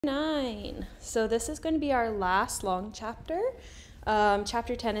9. So this is going to be our last long chapter.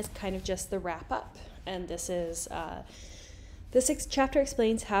 Chapter 10 is kind of just the wrap up, and this chapter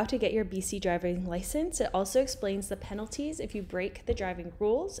explains how to get your BC driving license. It also explains the penalties if you break the driving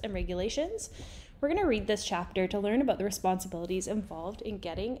rules and regulations. We're going to read this chapter to learn about the responsibilities involved in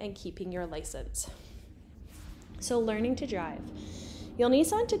getting and keeping your license. So, learning to drive. You'll need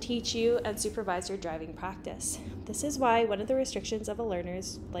someone to teach you and supervise your driving practice. This is why one of the restrictions of a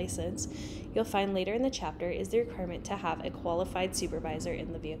learner's license you'll find later in the chapter is the requirement to have a qualified supervisor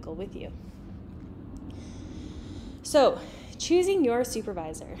in the vehicle with you. So, choosing your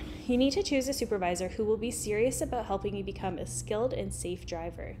supervisor. You need to choose a supervisor who will be serious about helping you become a skilled and safe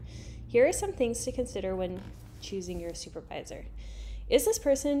driver. Here are some things to consider when choosing your supervisor. Is this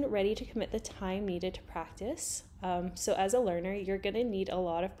person ready to commit the time needed to practice? So as a learner, you're going to need a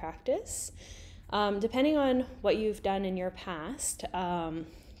lot of practice. Depending on what you've done in your past,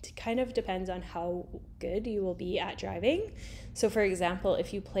 it kind of depends on how good you will be at driving. So for example,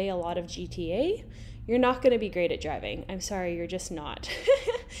 if you play a lot of GTA, you're not going to be great at driving. I'm sorry, you're just not.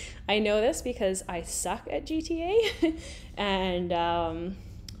 I know this because I suck at GTA, and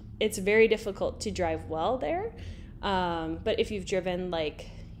it's very difficult to drive well there. But if you've driven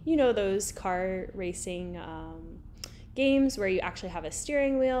those car racing games where you actually have a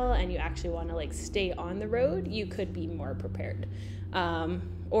steering wheel and you actually want to stay on the road, you could be more prepared.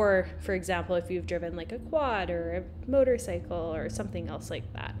 Or for example, if you've driven a quad or a motorcycle or something else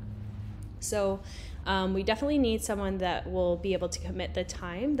like that. So we definitely need someone that will be able to commit the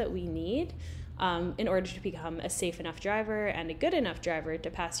time that we need in order to become a safe enough driver and a good enough driver to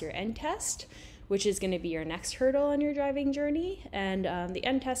pass your end test, which is going to be your next hurdle on your driving journey. And the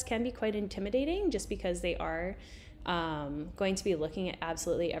end test can be quite intimidating just because they are going to be looking at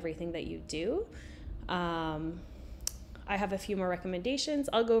absolutely everything that you do. I have a few more recommendations.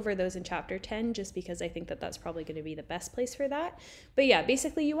 I'll go over those in chapter 10 just because I think that that's probably going to be the best place for that. But yeah,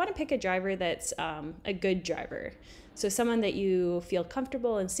 basically you want to pick a driver that's a good driver. So someone that you feel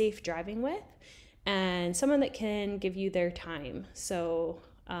comfortable and safe driving with, and someone that can give you their time. So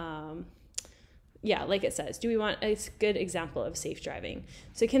like it says, do we want a good example of safe driving?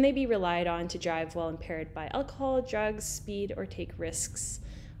 So can they be relied on to drive while impaired by alcohol, drugs, speed, or take risks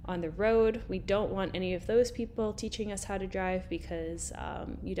on the road? We don't want any of those people teaching us how to drive because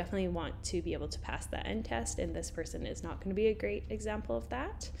you definitely want to be able to pass that end test, and this person is not going to be a great example of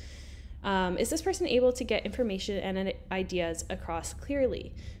that. Is this person able to get information and ideas across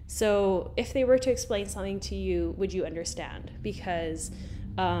clearly? So if they were to explain something to you, would you understand? Because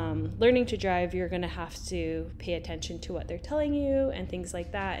learning to drive, you're going to have to pay attention to what they're telling you and things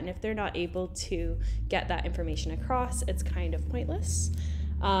like that. And if they're not able to get that information across, it's kind of pointless.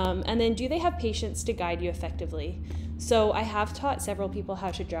 And then, do they have patience to guide you effectively? So I have taught several people how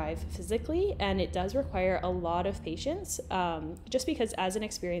to drive physically, and it does require a lot of patience, just because as an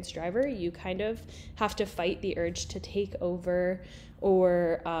experienced driver, you kind of have to fight the urge to take over,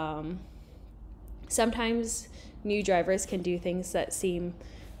 or sometimes new drivers can do things that seem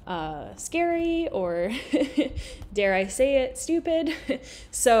scary or dare I say it, stupid.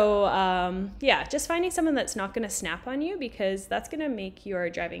 So just finding someone that's not going to snap on you, because that's going to make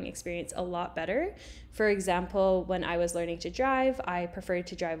your driving experience a lot better. For example, when I was learning to drive, I preferred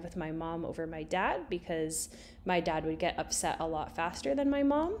to drive with my mom over my dad because my dad would get upset a lot faster than my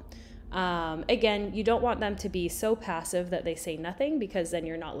mom. Again, you don't want them to be so passive that they say nothing, because then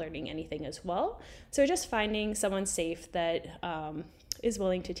you're not learning anything as well. So just finding someone safe that is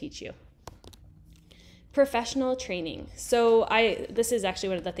willing to teach you. Professional training. So this is actually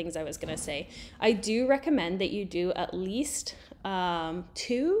one of the things I was going to say. I do recommend that you do at least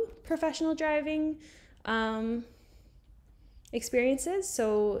 2 professional driving experiences.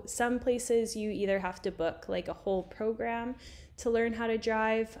 So some places you either have to book a whole program to learn how to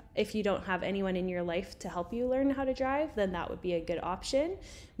drive. If you don't have anyone in your life to help you learn how to drive, then that would be a good option.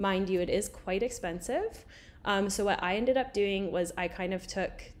 Mind you, it is quite expensive. So what I ended up doing was I kind of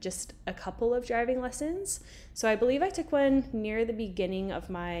took just a couple of driving lessons. So I believe I took one near the beginning of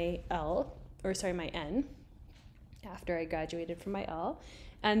my N, after I graduated from my L.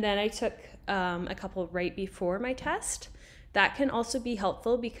 And then I took a couple right before my test. That can also be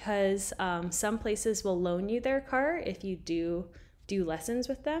helpful because some places will loan you their car if you do lessons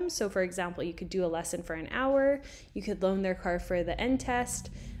with them. So for example, you could do a lesson for an hour, you could loan their car for the end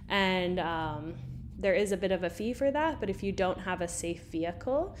test, and there is a bit of a fee for that, but if you don't have a safe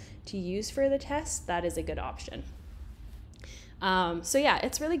vehicle to use for the test, that is a good option.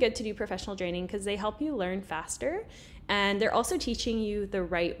 It's really good to do professional training because they help you learn faster, And they're also teaching you the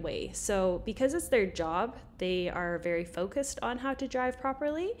right way. So because it's their job, they are very focused on how to drive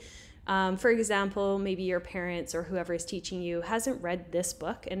properly. For example, maybe your parents or whoever is teaching you hasn't read this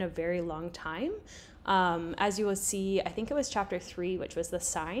book in a very long time. As you will see, I think it was chapter 3, which was the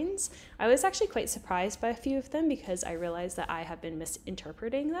signs. I was actually quite surprised by a few of them because I realized that I have been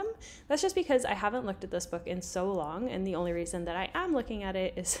misinterpreting them. That's just because I haven't looked at this book in so long, and the only reason that I am looking at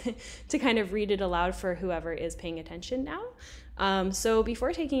it is to kind of read it aloud for whoever is paying attention now. So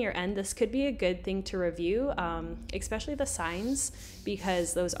before taking your end, this could be a good thing to review, especially the signs,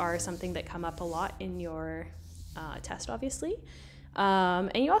 because those are something that come up a lot in your test, obviously.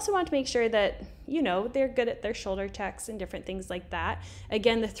 And you also want to make sure that, they're good at their shoulder checks and different things like that.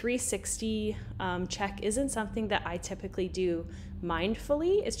 Again, the 360 check isn't something that I typically do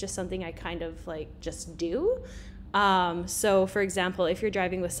mindfully. It's just something I kind of just do. So for example, if you're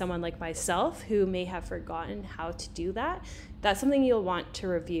driving with someone like myself who may have forgotten how to do that, that's something you'll want to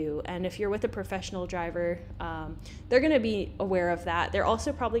review. And if you're with a professional driver, they're going to be aware of that. They're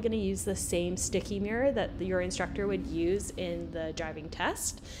also probably going to use the same sticky mirror that your instructor would use in the driving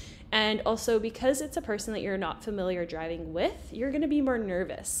test. And also because it's a person that you're not familiar driving with, you're going to be more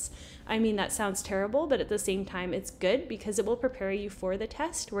nervous. I mean, that sounds terrible, but at the same time, it's good because it will prepare you for the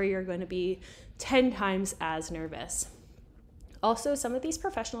test where you're going to be 10 times as nervous. Also, some of these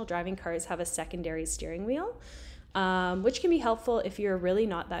professional driving cars have a secondary steering wheel, which can be helpful if you're really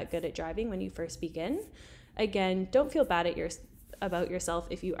not that good at driving when you first begin. Again, don't feel bad about yourself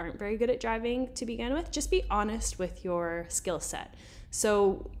if you aren't very good at driving to begin with. Just be honest with your skill set.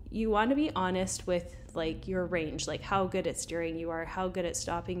 So you want to be honest with your range, how good at steering you are, how good at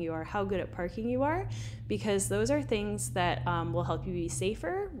stopping you are, how good at parking you are, because those are things that will help you be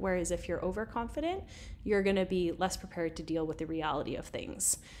safer. Whereas if you're overconfident, you're going to be less prepared to deal with the reality of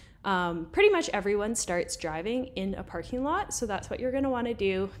things. Pretty much everyone starts driving in a parking lot, so that's what you're going to want to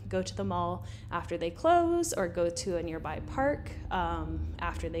do. Go to the mall after they close, or go to a nearby park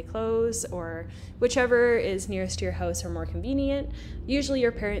after they close, or whichever is nearest to your house or more convenient. Usually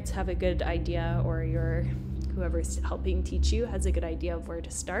your parents have a good idea, or whoever's helping teach you has a good idea of where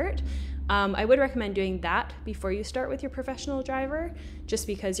to start. I would recommend doing that before you start with your professional driver, just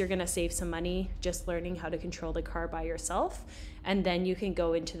because you're going to save some money just learning how to control the car by yourself. And then you can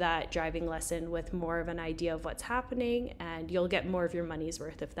go into that driving lesson with more of an idea of what's happening, and you'll get more of your money's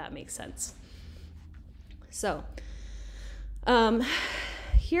worth, if that makes sense. So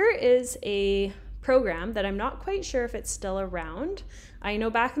here is a program that I'm not quite sure if it's still around. I know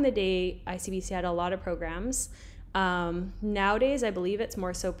back in the day, ICBC had a lot of programs. Nowadays, I believe it's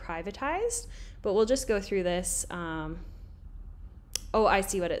more so privatized, but we'll just go through this. Oh, I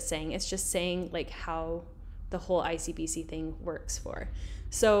see what it's saying. It's just saying how the whole ICBC thing works for.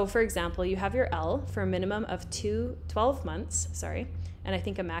 So for example, you have your L for a minimum of 12 months, and I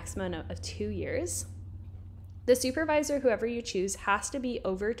think a maximum of 2 years. The supervisor, whoever you choose, has to be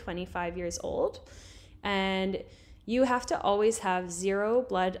over 25 years old, and you have to always have 0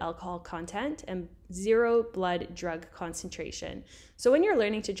 blood alcohol content and 0 blood drug concentration. So when you're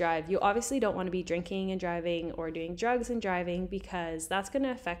learning to drive, you obviously don't want to be drinking and driving or doing drugs and driving, because that's going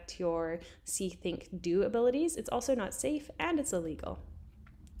to affect your see, think, do abilities. It's also not safe and it's illegal.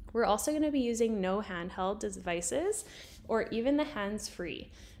 We're also going to be using no handheld devices or even the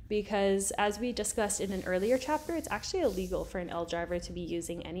hands-free, because as we discussed in an earlier chapter, it's actually illegal for an L driver to be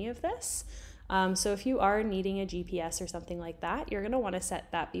using any of this. So if you are needing a GPS or something like that, you're going to want to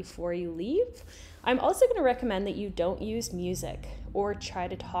set that before you leave. I'm also going to recommend that you don't use music or try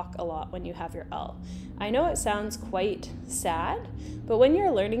to talk a lot when you have your L. I know it sounds quite sad, but when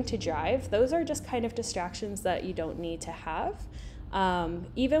you're learning to drive, those are just kind of distractions that you don't need to have.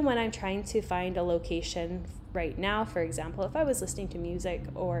 Even when I'm trying to find a location right now, for example, if I was listening to music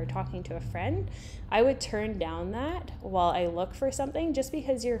or talking to a friend, I would turn down that while I look for something, just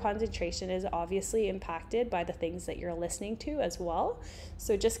because your concentration is obviously impacted by the things that you're listening to as well.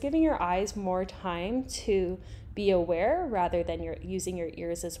 So just giving your eyes more time to be aware rather than using your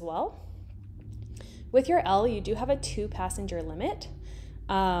ears as well. With your L, you do have a 2-passenger limit,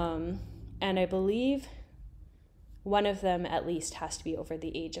 and I believe one of them at least has to be over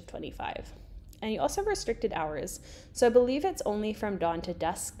the age of 25. And you also have restricted hours. So I believe it's only from dawn to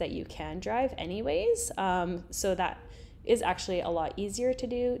dusk that you can drive anyways. So that is actually a lot easier to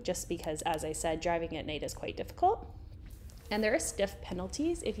do, just because, as I said, driving at night is quite difficult. And there are stiff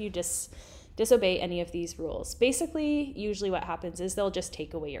penalties if you just disobey any of these rules. Basically, usually what happens is they'll just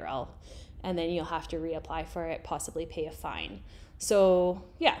take away your L, and then you'll have to reapply for it, possibly pay a fine. So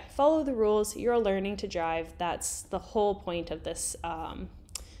yeah, follow the rules. You're learning to drive. That's the whole point of this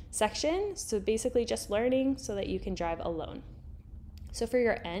section. So basically just learning so that you can drive alone. So for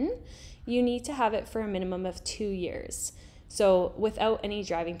your N, you need to have it for a minimum of 2 years. So without any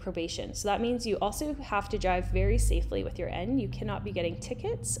driving probation. So that means you also have to drive very safely with your N. You cannot be getting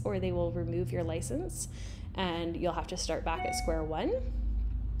tickets or they will remove your license and you'll have to start back at square one.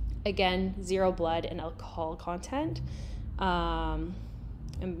 Again, 0 blood and alcohol content. And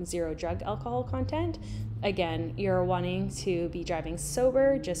 0 drug alcohol content. Again, you're wanting to be driving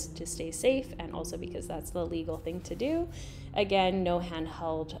sober just to stay safe and also because that's the legal thing to do. Again, no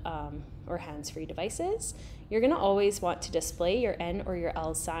handheld or hands-free devices. You're going to always want to display your N or your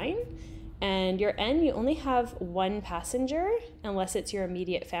L sign. And your N, you only have 1 passenger unless it's your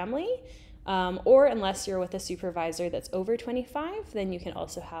immediate family. Or unless you're with a supervisor that's over 25, then you can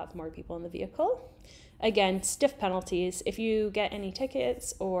also have more people in the vehicle. Again, stiff penalties. If you get any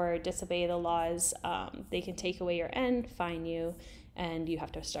tickets or disobey the laws, they can take away your N, fine you, and you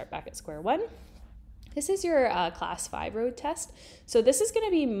have to start back at square one. This is your class 5 road test. So this is going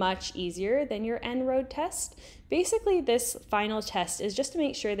to be much easier than your N road test. Basically, this final test is just to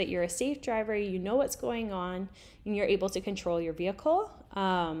make sure that you're a safe driver, you know what's going on, and you're able to control your vehicle.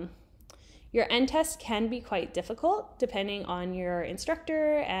 Your N test can be quite difficult depending on your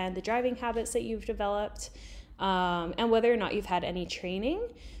instructor and the driving habits that you've developed and whether or not you've had any training.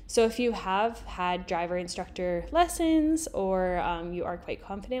 So if you have had driver instructor lessons or you are quite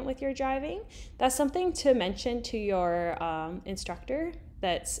confident with your driving, that's something to mention to your instructor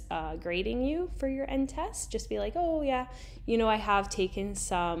that's grading you for your N test. Just be like, oh yeah, you know, I have taken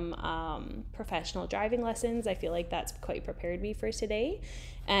some professional driving lessons. I feel like that's quite prepared me for today.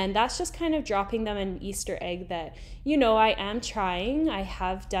 And that's just kind of dropping them an Easter egg that, you know, I am trying. I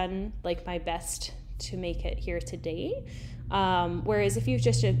have done like my best to make it here today. Whereas if you've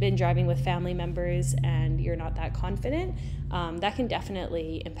just been driving with family members and you're not that confident, that can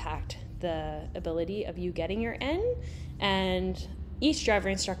definitely impact the ability of you getting your N. And each driver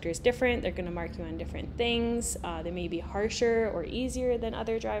instructor is different. They're going to mark you on different things. They may be harsher or easier than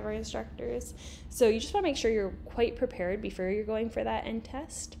other driver instructors. So you just want to make sure you're quite prepared before you're going for that N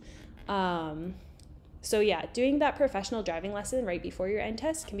test. So yeah, doing that professional driving lesson right before your N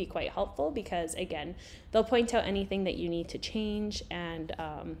test can be quite helpful because, again, they'll point out anything that you need to change and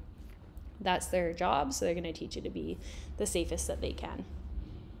that's their job. So they're going to teach you to be the safest that they can.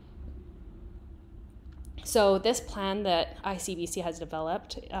 So this plan that ICBC has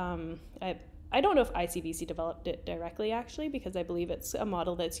developed, I don't know if ICBC developed it directly actually, because I believe it's a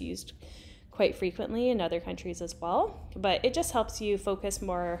model that's used quite frequently in other countries as well, but it just helps you focus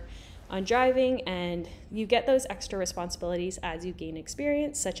more on driving and you get those extra responsibilities as you gain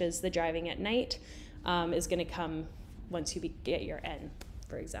experience, such as the driving at night is going to come once you get your N,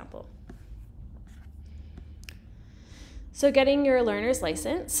 for example. So getting your learner's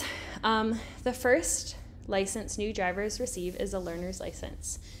license, the first license new drivers receive is a learner's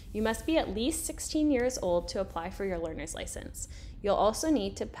license. You must be at least 16 years old to apply for your learner's license. You'll also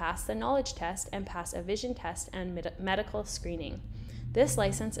need to pass the knowledge test and pass a vision test and medical screening. This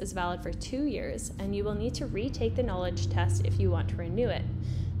license is valid for 2 years and you will need to retake the knowledge test if you want to renew it.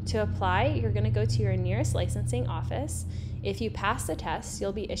 To apply, you're going to go to your nearest licensing office. If you pass the test,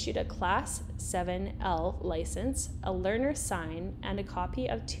 you'll be issued a Class 7L license, a learner's sign, and a copy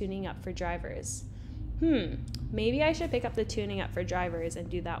of Tuning Up for Drivers. Maybe I should pick up the Tuning Up for Drivers and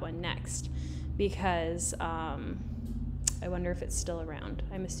do that one next because I wonder if it's still around.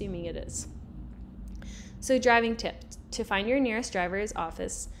 I'm assuming it is. So driving tip, to find your nearest driver's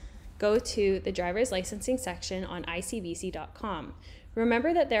office, go to the driver's licensing section on icbc.com.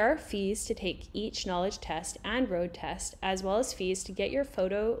 Remember that there are fees to take each knowledge test and road test, as well as fees to get your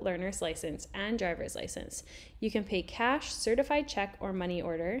photo learner's license and driver's license. You can pay cash, certified check, or money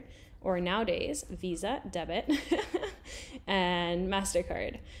order, or nowadays, Visa, debit, and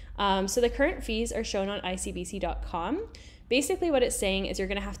MasterCard. So the current fees are shown on icbc.com. Basically what it's saying is you're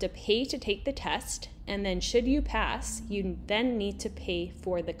gonna have to pay to take the test, and then should you pass, you then need to pay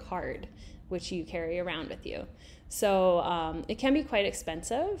for the card, which you carry around with you. So it can be quite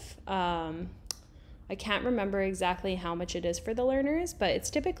expensive. I can't remember exactly how much it is for the learners, but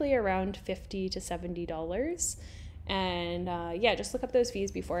it's typically around $50 to $70. And yeah, just look up those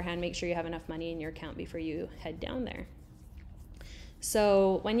fees beforehand. Make sure you have enough money in your account before you head down there.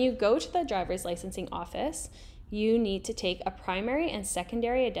 So when you go to the driver's licensing office, you need to take a primary and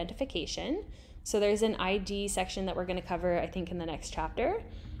secondary identification. So there's an ID section that we're going to cover, I think, in the next chapter.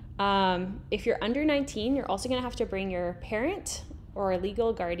 If you're under 19, you're also going to have to bring your parent or a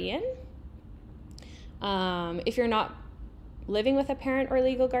legal guardian. If you're not living with a parent or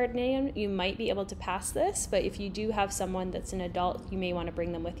legal guardian, you might be able to pass this, but if you do have someone that's an adult, you may want to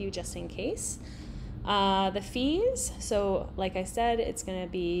bring them with you just in case. The fees, so like I said, it's going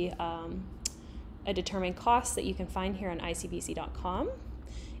to be a determined cost that you can find here on icbc.com.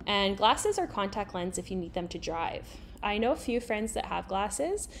 And glasses or contact lens if you need them to drive. I know a few friends that have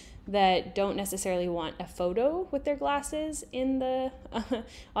glasses that don't necessarily want a photo with their glasses in the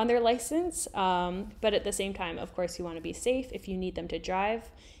on their license, but at the same time, of course, you want to be safe. If you need them to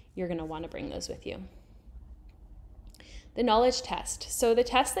drive, you're going to want to bring those with you. The knowledge test. So the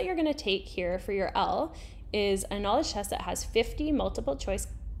test that you're going to take here for your L is a knowledge test that has 50 multiple choice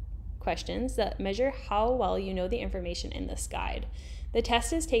questions that measure how well you know the information in this guide. The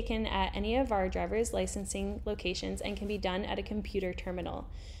test is taken at any of our driver's licensing locations and can be done at a computer terminal.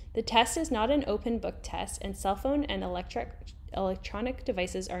 The test is not an open book test, and cell phone and electronic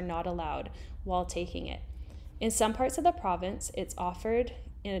devices are not allowed while taking it. In some parts of the province, it's offered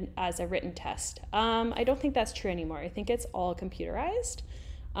as a written test. I don't think that's true anymore. I think it's all computerized.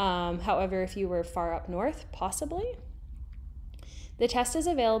 However, if you were far up north, possibly. The test is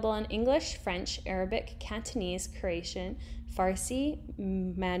available in English, French, Arabic, Cantonese, Croatian, Farsi,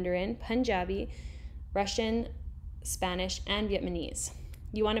 Mandarin, Punjabi, Russian, Spanish, and Vietnamese.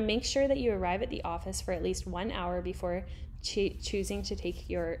 You want to make sure that you arrive at the office for at least 1 hour before choosing to take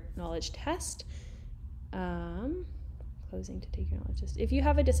your knowledge test. Closing to take your knowledge test. If you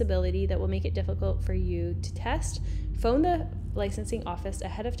have a disability that will make it difficult for you to test, phone the licensing office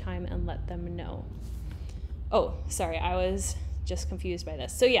ahead of time and let them know. Oh, sorry, I was just confused by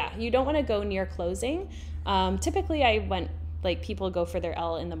this. So yeah, you don't want to go near closing. Typically people go for their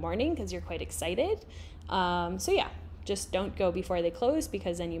L in the morning because you're quite excited. So yeah, just don't go before they close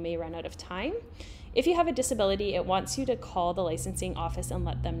because then you may run out of time. If you have a disability, it wants you to call the licensing office and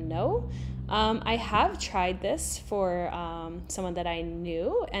let them know. I have tried this for someone that I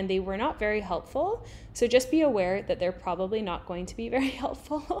knew, and they were not very helpful. So just be aware that they're probably not going to be very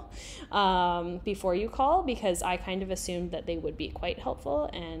helpful before you call, because I kind of assumed that they would be quite helpful,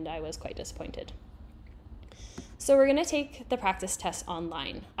 and I was quite disappointed. So we're going to take the practice test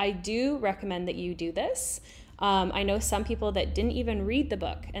online. I do recommend that you do this. I know some people that didn't even read the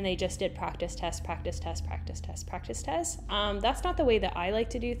book and they just did practice test, practice test, practice test, practice test. That's not the way that I like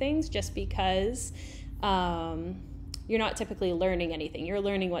to do things, just because you're not typically learning anything. You're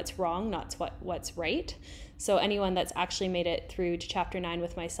learning what's wrong, not what's right. So anyone that's actually made it through to chapter 9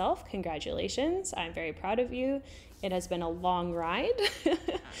 with myself, congratulations. I'm very proud of you. It has been a long ride.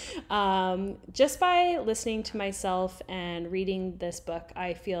 Just by listening to myself and reading this book,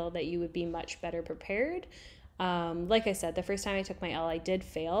 I feel that you would be much better prepared. Like I said, the first time I took my L, I did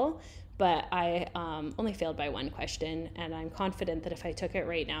fail, but I only failed by one question, and I'm confident that if I took it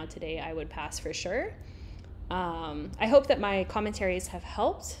right now today, I would pass for sure. I hope that my commentaries have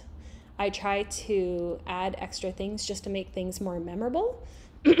helped. I try to add extra things just to make things more memorable.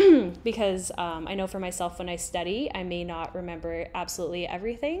 Because I know for myself, when I study, I may not remember absolutely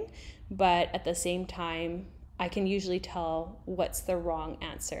everything, but at the same time, I can usually tell what's the wrong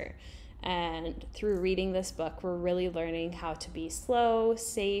answer. And through reading this book, we're really learning how to be slow,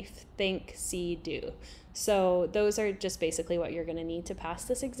 safe, think, see, do. So those are just basically what you're going to need to pass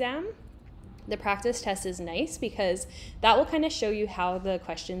this exam. The practice test is nice because that will kind of show you how the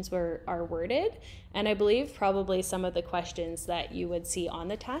questions are worded. And I believe probably some of the questions that you would see on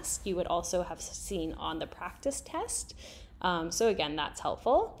the test, you would also have seen on the practice test. So again, that's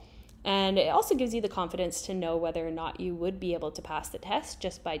helpful. And it also gives you the confidence to know whether or not you would be able to pass the test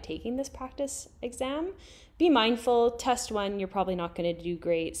just by taking this practice exam. Be mindful, test 1, you're probably not going to do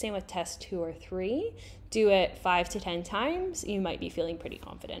great. Same with test 2 or 3. Do it 5 to 10 times. You might be feeling pretty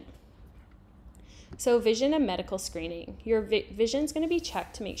confident. So vision and medical screening. Your vision is going to be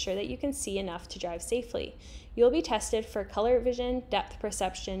checked to make sure that you can see enough to drive safely. You'll be tested for color vision, depth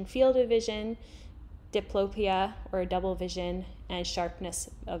perception, field of vision, diplopia or double vision, and sharpness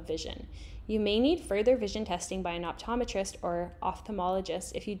of vision. You may need further vision testing by an optometrist or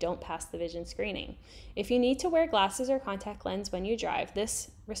ophthalmologist if you don't pass the vision screening. If you need to wear glasses or contact lens when you drive,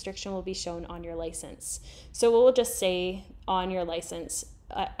 this restriction will be shown on your license. So we'll just say on your license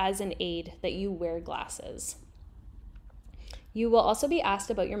as an aid that you wear glasses. You will also be asked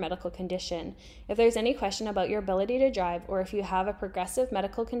about your medical condition. If there's any question about your ability to drive, or if you have a progressive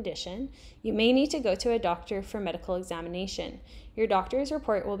medical condition, you may need to go to a doctor for medical examination. Your doctor's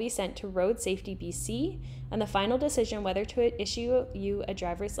report will be sent to Road Safety BC, and the final decision whether to issue you a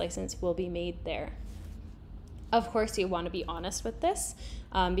driver's license will be made there. Of course, you want to be honest with this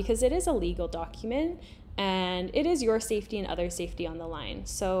because it is a legal document, And it is your safety and others' safety on the line.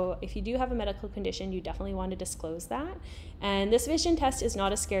 So if you do have a medical condition, you definitely want to disclose that. And this vision test is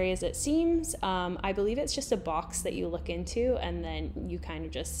not as scary as it seems. I believe it's just a box that you look into, and then you kind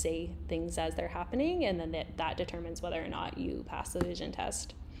of just say things as they're happening, and then that determines whether or not you pass the vision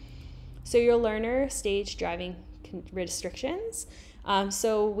test. So your learner stage driving restrictions.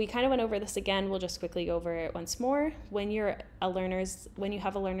 So we kind of went over this again. We'll just quickly go over it once more. When you have a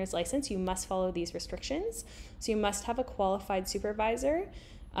learner's license, you must follow these restrictions. So you must have a qualified supervisor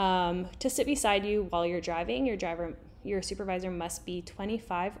to sit beside you while you're driving. Your supervisor must be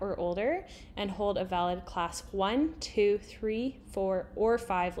 25 or older and hold a valid class 1, 2, 3, 4, or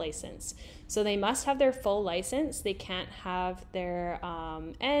 5 license. So they must have their full license. They can't have their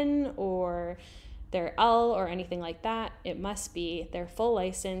N or their L or anything like that. It must be their full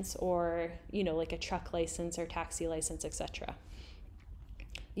license, or like a truck license or taxi license, etc.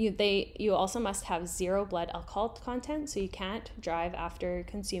 You also must have 0 blood alcohol content, so you can't drive after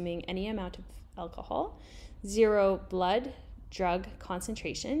consuming any amount of alcohol. 0 blood drug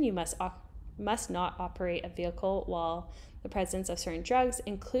concentration. You must not operate a vehicle while the presence of certain drugs,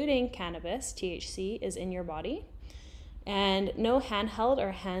 including cannabis, THC, is in your body. And no handheld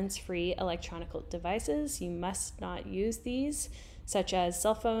or hands-free electronic devices. You must not use these, such as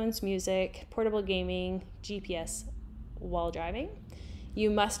cell phones, music, portable gaming, GPS, while driving.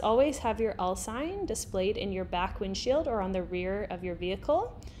 You must always have your L sign displayed in your back windshield or on the rear of your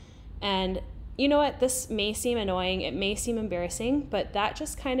vehicle. And you know what? This may seem annoying, it may seem embarrassing, but that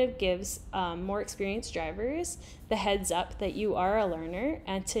just kind of gives more experienced drivers the heads up that you are a learner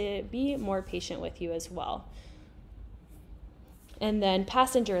and to be more patient with you as well. And then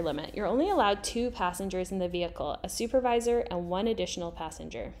passenger limit. You're only allowed 2 passengers in the vehicle, a supervisor and 1 additional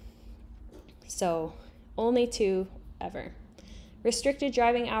passenger. So only 2 ever. Restricted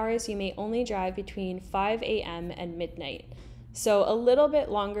driving hours. You may only drive between 5 a.m. and midnight. So a little bit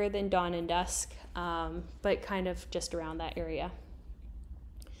longer than dawn and dusk, but kind of just around that area.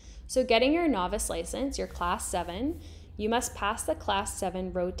 So getting your novice license, your class 7, you must pass the class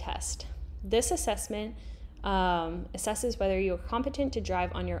 7 road test. This assessment assesses whether you are competent to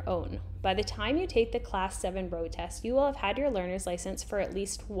drive on your own. By the time you take the class 7 road test, you will have had your learner's license for at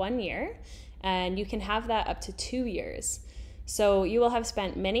least 1 year, and you can have that up to 2 years. So you will have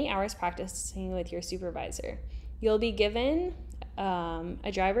spent many hours practicing with your supervisor. You'll be given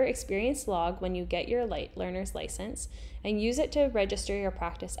a driver experience log when you get your learner's license, and use it to register your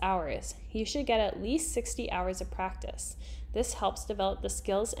practice hours. You should get at least 60 hours of practice. This helps develop the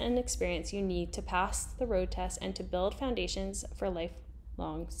skills and experience you need to pass the road test and to build foundations for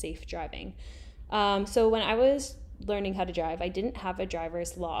lifelong safe driving. So when I was learning how to drive, I didn't have a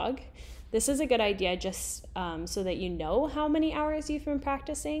driver's log. This is a good idea just so that you know how many hours you've been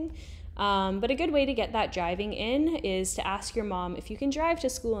practicing. But a good way to get that driving in is to ask your mom if you can drive to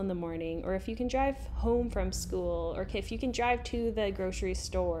school in the morning, or if you can drive home from school, or if you can drive to the grocery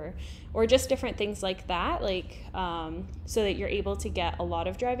store, or just different things like that, so that you're able to get a lot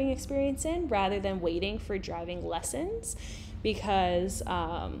of driving experience in rather than waiting for driving lessons. Because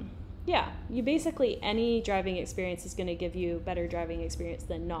you basically, any driving experience is going to give you better driving experience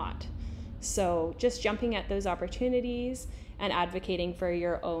than not. So just jumping at those opportunities and advocating for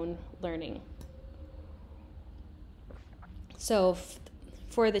your own learning. So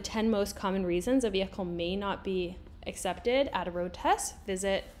for the 10 most common reasons a vehicle may not be accepted at a road test,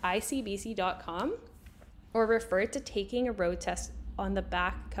 visit icbc.com or refer to taking a road test on the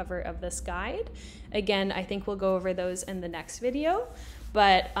back cover of this guide. Again, I think we'll go over those in the next video.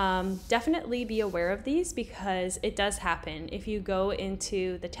 But definitely be aware of these, because it does happen. If you go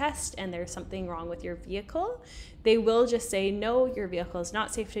into the test and there's something wrong with your vehicle, they will just say, no, your vehicle is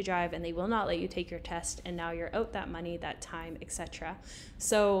not safe to drive, and they will not let you take your test, and now you're out that money, that time, etc.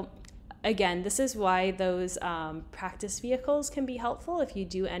 So again, this is why those practice vehicles can be helpful if you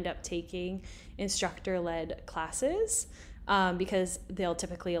do end up taking instructor-led classes. Because they'll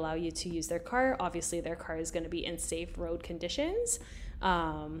typically allow you to use their car. Obviously, their car is going to be in safe road conditions.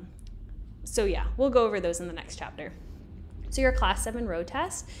 So yeah, we'll go over those in the next chapter. So your Class 7 road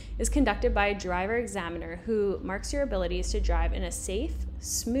test is conducted by a driver examiner who marks your abilities to drive in a safe,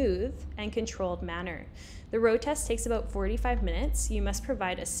 smooth, and controlled manner. The road test takes about 45 minutes. You must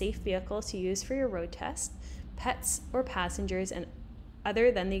provide a safe vehicle to use for your road test. Pets or passengers and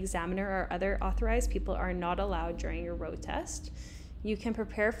other than the examiner or other authorized people are not allowed during your road test. You can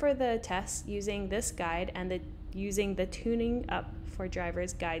prepare for the test using this guide and using the Tuning Up for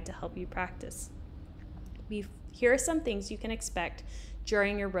Drivers guide to help you practice. Here are some things you can expect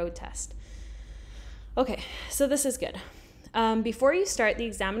during your road test. Okay, so this is good. Before you start, the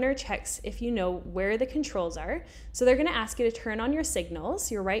examiner checks if you know where the controls are. So they're going to ask you to turn on your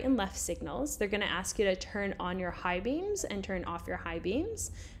signals, your right and left signals. They're going to ask you to turn on your high beams and turn off your high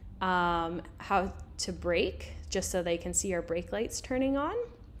beams. How to brake, just so they can see your brake lights turning on.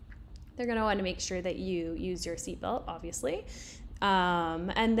 They're going to want to make sure that you use your seatbelt, obviously.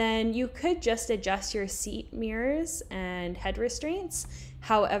 And then you could just adjust your seat mirrors and head restraints.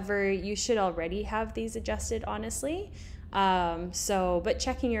 However, you should already have these adjusted, honestly. But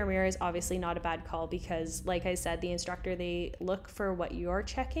checking your mirror is obviously not a bad call because, like I said, the instructor, they look for what you're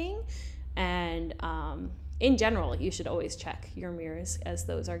checking. And in general, you should always check your mirrors as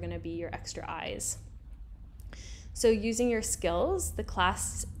those are going to be your extra eyes. So using your skills, the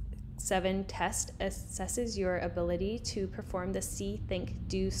Class 7 test assesses your ability to perform the see, think,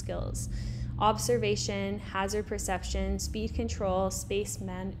 do skills. Observation, hazard perception, speed control, space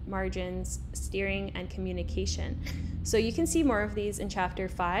margins, steering, and communication. So you can see more of these in chapter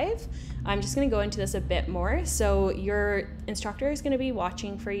 5. I'm just going to go into this a bit more. So your instructor is going to be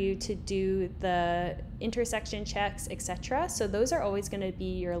watching for you to do the intersection checks, etc. So those are always going to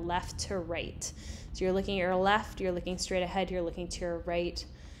be your left to right. So you're looking at your left, you're looking straight ahead, you're looking to your right.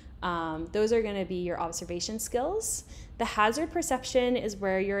 Those are going to be your observation skills. The hazard perception is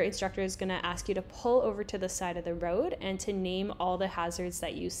where your instructor is going to ask you to pull over to the side of the road and to name all the hazards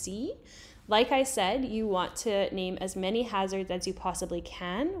that you see. Like I said, you want to name as many hazards as you possibly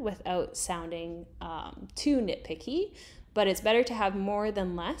can without sounding too nitpicky, but it's better to have more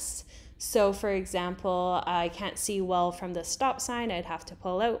than less. So for example, I can't see well from the stop sign, I'd have to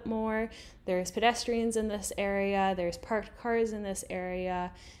pull out more. There's pedestrians in this area, there's parked cars in this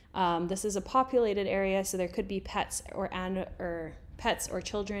area. This is a populated area, so there could be pets or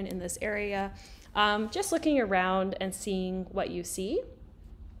children in this area. Just looking around and seeing what you see.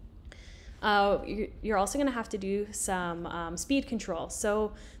 You're also going to have to do some speed control.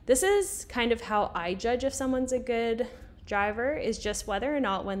 So this is kind of how I judge if someone's a good driver, is just whether or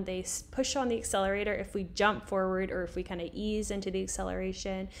not when they push on the accelerator, if we jump forward or if we kind of ease into the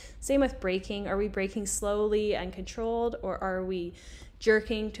acceleration. Same with braking. Are we braking slowly and controlled, or are we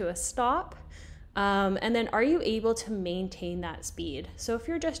jerking to a stop? And then are you able to maintain that speed? So if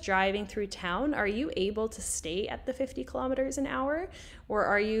you're just driving through town, are you able to stay at the 50 kilometers an hour? Or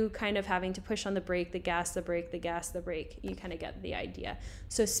are you kind of having to push on the brake, the gas, the brake, the gas, the brake? You kind of get the idea.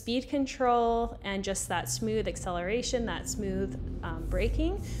 So speed control and just that smooth acceleration, that smooth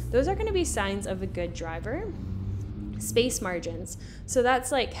braking, those are going to be signs of a good driver. Space margins. So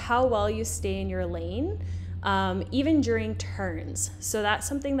that's like how well you stay in your lane. Even during turns. So that's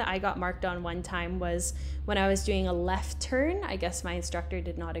something that I got marked on one time, was when I was doing a left turn. I guess my instructor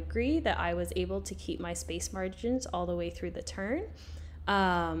did not agree that I was able to keep my space margins all the way through the turn.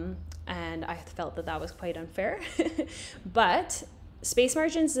 And I felt that that was quite unfair. But space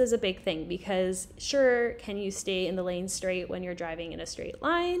margins is a big thing, because sure, can you stay in the lane straight when you're driving in a straight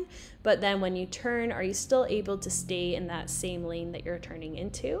line? But then when you turn, are you still able to stay in that same lane that you're turning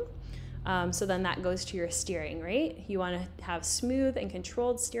into? So then that goes to your steering, right? You want to have smooth and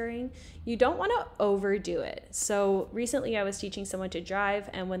controlled steering. You don't want to overdo it. So recently I was teaching someone to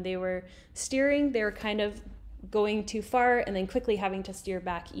drive, and when they were steering, they were kind of going too far and then quickly having to steer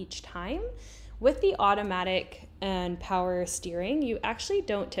back each time. With the automatic and power steering, you actually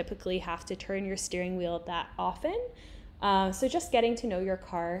don't typically have to turn your steering wheel that often. So just getting to know your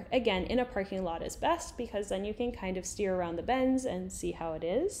car, again, in a parking lot is best, because then you can kind of steer around the bends and see how it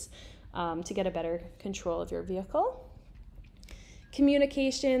is. To get a better control of your vehicle.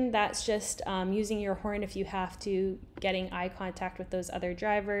 Communication, that's just using your horn if you have to, getting eye contact with those other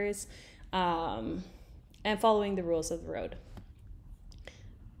drivers, and following the rules of the road.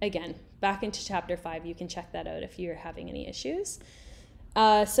 Again, back into chapter 5, you can check that out if you're having any issues.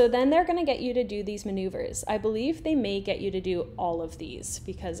 So then they're going to get you to do these maneuvers. I believe they may get you to do all of these,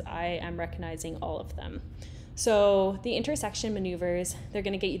 because I am recognizing all of them. So the intersection maneuvers, they're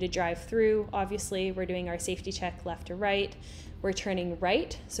going to get you to drive through. Obviously, we're doing our safety check left to right. We're turning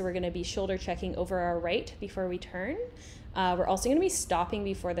right, so we're going to be shoulder checking over our right before we turn. We're also going to be stopping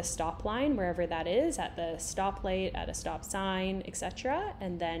before the stop line, wherever that is, at the stoplight, at a stop sign, etc.,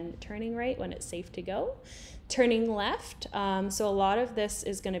 and then turning right when it's safe to go. Turning left, so a lot of this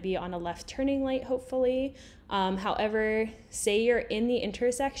is going to be on a left turning light, hopefully. However, say you're in the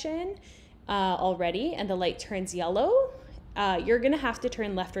intersection already and the light turns yellow, you're going to have to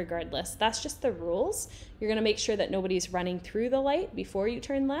turn left regardless. That's just the rules. You're going to make sure that nobody's running through the light before you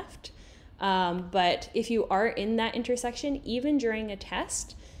turn left. But if you are in that intersection, even during a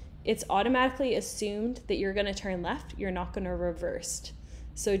test, it's automatically assumed that you're going to turn left. You're not going to reverse.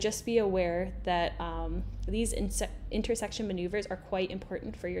 So just be aware that these intersection maneuvers are quite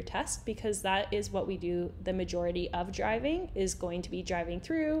important for your test, because that is what we do the majority of driving, is going to be driving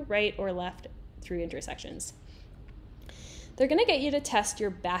through right or left through intersections. They're going to get you to test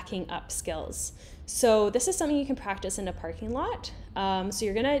your backing up skills. So this is something you can practice in a parking lot. So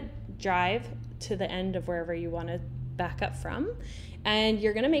you're going to drive to the end of wherever you want to back up from, and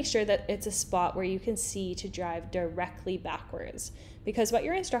you're going to make sure that it's a spot where you can see to drive directly backwards, because what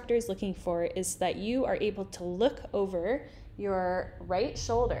your instructor is looking for is that you are able to look over your right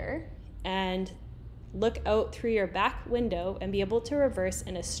shoulder and look out through your back window and be able to reverse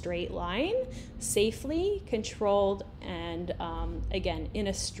in a straight line, safely, controlled, and again, in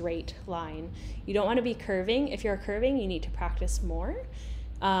a straight line. You don't want to be curving. If you're curving, you need to practice more,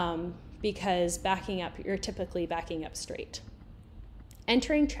 because backing up, you're typically backing up straight.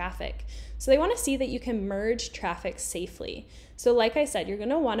 Entering traffic. So they want to see that you can merge traffic safely. So like I said, you're going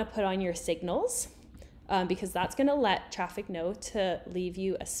to want to put on your signals, because that's going to let traffic know to leave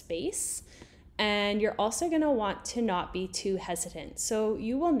you a space. And you're also going to want to not be too hesitant. So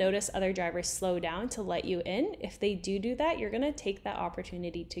you will notice other drivers slow down to let you in. If they do that, you're going to take that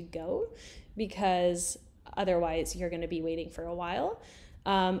opportunity to go, because otherwise you're going to be waiting for a while.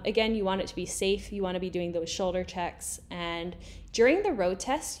 Again, you want it to be safe. You want to be doing those shoulder checks. And during the road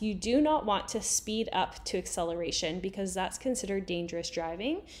test, you do not want to speed up to acceleration, because that's considered dangerous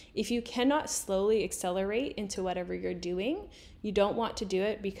driving. If you cannot slowly accelerate into whatever you're doing, you don't want to do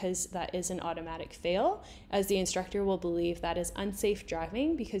it, because that is an automatic fail, as the instructor will believe that is unsafe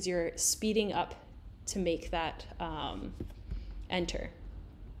driving because you're speeding up to make that enter.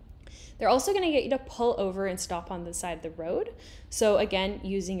 They're also going to get you to pull over and stop on the side of the road. So again,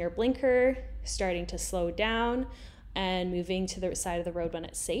 using your blinker, starting to slow down, and moving to the side of the road when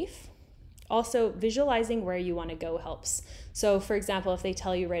it's safe. Also, visualizing where you want to go helps. So for example, if they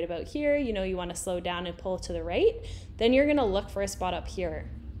tell you right about here, you know you want to slow down and pull to the right, then you're going to look for a spot up here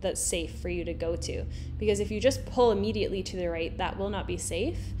that's safe for you to go to. Because if you just pull immediately to the right, that will not be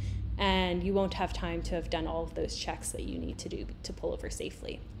safe, and you won't have time to have done all of those checks that you need to do to pull over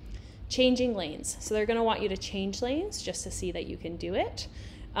safely. Changing lanes. So they're going to want you to change lanes just to see that you can do it.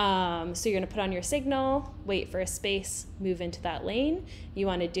 So you're going to put on your signal, wait for a space, move into that lane. You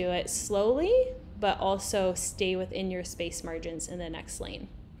want to do it slowly, but also stay within your space margins in the next lane.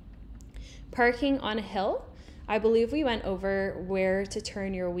 Parking on a hill. I believe we went over where to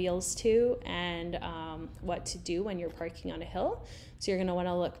turn your wheels to and what to do when you're parking on a hill. So you're going to want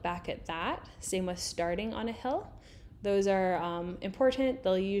to look back at that. Same with starting on a hill. Those are important.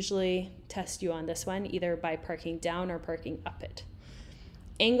 They'll usually test you on this one, either by parking down or parking up it.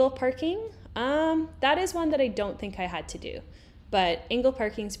 Angle parking, that is one that I don't think I had to do. But angle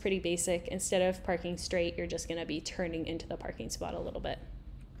parking is pretty basic. Instead of parking straight, you're just going to be turning into the parking spot a little bit.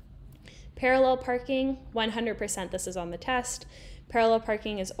 Parallel parking, 100% this is on the test. Parallel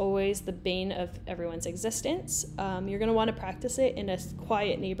parking is always the bane of everyone's existence. You're going to want to practice it in a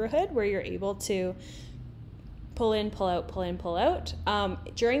quiet neighborhood where you're able to pull in, pull out, pull in, pull out.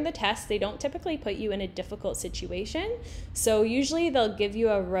 During the test, they don't typically put you in a difficult situation. So usually they'll give you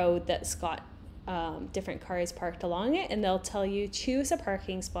a road that's got different cars parked along it, and they'll tell you choose a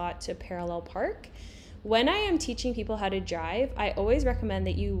parking spot to parallel park. When I am teaching people how to drive, I always recommend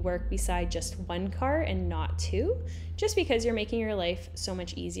that you work beside just one car and not two, just because you're making your life so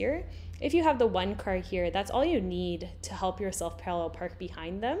much easier. If you have the one car here, that's all you need to help yourself parallel park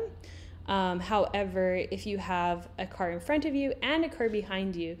behind them. However, if you have a car in front of you and a car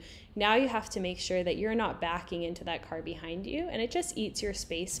behind you, now you have to make sure that you're not backing into that car behind you, and it just eats your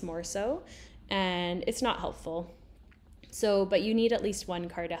space more so, and it's not helpful. So, but you need at least one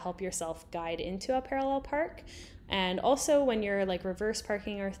car to help yourself guide into a parallel park. And also when you're like reverse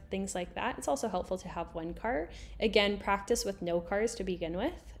parking or things like that, it's also helpful to have one car. Again, practice with no cars to begin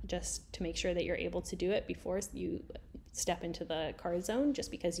with, just to make sure that you're able to do it before you step into the car zone,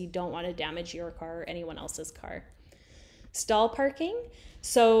 just because you don't want to damage your car or anyone else's car. Stall parking.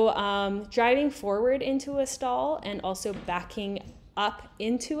 So driving forward into a stall and also backing up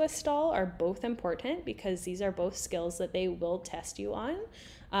into a stall are both important, because these are both skills that they will test you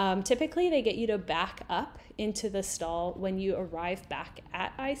on. Typically, they get you to back up into the stall when you arrive back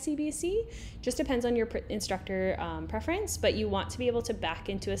at ICBC. Just depends on your instructor preference, but you want to be able to back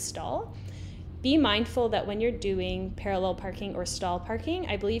into a stall. Be mindful that when you're doing parallel parking or stall parking,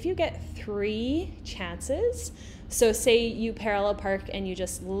 I believe you get 3 chances. So say you parallel park and you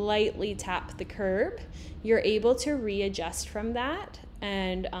just lightly tap the curb, you're able to readjust from that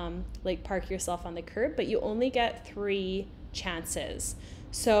and like park yourself on the curb, but you only get 3 chances.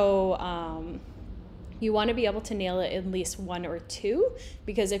 So You want to be able to nail it at least 1 or 2,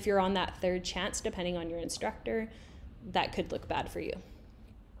 because if you're on that third chance, depending on your instructor, that could look bad for you.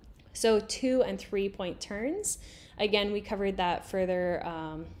 So 2 and 3 point turns. Again, we covered that further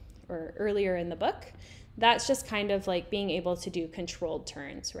or earlier in the book. That's just kind of like being able to do controlled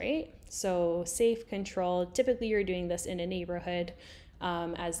turns, right? So safe, controlled. Typically you're doing this in a neighborhood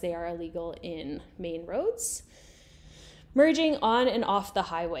as they are illegal in main roads. Merging on and off the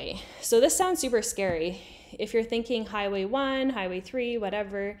highway. So this sounds super scary. If you're thinking Highway 1, Highway 3,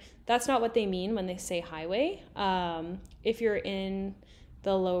 whatever, that's not what they mean when they say highway. If you're in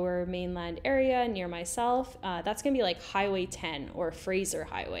the lower mainland area near myself, that's gonna be like Highway 10 or Fraser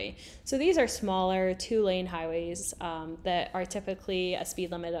Highway. So these are smaller 2-lane highways that are typically a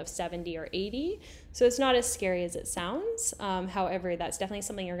speed limit of 70 or 80. So it's not as scary as it sounds. However, that's definitely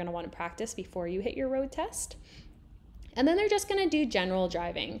something you're gonna want to practice before you hit your road test. And then they're just gonna do general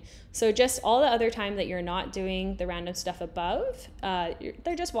driving. So just all the other time that you're not doing the random stuff above,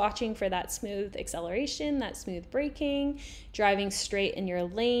 they're just watching for that smooth acceleration, that smooth braking, driving straight in your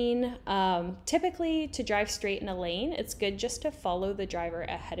lane. Typically to drive straight in a lane, it's good just to follow the driver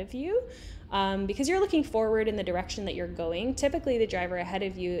ahead of you because you're looking forward in the direction that you're going. Typically the driver ahead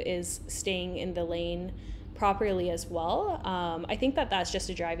of you is staying in the lane properly as well. I think that that's just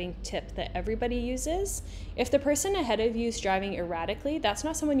a driving tip that everybody uses. If the person ahead of you is driving erratically, that's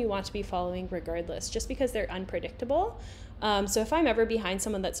not someone you want to be following regardless, just because they're unpredictable. So if I'm ever behind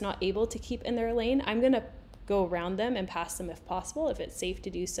someone that's not able to keep in their lane, I'm gonna go around them and pass them if possible, if it's safe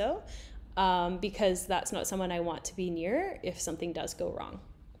to do so, because that's not someone I want to be near if something does go wrong.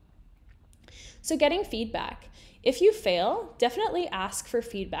 So getting feedback. If you fail, definitely ask for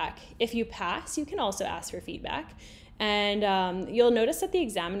feedback. If you pass, you can also ask for feedback. And you'll notice that the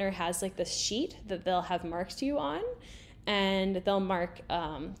examiner has like this sheet that they'll have marked you on, and they'll mark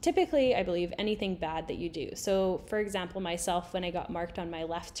typically, I believe, anything bad that you do. So for example, myself, when I got marked on my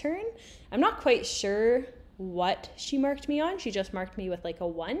left turn, I'm not quite sure what she marked me on. She just marked me with like a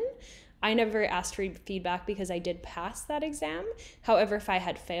 1. I never asked for feedback because I did pass that exam. However, if I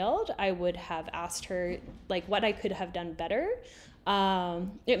had failed, I would have asked her like what I could have done better.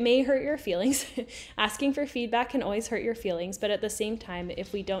 It may hurt your feelings. Asking for feedback can always hurt your feelings, but at the same time,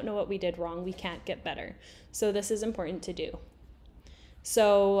 if we don't know what we did wrong, we can't get better. So this is important to do.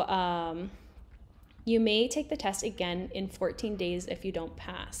 So you may take the test again in 14 days if you don't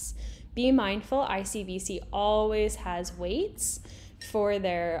pass. Be mindful, ICBC always has waits for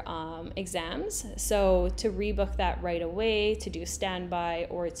their exams. So to rebook that right away, to do standby,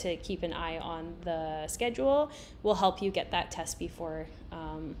 or to keep an eye on the schedule will help you get that test before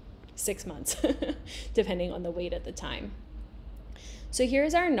 6 months, depending on the wait at the time. So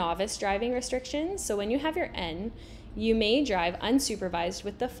here's our novice driving restrictions. So when you have your N, you may drive unsupervised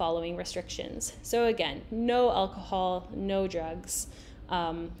with the following restrictions. So again, no alcohol, no drugs.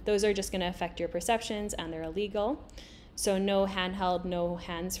 Those are just gonna affect your perceptions and they're illegal. So no handheld, no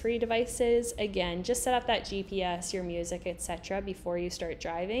hands-free devices. Again, just set up that GPS, your music, etc. before you start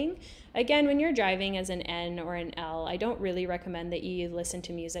driving. Again, when you're driving as an N or an L, I don't really recommend that you listen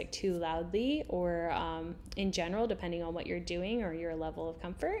to music too loudly or in general, depending on what you're doing or your level of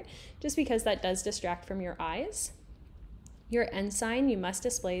comfort, just because that does distract from your eyes. Your N sign, you must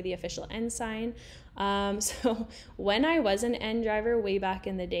display the official N sign. So when I was an N driver way back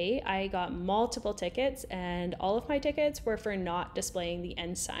in the day, I got multiple tickets and all of my tickets were for not displaying the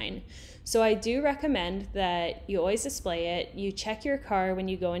N sign. So I do recommend that you always display it. You check your car when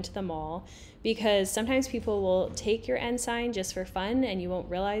you go into the mall, because sometimes people will take your N sign just for fun and you won't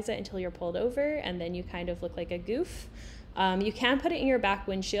realize it until you're pulled over, and then you kind of look like a goof. You can put it in your back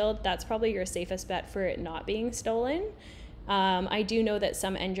windshield. That's probably your safest bet for it not being stolen. I do know that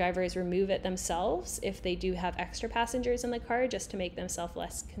some N drivers remove it themselves if they do have extra passengers in the car, just to make themselves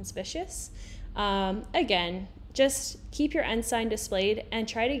less conspicuous. Again, just keep your N sign displayed and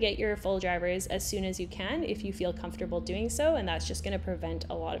try to get your full drivers as soon as you can if you feel comfortable doing so, and that's just going to prevent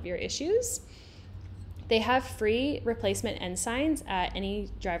a lot of your issues. They have free replacement N signs at any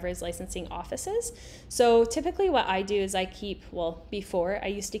driver's licensing offices. So typically what I do is I keep, well, before I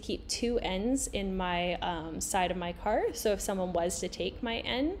used to keep 2 N's in my side of my car. So if someone was to take my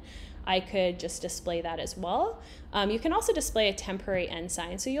N, I could just display that as well. You can also display a temporary N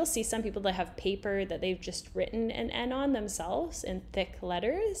sign. So you'll see some people that have paper that they've just written an N on themselves in thick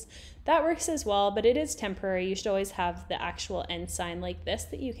letters. That works as well, but it is temporary. You should always have the actual N sign like this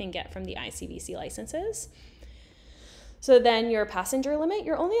that you can get from the ICBC licenses. So then your passenger limit,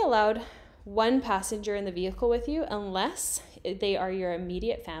 you're only allowed 1 passenger in the vehicle with you unless they are your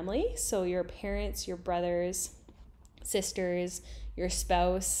immediate family. So your parents, your brothers, sisters, your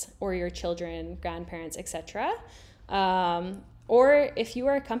spouse, or your children, grandparents, etc. Or if you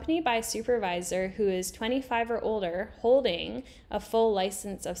are accompanied by a supervisor who is 25 or older, holding a full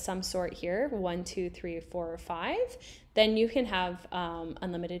license of some sort here, 1, 2, 3, 4, or 5, then you can have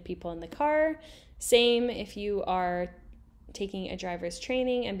unlimited people in the car. Same if you are taking a driver's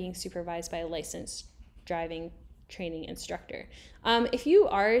training and being supervised by a licensed driving training instructor. If you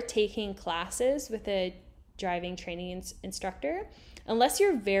are taking classes with a driving training instructor, unless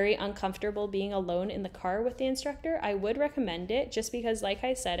you're very uncomfortable being alone in the car with the instructor, I would recommend it, just because, like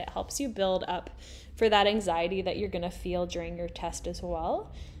I said, it helps you build up for that anxiety that you're going to feel during your test as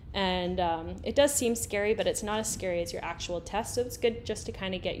well. And it does seem scary, but it's not as scary as your actual test, so it's good just to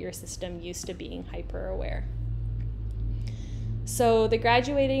kind of get your system used to being hyper aware. So the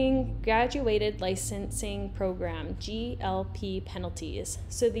graduated licensing program, GLP penalties.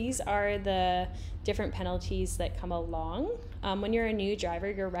 So these are the different penalties that come along. When you're a new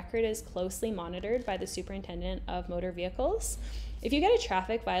driver, your record is closely monitored by the superintendent of motor vehicles. If you get a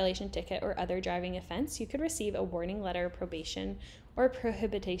traffic violation ticket or other driving offense, you could receive a warning letter, probation, or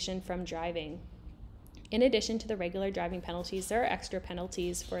prohibition from driving. In addition to the regular driving penalties, there are extra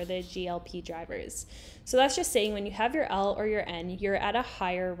penalties for the GLP drivers. So that's just saying when you have your L or your N, you're at a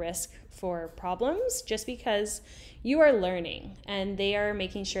higher risk for problems just because you are learning, and they are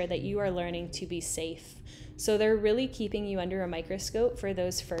making sure that you are learning to be safe. So they're really keeping you under a microscope for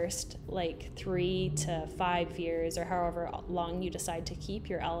those first 3 to 5 years, or however long you decide to keep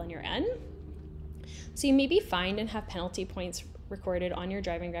your L and your N. So you may be fined and have penalty points recorded on your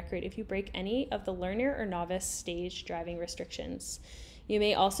driving record if you break any of the learner or novice stage driving restrictions. You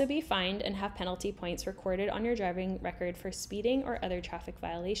may also be fined and have penalty points recorded on your driving record for speeding or other traffic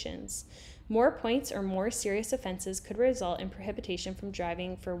violations. More points or more serious offenses could result in prohibition from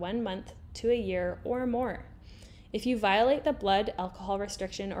driving for 1 month to a year or more. If you violate the blood alcohol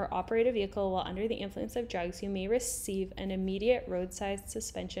restriction or operate a vehicle while under the influence of drugs, you may receive an immediate roadside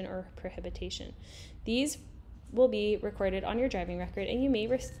suspension or prohibition. These will be recorded on your driving record, and you may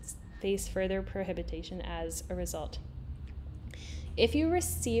face further prohibition as a result. If you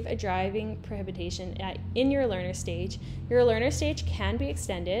receive a driving prohibition in your learner stage can be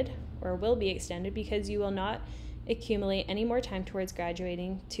extended or will be extended because you will not accumulate any more time towards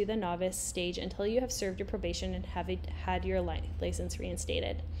graduating to the novice stage until you have served your probation and have had your license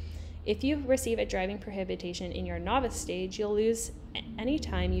reinstated. If you receive a driving prohibition in your novice stage, you'll lose any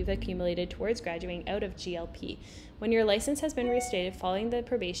time you've accumulated towards graduating out of GLP. When your license has been reinstated following the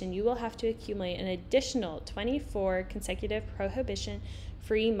probation, you will have to accumulate an additional 24 consecutive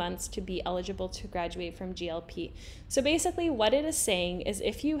prohibition-free months to be eligible to graduate from GLP. So basically what it is saying is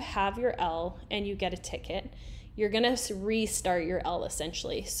if you have your L and you get a ticket, you're going to restart your L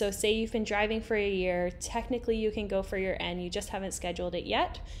essentially. So say you've been driving for a year, technically you can go for your N, you just haven't scheduled it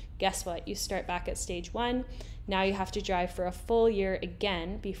yet. Guess what? You start back at stage 1. Now you have to drive for a full year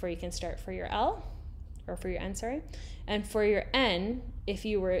again before you can start for your L, or for your N, sorry. And for your N,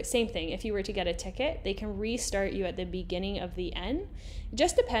 same thing, if you were to get a ticket, they can restart you at the beginning of the N. It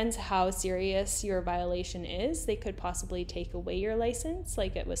just depends how serious your violation is. They could possibly take away your license,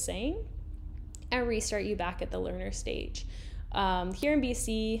 like it was saying, and restart you back at the learner stage. Here in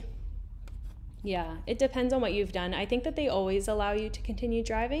BC, yeah, it depends on what you've done. I think that they always allow you to continue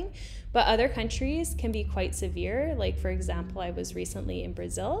driving, but other countries can be quite severe. Like, for example, I was recently in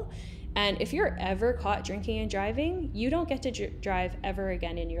Brazil, and if you're ever caught drinking and driving, you don't get to drive ever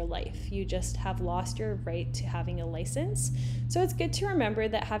again in your life. You just have lost your right to having a license. So it's good to remember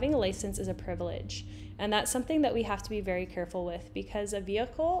that having a license is a privilege, and that's something that we have to be very careful with, because a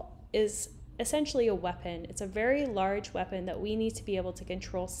vehicle is essentially a weapon. It's a very large weapon that we need to be able to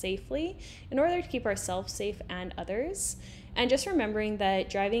control safely in order to keep ourselves safe and others. And just remembering that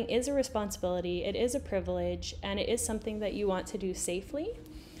driving is a responsibility, it is a privilege, and it is something that you want to do safely.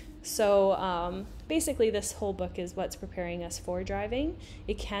 So basically this whole book is what's preparing us for driving.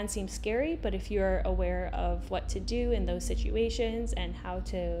 It can seem scary, but if you're aware of what to do in those situations and how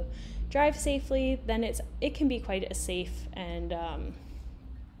to drive safely, then it can be quite a safe and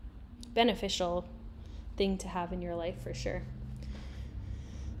beneficial thing to have in your life for sure.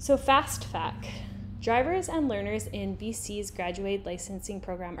 So fast fact, drivers and learners in BC's graduate licensing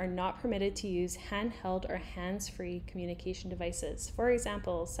program are not permitted to use handheld or hands-free communication devices. For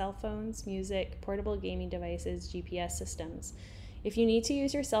example, cell phones, music, portable gaming devices, GPS systems. If you need to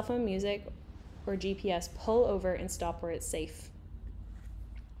use your cell phone, music, or GPS, pull over and stop where it's safe.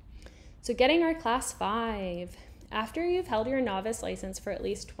 So getting our class 5. After you've held your novice license for at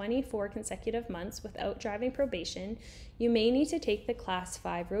least 24 consecutive months without driving probation, you may need to take the Class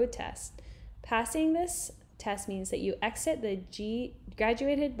 5 road test. Passing this test means that you exit the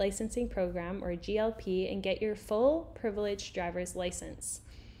Graduated Licensing Program, or GLP, and get your full privileged driver's license.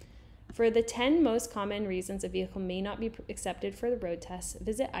 For the 10 most common reasons a vehicle may not be accepted for the road test,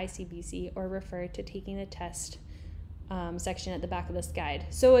 visit ICBC or refer to taking the test section at the back of this guide.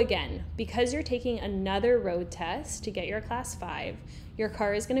 So again, because you're taking another road test to get your class 5, your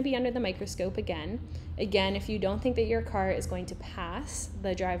car is going to be under the microscope again. Again, if you don't think that your car is going to pass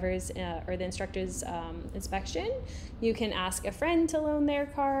the driver's or the instructor's inspection, you can ask a friend to loan their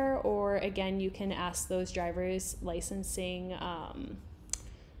car, or again, you can ask those drivers licensing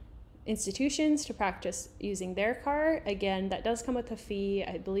institutions to practice using their car. Again, that does come with a fee,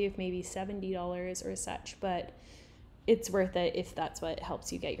 I believe maybe $70 or such, but it's worth it if that's what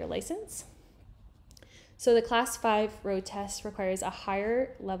helps you get your license. So the Class 5 road test requires a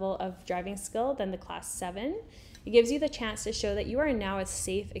higher level of driving skill than the Class 7. It gives you the chance to show that you are now a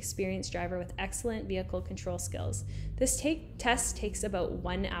safe, experienced driver with excellent vehicle control skills. This test takes about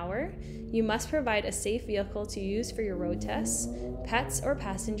 1 hour. You must provide a safe vehicle to use for your road tests. Pets or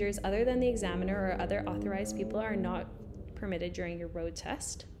passengers other than the examiner or other authorized people are not permitted during your road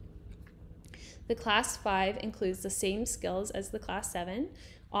test. The Class 5 includes the same skills as the Class 7: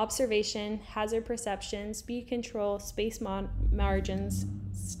 observation, hazard perception, speed control, space margins,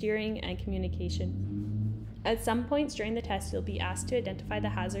 steering, and communication. At some points during the test, you'll be asked to identify the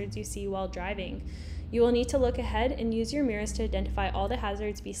hazards you see while driving. You will need to look ahead and use your mirrors to identify all the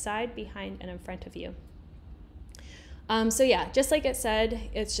hazards beside, behind, and in front of you. So yeah, just like it said,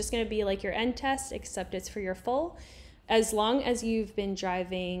 it's just going to be like your end test, except it's for your full. As long as you've been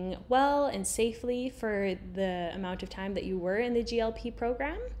driving well and safely for the amount of time that you were in the GLP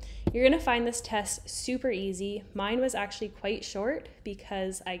program, you're going to find this test super easy. Mine was actually quite short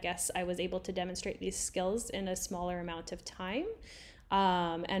because I guess I was able to demonstrate these skills in a smaller amount of time.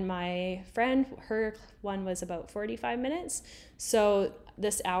 And my friend, her one was about 45 minutes. So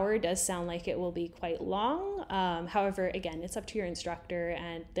this hour does sound like it will be quite long. However, again, it's up to your instructor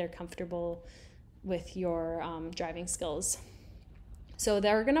and they're comfortable with your driving skills. So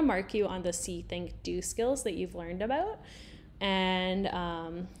they're going to mark you on the see, think, do skills that you've learned about.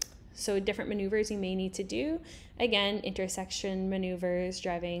 And so different maneuvers you may need to do. Again, intersection maneuvers,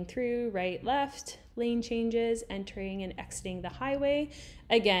 driving through, right, left, lane changes, entering and exiting the highway.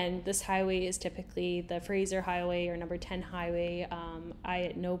 Again, this highway is typically the Fraser Highway or number 10 highway. I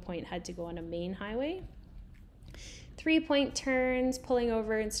at no point had to go on a main highway. 3-point turns, pulling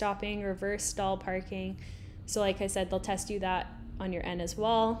over and stopping, reverse stall parking. So like I said, they'll test you that on your end as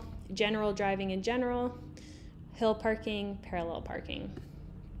well. General driving in general, hill parking, parallel parking.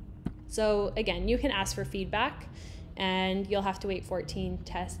 So again, you can ask for feedback and you'll have to wait 14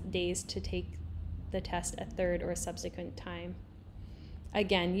 days to take the test a third or subsequent time.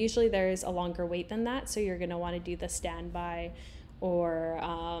 Again, usually there's a longer wait than that, so you're gonna wanna do the standby or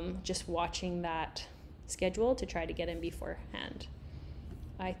just watching that schedule to try to get in beforehand.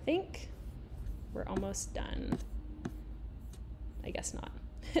 I think we're almost done. I guess not.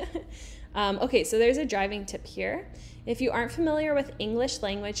 Okay, so there's a driving tip here. If you aren't familiar with English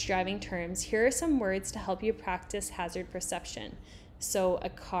language driving terms, here are some words to help you practice hazard perception. So a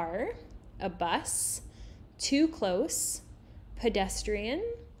car, a bus, too close, pedestrian,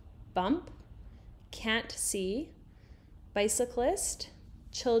 bump, can't see, bicyclist,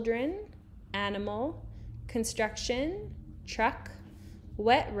 children, animal, construction, truck,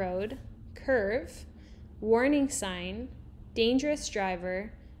 wet road, curve, warning sign, dangerous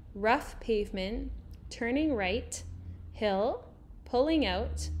driver, rough pavement, turning right, hill, pulling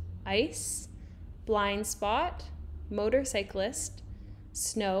out, ice, blind spot, motorcyclist,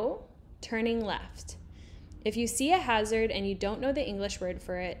 snow, turning left. If you see a hazard and you don't know the English word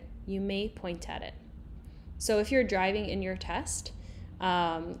for it, you may point at it. So if you're driving in your test,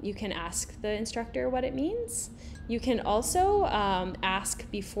 you can ask the instructor what it means. You can also ask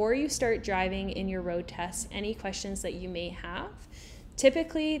before you start driving in your road test any questions that you may have.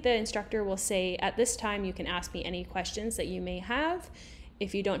 Typically, the instructor will say, at this time, you can ask me any questions that you may have.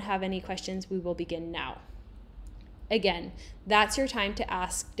 If you don't have any questions, we will begin now. Again, that's your time to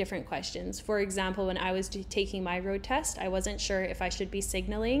ask different questions. For example, when I was taking my road test, I wasn't sure if I should be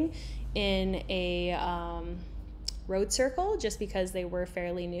signaling in a road circle just because they were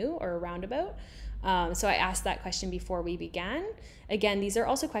fairly new, or a roundabout. So I asked that question before we began. Again, these are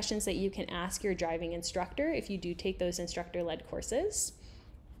also questions that you can ask your driving instructor if you do take those instructor-led courses.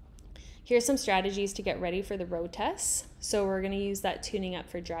 Here's some strategies to get ready for the road tests. So we're going to use that Tuning Up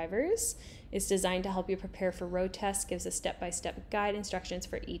for Drivers. It's designed to help you prepare for road tests, gives a step-by-step guide instructions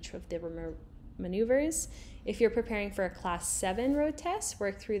for each of the maneuvers. If you're preparing for a Class 7 road test,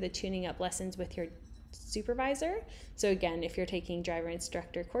 work through the Tuning Up lessons with your supervisor. So again, if you're taking driver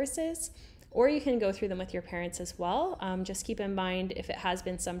instructor courses, or you can go through them with your parents as well. Just keep in mind, if it has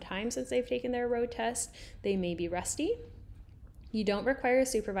been some time since they've taken their road test, they may be rusty. You don't require a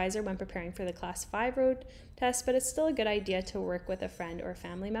supervisor when preparing for the Class 5 road test, but it's still a good idea to work with a friend or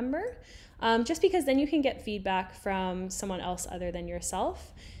family member, just because then you can get feedback from someone else other than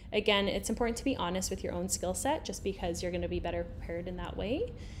yourself. Again, it's important to be honest with your own skill set, just because you're going to be better prepared in that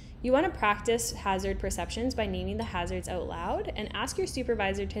way. You want to practice hazard perceptions by naming the hazards out loud and ask your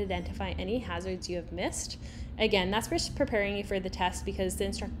supervisor to identify any hazards you have missed. Again, that's for preparing you for the test, because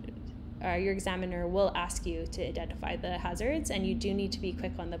the your examiner will ask you to identify the hazards, and you do need to be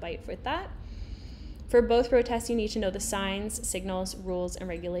quick on the bite with that. For both road tests, you need to know the signs, signals, rules, and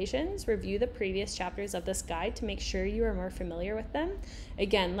regulations. Review the previous chapters of this guide to make sure you are more familiar with them.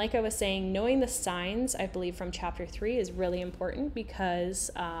 Again, like I was saying, knowing the signs, I believe from chapter 3, is really important, because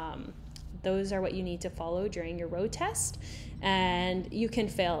those are what you need to follow during your road test. And you can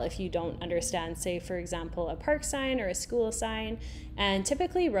fail if you don't understand, say, for example, a park sign or a school sign. And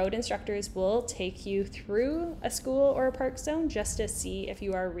typically road instructors will take you through a school or a park zone just to see if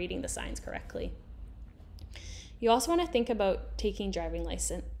you are reading the signs correctly. You also want to think about taking driving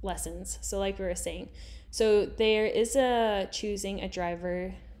lessons. So like we were saying, so there is a choosing a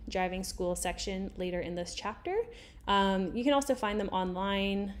driving school section later in this chapter. You can also find them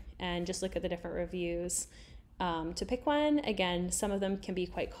online and just look at the different reviews to pick one. Again, some of them can be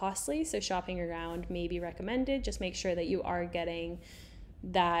quite costly, so shopping around may be recommended. Just make sure that you are getting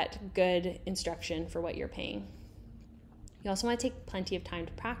that good instruction for what you're paying. You also want to take plenty of time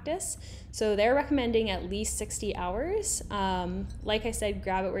to practice. So they're recommending at least 60 hours. Like I said,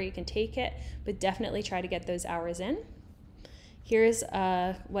 grab it where you can take it, but definitely try to get those hours in. Here's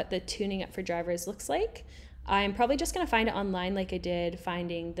what the tuning up for drivers looks like. I'm probably just going to find it online like I did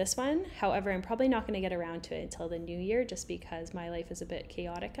finding this one. However, I'm probably not going to get around to it until the new year, just because my life is a bit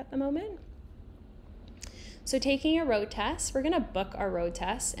chaotic at the moment. So taking your road test, we're going to book our road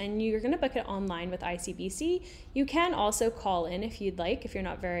test, and you're going to book it online with ICBC. You can also call in if you'd like, if you're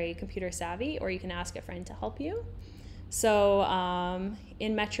not very computer savvy, or you can ask a friend to help you. So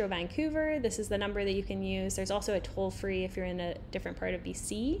in Metro Vancouver, this is the number that you can use. There's also a toll-free if you're in a different part of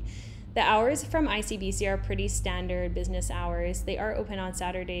BC. The hours from ICBC are pretty standard business hours. They are open on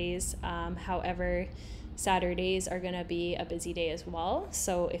Saturdays. However, Saturdays are going to be a busy day as well.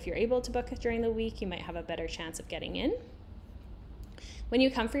 So if you're able to book it during the week, you might have a better chance of getting in. When you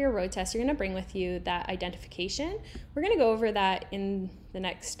come for your road test, you're going to bring with you that identification. We're going to go over that in the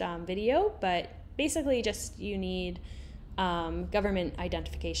next video, but basically just you need government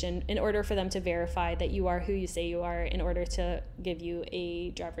identification in order for them to verify that you are who you say you are in order to give you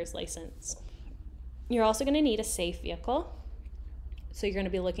a driver's license. You're also going to need a safe vehicle. So you're going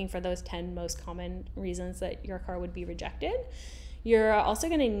to be looking for those 10 most common reasons that your car would be rejected. You're also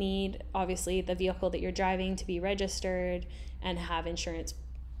going to need, obviously, the vehicle that you're driving to be registered and have insurance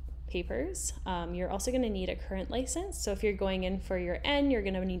papers. You're also going to need a current license. So if you're going in for your N, you're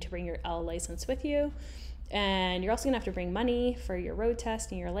going to need to bring your L license with you. And you're also going to have to bring money for your road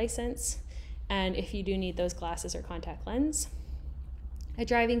test and your license. And if you do need those glasses or contact lens. A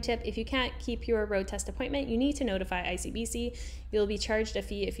driving tip: if you can't keep your road test appointment, you need to notify ICBC. You'll be charged a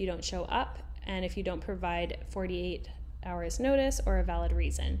fee if you don't show up and if you don't provide 48 hours notice or a valid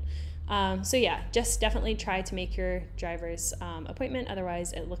reason. So yeah, just definitely try to make your driver's appointment.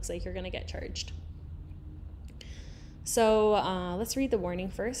 Otherwise, it looks like you're going to get charged. So let's read the warning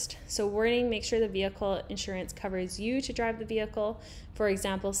first. So warning: make sure the vehicle insurance covers you to drive the vehicle. For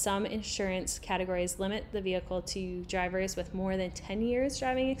example, some insurance categories limit the vehicle to drivers with more than 10 years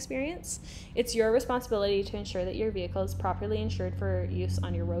driving experience. It's your responsibility to ensure that your vehicle is properly insured for use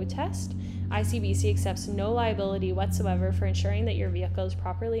on your road test. ICBC accepts no liability whatsoever for ensuring that your vehicle is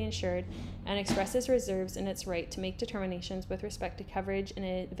properly insured and expresses reserves in its right to make determinations with respect to coverage in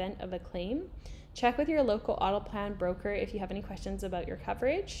the event of a claim. Check with your local auto plan broker if you have any questions about your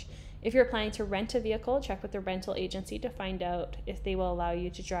coverage. If you're planning to rent a vehicle, check with the rental agency to find out if they will allow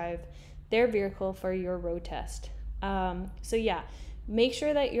you to drive their vehicle for your road test. So yeah, make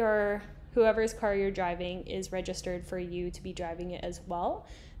sure that whoever's car you're driving is registered for you to be driving it as well.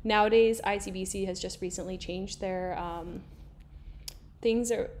 Nowadays, ICBC has just recently changed their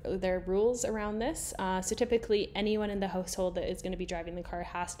their rules around this. So typically anyone in the household that is going to be driving the car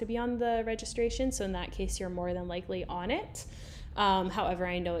has to be on the registration. So in that case, you're more than likely on it. However,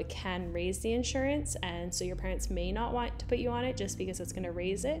 I know it can raise the insurance, and so your parents may not want to put you on it just because it's going to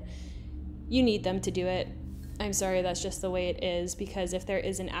raise it. You need them to do it. I'm sorry, that's just the way it is, because if there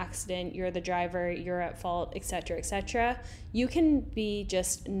is an accident, you're the driver, you're at fault, etc., etc., you can be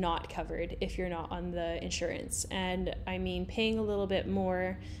just not covered if you're not on the insurance. And I mean, paying a little bit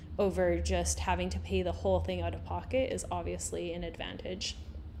more over just having to pay the whole thing out of pocket is obviously an advantage.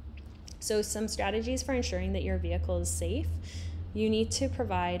 So some strategies for ensuring that your vehicle is safe: you need to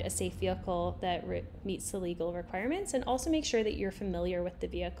provide a safe vehicle that meets the legal requirements, and also make sure that you're familiar with the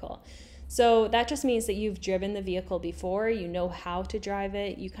vehicle. So that just means that you've driven the vehicle before, you know how to drive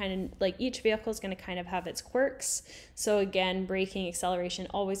it. You kind of, like, each vehicle is going to kind of have its quirks. So again, braking, acceleration,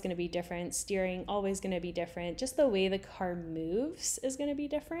 always going to be different. Steering, always going to be different. Just the way the car moves is going to be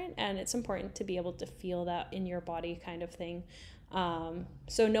different. And it's important to be able to feel that in your body, kind of thing.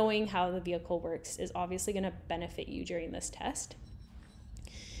 So knowing how the vehicle works is obviously going to benefit you during this test.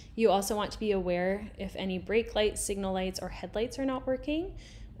 You also want to be aware if any brake lights, signal lights, or headlights are not working,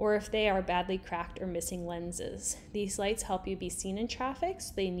 or if they are badly cracked or missing lenses. These lights help you be seen in traffic,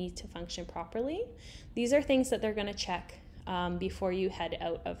 so they need to function properly. These are things that they're going to check before you head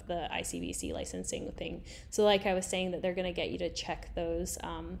out of the ICBC licensing thing. So like I was saying, that they're going to get you to check those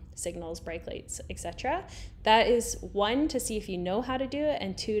signals, brake lights, etc. That is, one, to see if you know how to do it,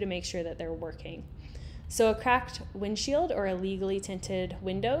 and two, to make sure that they're working. So a cracked windshield or illegally tinted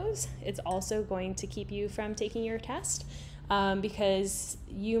windows, it's also going to keep you from taking your test. Because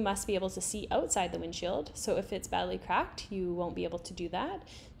you must be able to see outside the windshield. So if it's badly cracked, you won't be able to do that.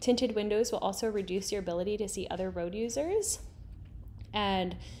 Tinted windows will also reduce your ability to see other road users.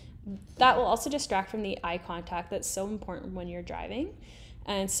 And that will also distract from the eye contact that's so important when you're driving.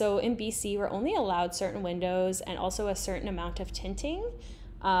 And so in BC, we're only allowed certain windows and also a certain amount of tinting.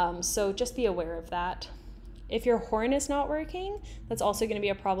 So just be aware of that. If your horn is not working, that's also going to be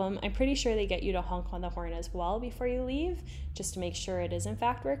a problem. I'm pretty sure they get you to honk on the horn as well before you leave, just to make sure it is in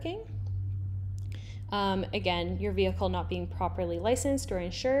fact working. Again, your vehicle not being properly licensed or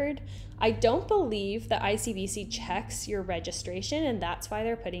insured. I don't believe that ICBC checks your registration, and that's why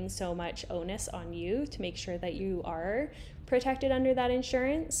they're putting so much onus on you to make sure that you are protected under that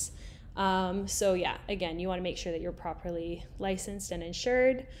insurance. So yeah, again, you want to make sure that you're properly licensed and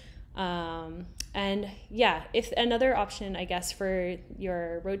insured. And yeah, if another option, I guess, for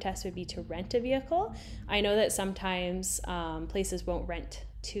your road test would be to rent a vehicle. I know that sometimes places won't rent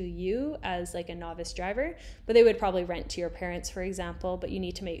to you as like a novice driver, but they would probably rent to your parents, for example, but you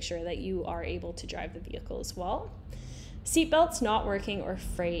need to make sure that you are able to drive the vehicle as well. Seatbelts not working or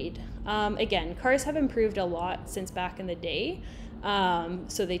frayed. Again, cars have improved a lot since back in the day.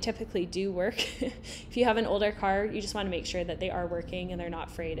 So they typically do work. If you have an older car, you just want to make sure that they are working and they're not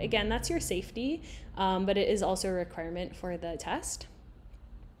frayed. Again, that's your safety, but it is also a requirement for the test.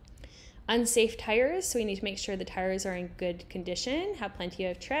 Unsafe tires, so we need to make sure the tires are in good condition, have plenty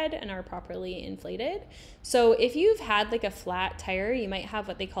of tread, and are properly inflated. So if you've had like a flat tire, you might have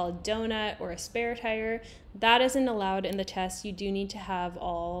what they call a donut or a spare tire. That isn't allowed in the test. You do need to have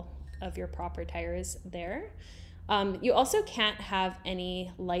all of your proper tires there. You also can't have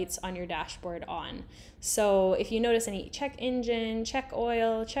any lights on your dashboard on. So if you notice any check engine, check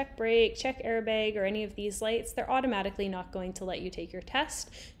oil, check brake, check airbag, or any of these lights, they're automatically not going to let you take your test,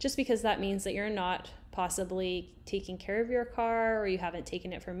 just because that means that you're not possibly taking care of your car, or you haven't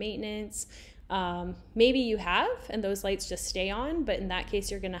taken it for maintenance. Maybe you have, and those lights just stay on, but in that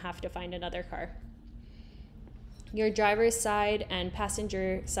case, you're going to have to find another car. Your driver's side and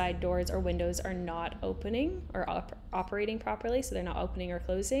passenger side doors or windows are not opening or operating properly, so they're not opening or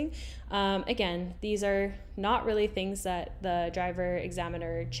closing. Again, these are not really things that the driver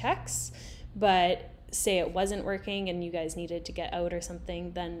examiner checks, but say it wasn't working and you guys needed to get out or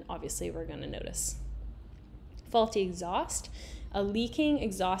something, then obviously we're going to notice. Faulty exhaust. A leaking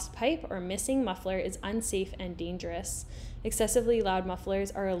exhaust pipe or missing muffler is unsafe and dangerous. Excessively loud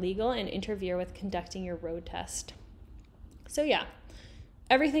mufflers are illegal and interfere with conducting your road test. So yeah,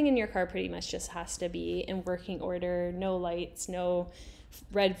 everything in your car pretty much just has to be in working order, no lights, no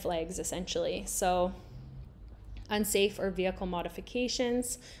red flags essentially. So unsafe or vehicle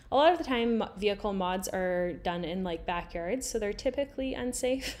modifications. A lot of the time vehicle mods are done in like backyards, so they're typically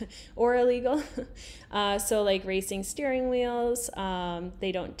unsafe or illegal. So like racing steering wheels,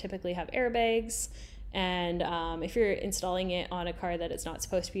 they don't typically have airbags. And if you're installing it on a car that it's not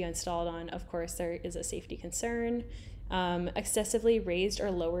supposed to be installed on, of course there is a safety concern. Excessively raised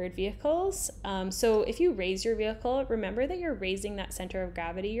or lowered vehicles. So if you raise your vehicle, remember that you're raising that center of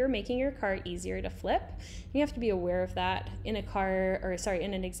gravity. You're making your car easier to flip. You have to be aware of that in a car, or sorry,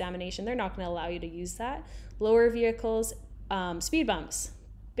 in an examination. They're not going to allow you to use that. Lower vehicles, speed bumps,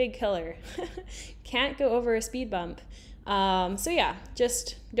 big killer. Can't go over a speed bump. So yeah,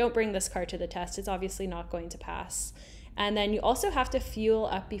 just don't bring this car to the test. It's obviously not going to pass. And then you also have to fuel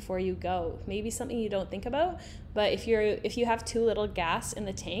up before you go. Maybe something you don't think about, but if you have too little gas in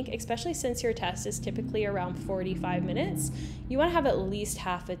the tank, especially since your test is typically around 45 minutes, you want to have at least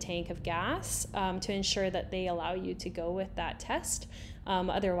half a tank of gas to ensure that they allow you to go with that test.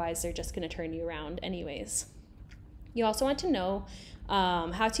 Otherwise, they're just going to turn you around anyways. You also want to know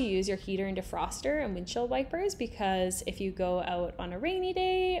how to use your heater and defroster and windshield wipers, because if you go out on a rainy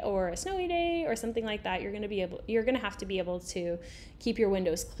day or a snowy day or something like that, you're going to have to be able to keep your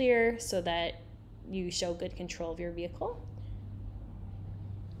windows clear so that you show good control of your vehicle.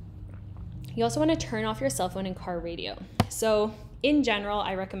 You also want to turn off your cell phone and car radio. So in general,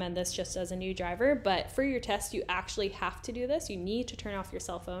 I recommend this just as a new driver, but for your test, you actually have to do this. You need to turn off your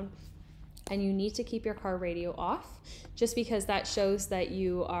cell phone and you need to keep your car radio off, just because that shows that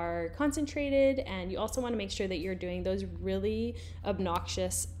you are concentrated, and you also want to make sure that you're doing those really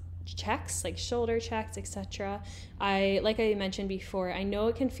obnoxious checks like shoulder checks, etc. Like I mentioned before, I know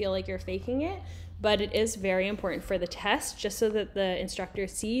it can feel like you're faking it, but it is very important for the test, just so that the instructor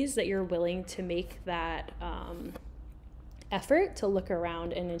sees that you're willing to make that effort to look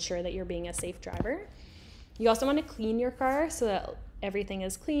around and ensure that you're being a safe driver. You also want to clean your car so that everything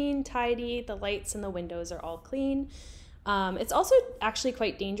is clean, tidy, the lights and the windows are all clean. It's also actually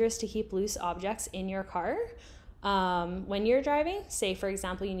quite dangerous to keep loose objects in your car when you're driving. Say, for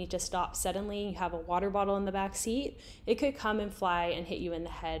example, you need to stop suddenly, you have a water bottle in the back seat. It could come and fly and hit you in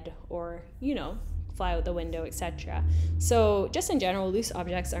the head, or, fly out the window, etc. So just in general, loose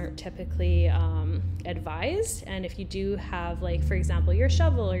objects aren't typically advised. And if you do have, like, for example, your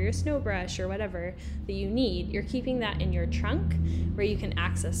shovel or your snow brush or whatever that you need, you're keeping that in your trunk where you can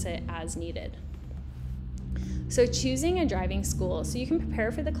access it as needed. So choosing a driving school. So you can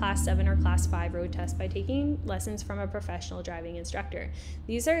prepare for the Class 7 or Class 5 road test by taking lessons from a professional driving instructor.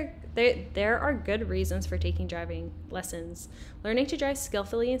 There are good reasons for taking driving lessons. Learning to drive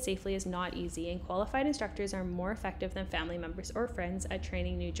skillfully and safely is not easy, and qualified instructors are more effective than family members or friends at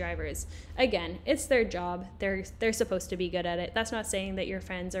training new drivers. Again, it's their job. They're supposed to be good at it. That's not saying that your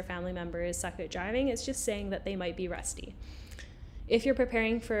friends or family members suck at driving. It's just saying that they might be rusty. If you're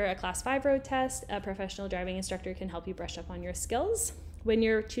preparing for a Class 5 road test, a professional driving instructor can help you brush up on your skills. When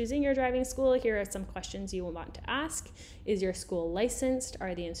you're choosing your driving school, here are some questions you will want to ask. Is your school licensed?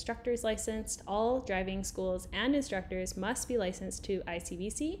 Are the instructors licensed? All driving schools and instructors must be licensed to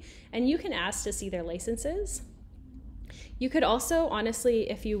ICBC, and you can ask to see their licenses. You could also, honestly,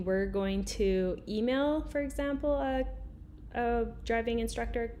 if you were going to email, for example, a driving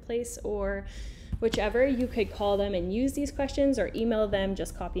instructor place or whichever, you could call them and use these questions, or email them,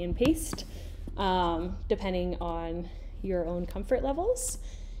 just copy and paste, depending on your own comfort levels.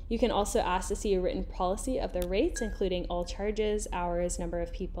 You can also ask to see a written policy of the rates, including all charges, hours, number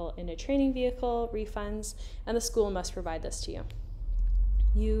of people in a training vehicle, refunds, and the school must provide this to you.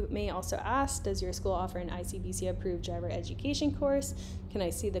 You may also ask, does your school offer an ICBC approved driver education course? Can I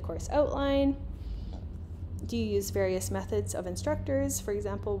see the course outline? Do you use various methods of instructors, for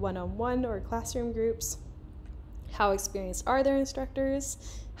example, one-on-one or classroom groups? How experienced are their instructors?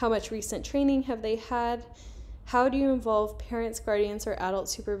 How much recent training have they had? How do you involve parents, guardians, or adult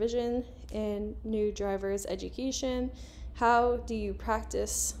supervision in new drivers' education? How do you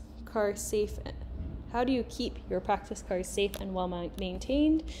practice car safe? How do you keep your practice cars safe and well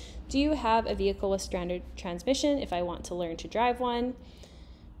maintained? Do you have a vehicle with standard transmission if I want to learn to drive one?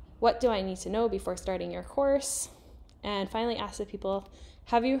 What do I need to know before starting your course? And finally, ask the people,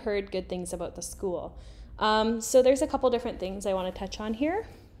 have you heard good things about the school? So there's a couple different things I want to touch on here.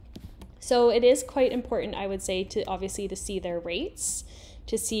 So it is quite important, I would say, to see their rates,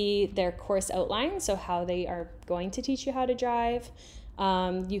 to see their course outline, so how they are going to teach you how to drive.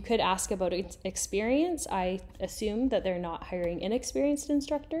 You could ask about experience. I assume that they're not hiring inexperienced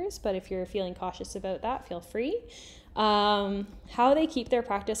instructors, but if you're feeling cautious about that, feel free. How they keep their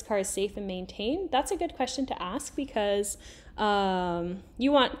practice cars safe and maintained. That's a good question to ask, because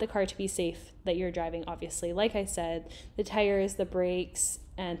you want the car to be safe that you're driving, obviously. Like I said, the tires, the brakes,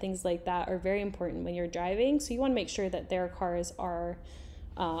 and things like that are very important when you're driving. So you want to make sure that their cars are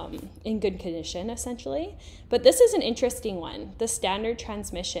in good condition, essentially. But this is an interesting one, the standard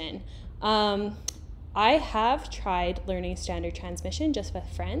transmission. I have tried learning standard transmission just with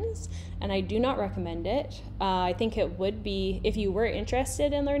friends, and I do not recommend it. I think it would be, if you were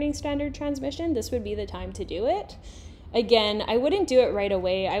interested in learning standard transmission, this would be the time to do it. Again, I wouldn't do it right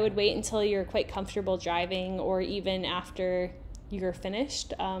away. I would wait until you're quite comfortable driving, or even after you're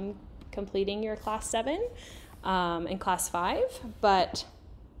finished completing your Class 7 and Class 5. But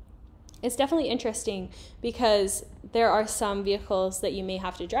it's definitely interesting, because There are some vehicles that you may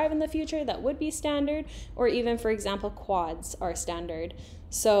have to drive in the future that would be standard, or even, for example, quads are standard.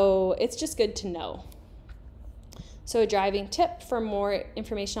 So it's just good to know. So a driving tip: for more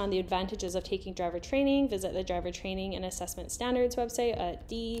information on the advantages of taking driver training, visit the Driver Training and Assessment Standards website at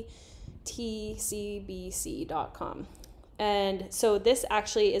dtcbc.com. And so this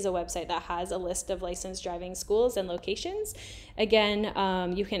actually is a website that has a list of licensed driving schools and locations. Again,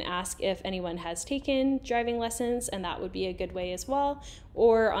 you can ask if anyone has taken driving lessons, and that would be a good way as well.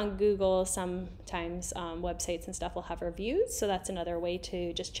 Or on Google, sometimes websites and stuff will have reviews. So that's another way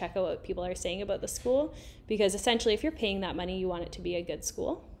to just check out what people are saying about the school, because essentially if you're paying that money, you want it to be a good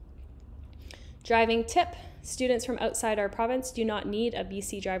school. Driving tip: students from outside our province do not need a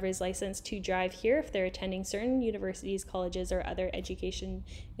BC driver's license to drive here if they're attending certain universities, colleges, or other education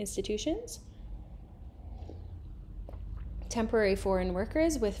institutions. Temporary foreign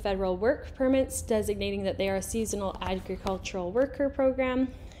workers with federal work permits designating that they are a seasonal agricultural worker program,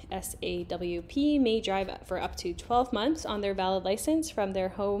 SAWP, may drive for up to 12 months on their valid license from their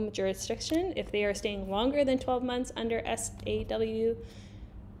home jurisdiction. If they are staying longer than 12 months under SAWP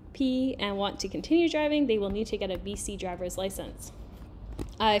and want to continue driving, they will need to get a BC driver's license.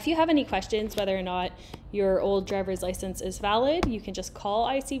 If you have any questions whether or not your old driver's license is valid, you can just call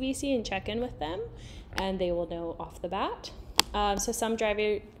ICBC and check in with them, and they will know off the bat. So some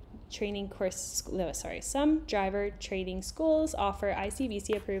driver training schools offer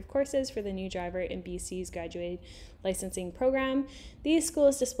ICBC approved courses for the new driver in BC's graduate licensing program. These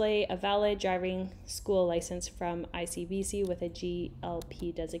schools display a valid driving school license from ICBC with a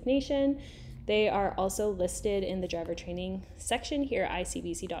GLP designation. They are also listed in the driver training section here at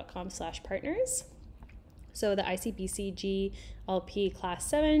icbc.com/partners. So the ICBC GLP Class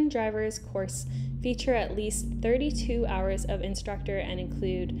 7 drivers course feature at least 32 hours of instructor and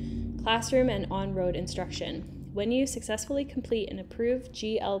include classroom and on-road instruction. When you successfully complete an approved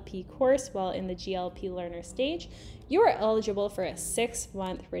GLP course while in the GLP learner stage, you are eligible for a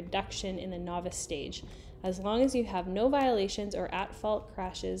 6-month reduction in the novice stage, as long as you have no violations or at-fault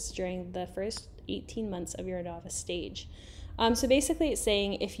crashes during the first 18 months of your novice stage. So basically it's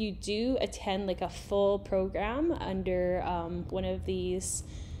saying if you do attend like a full program under one of these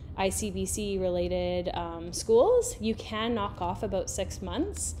ICBC related schools, you can knock off about 6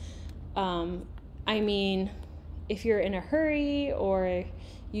 months. I mean, if you're in a hurry or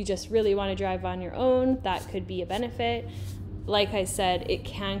you just really want to drive on your own, that could be a benefit. Like I said, it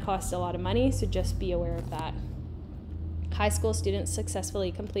can cost a lot of money, so just be aware of that. High school students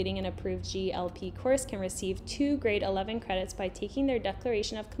successfully completing an approved GLP course can receive 2 grade 11 credits by taking their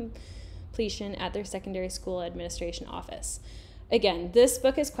declaration of completion at their secondary school administration office. Again, this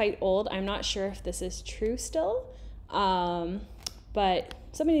book is quite old. I'm not sure if this is true still, but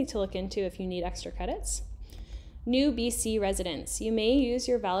something to look into if you need extra credits. New BC residents. You may use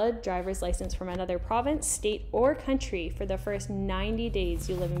your valid driver's license from another province, state, or country for the first 90 days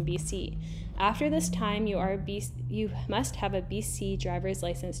you live in BC. After this time, you must have a BC driver's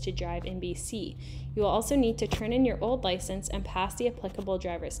license to drive in BC. You will also need to turn in your old license and pass the applicable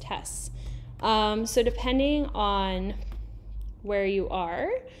driver's tests. So depending on where you are,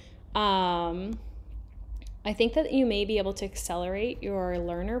 I think that you may be able to accelerate your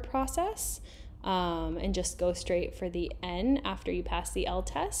learner process and just go straight for the N after you pass the L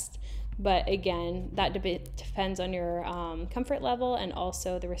test. But again, that depends on your comfort level and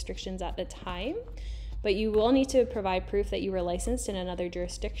also the restrictions at the time. But you will need to provide proof that you were licensed in another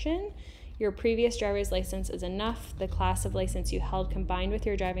jurisdiction. Your previous driver's license is enough. The class of license you held combined with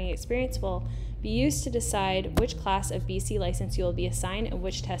your driving experience will be used to decide which class of BC license you will be assigned and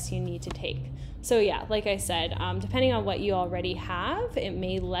which tests you need to take. So yeah, like I said, depending on what you already have, it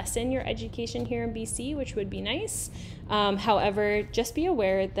may lessen your education here in BC, which would be nice. However, just be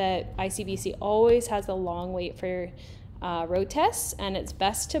aware that ICBC always has a long wait for road tests, and it's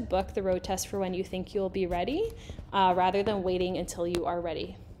best to book the road test for when you think you'll be ready, rather than waiting until you are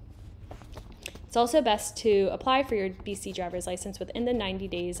ready. It's also best to apply for your BC driver's license within the 90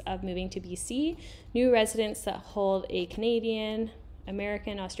 days of moving to BC. New residents that hold a Canadian,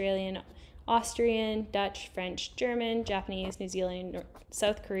 American, Austrian, Dutch, French, German, Japanese, New Zealand,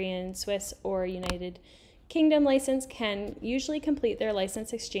 South Korean, Swiss, or United Kingdom license can usually complete their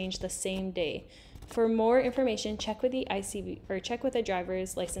license exchange the same day. For more information, check with the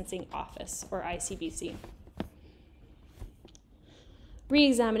driver's licensing office or ICBC.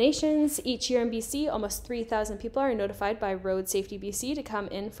 Re-examinations. Each year in BC, almost 3,000 people are notified by Road Safety BC to come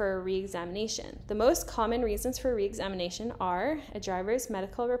in for a re-examination. The most common reasons for re-examination are a driver's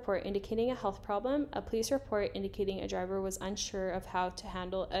medical report indicating a health problem, a police report indicating a driver was unsure of how to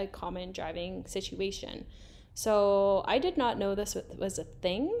handle a common driving situation, So I did not know this was a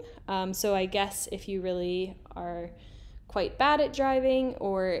thing. So I guess if you really are quite bad at driving,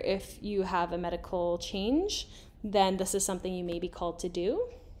 or if you have a medical change, then this is something you may be called to do.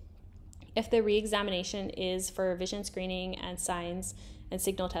 If the re-examination is for vision screening and signs and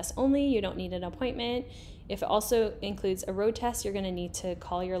signal tests only, you don't need an appointment. If it also includes a road test, you're going to need to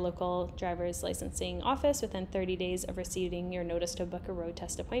call your local driver's licensing office within 30 days of receiving your notice to book a road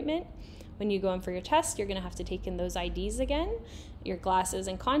test appointment. When you go in for your test, you're going to have to take in those IDs again, your glasses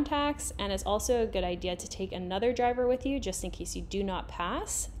and contacts, and it's also a good idea to take another driver with you just in case you do not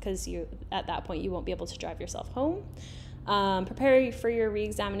pass, because at that point you won't be able to drive yourself home. Prepare for your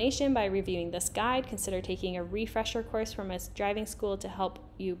re-examination by reviewing this guide. Consider taking a refresher course from a driving school to help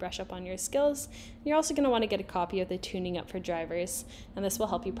you brush up on your skills. You're also going to want to get a copy of the Tuning Up for Drivers, and this will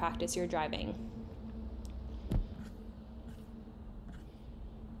help you practice your driving.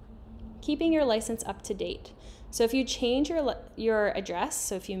 Keeping your license up to date. So if you change your address,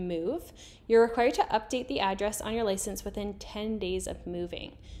 so if you move, you're required to update the address on your license within 10 days of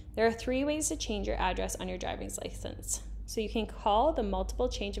moving. There are 3 ways to change your address on your driver's license. So you can call the multiple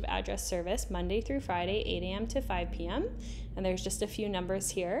change of address service Monday through Friday, 8 a.m. to 5 p.m. And there's just a few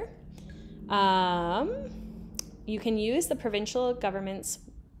numbers here. You can use the provincial government's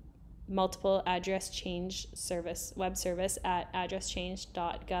multiple address change service web service at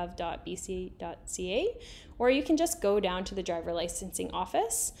addresschange.gov.bc.ca, or you can just go down to the driver licensing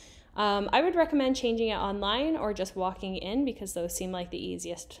office. I would recommend changing it online or just walking in, because those seem like the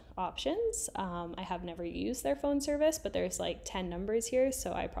easiest options. I have never used their phone service, but there's like 10 numbers here,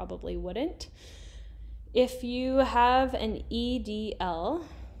 so I probably wouldn't. If you have an EDL,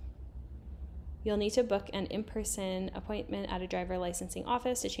 you'll need to book an in-person appointment at a driver licensing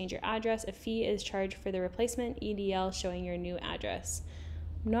office to change your address. A fee is charged for the replacement EDL showing your new address.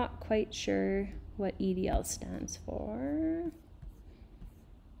 I'm not quite sure what EDL stands for.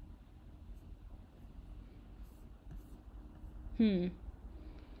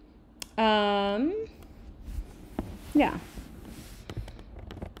 Yeah.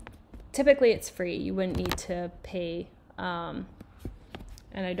 Typically it's free. You wouldn't need to pay. And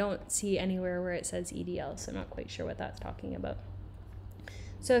I don't see anywhere where it says EDL, so I'm not quite sure what that's talking about.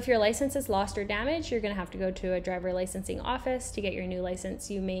 So if your license is lost or damaged, you're going to have to go to a driver licensing office to get your new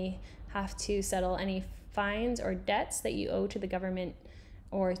license. You may have to settle any fines or debts that you owe to the government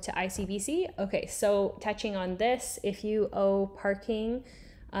or to ICBC. Okay, so touching on this, if you owe parking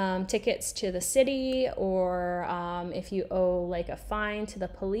tickets to the city, or if you owe like a fine to the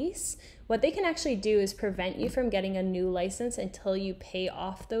police, what they can actually do is prevent you from getting a new license until you pay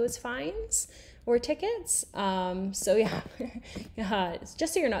off those fines or tickets. So yeah,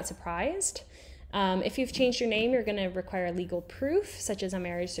 just so you're not surprised. If you've changed your name, you're going to require legal proof, such as a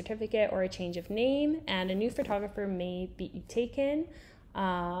marriage certificate or a change of name, and a new photographer may be taken.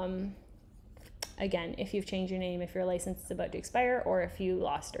 Again, if you've changed your name, if your license is about to expire, or if you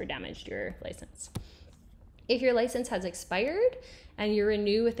lost or damaged your license. If your license has expired and you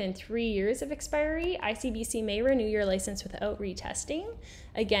renew within 3 years of expiry, ICBC may renew your license without retesting.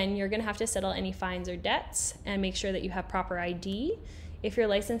 Again, you're going to have to settle any fines or debts and make sure that you have proper ID. If your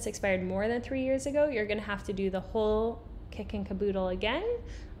license expired more than 3 years ago, you're going to have to do the whole kick and caboodle again.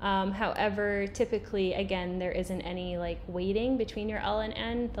 However, typically, again, there isn't any like waiting between your L and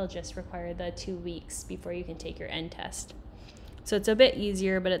N. They'll just require the 2 weeks before you can take your N test. So it's a bit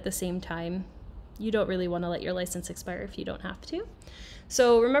easier, but at the same time, you don't really want to let your license expire if you don't have to.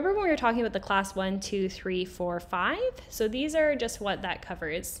 So remember when we were talking about the class 1, 2, 3, 4, 5? So these are just what that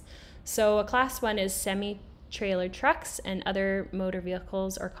covers. So a class 1 is semi-trailer trucks and other motor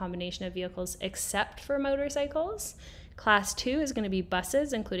vehicles or combination of vehicles except for motorcycles. Class 2 is going to be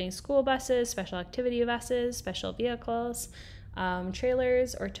buses, including school buses, special activity buses, special vehicles.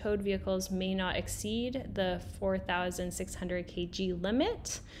 Trailers or towed vehicles may not exceed the 4,600 kg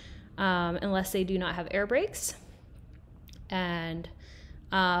limit unless they do not have air brakes. And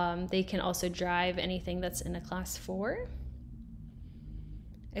they can also drive anything that's in a class 4.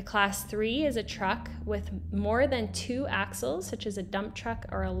 A class 3 is a truck with more than 2 axles, such as a dump truck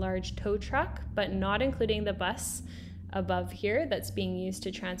or a large tow truck, but not including the bus above here that's being used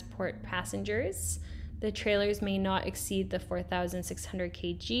to transport passengers. The trailers may not exceed the 4,600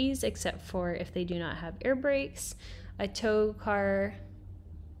 kgs except for if they do not have air brakes. A tow car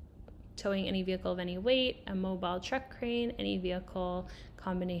towing any vehicle of any weight, a mobile truck crane, any vehicle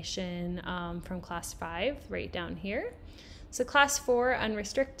combination from class 5 right down here. So class 4,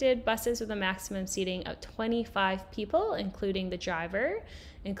 unrestricted buses with a maximum seating of 25 people, including the driver,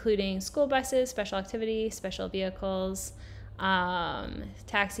 including school buses, special activity, special vehicles,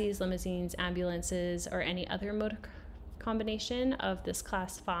 taxis, limousines, ambulances, or any other motor combination of this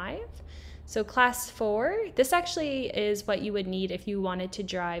class 5. So class 4, this actually is what you would need if you wanted to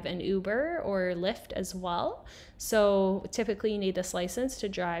drive an Uber or Lyft as well. So typically you need this license to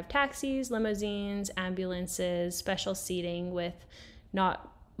drive taxis, limousines, ambulances, special seating with a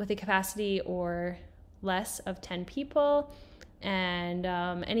capacity or less of 10 people, and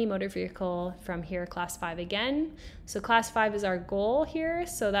any motor vehicle from here, class 5 again. So class 5 is our goal here.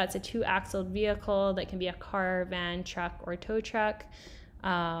 So that's a 2-axled vehicle that can be a car, van, truck, or tow truck.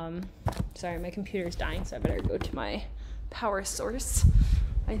 Sorry, my computer's dying, so I better go to my power source.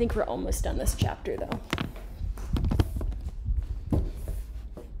 I think we're almost done this chapter though.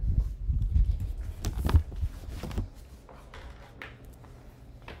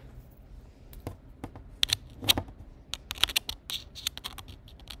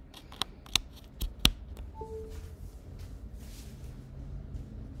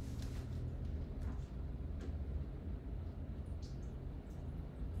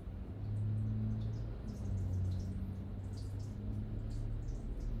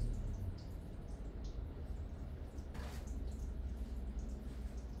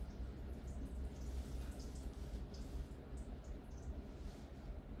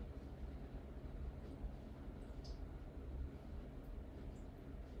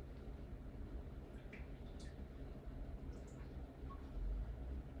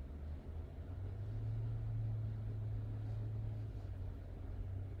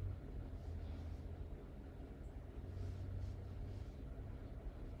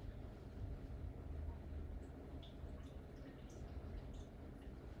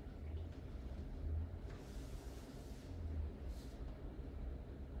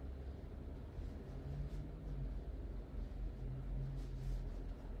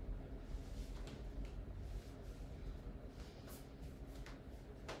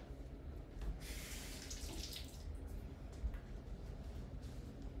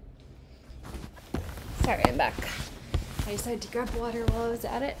 Sorry, I'm back. I decided to grab water while I was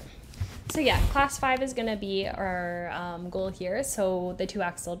at it. So yeah, class 5 is going to be our goal here. So the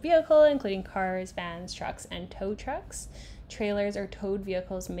 2-axled vehicle, including cars, vans, trucks, and tow trucks. Trailers or towed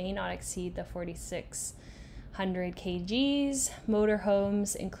vehicles may not exceed the 4,600 kgs.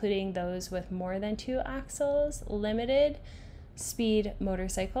 Motorhomes, including those with more than 2 axles. Limited speed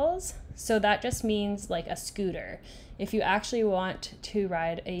motorcycles. So that just means like a scooter. If you actually want to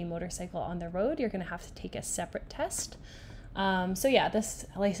ride a motorcycle on the road, you're going to have to take a separate test. So yeah, this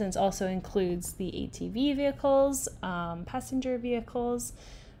license also includes the ATV vehicles, passenger vehicles,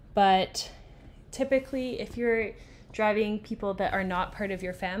 but typically if you're driving people that are not part of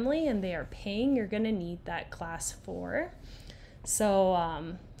your family and they are paying, you're going to need that class 4.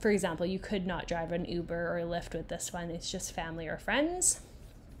 So for example, you could not drive an Uber or Lyft with this one. It's just family or friends.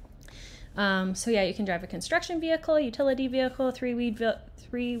 So yeah, you can drive a construction vehicle, utility vehicle,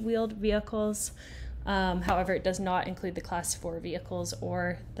 three-wheeled vehicles. However, it does not include the class 4 vehicles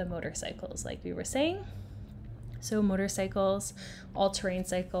or the motorcycles like we were saying. So motorcycles, all-terrain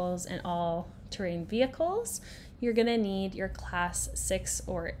cycles, and all-terrain vehicles, you're going to need your class 6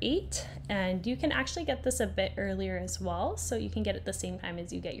 or 8, and you can actually get this a bit earlier as well, so you can get it the same time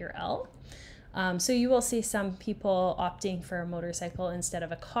as you get your L. So you will see some people opting for a motorcycle instead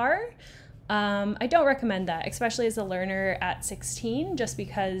of a car. I don't recommend that, especially as a learner at 16, just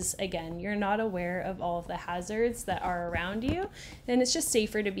because, again, you're not aware of all of the hazards that are around you, and it's just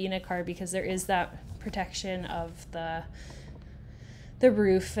safer to be in a car because there is that protection of the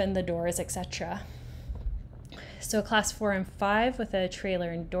roof and the doors, etc. So class 4 and 5 with a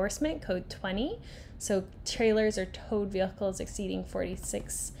trailer endorsement, code 20. So trailers or towed vehicles exceeding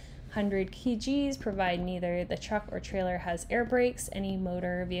 4,600 kgs, provide neither the truck or trailer has air brakes, any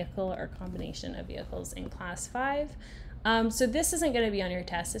motor vehicle or combination of vehicles in class 5. So this isn't going to be on your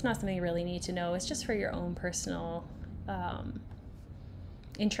test. It's not something you really need to know. It's just for your own personal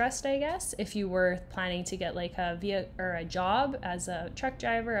interest, I guess. If you were planning to get like a job as a truck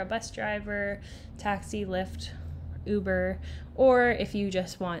driver, a bus driver, taxi, Lyft, Uber, or if you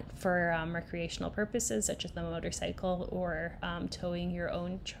just want for recreational purposes such as the motorcycle or towing your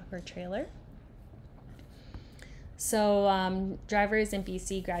own truck or trailer. So drivers in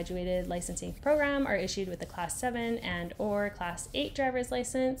BC graduated licensing program are issued with a class 7 and or class 8 driver's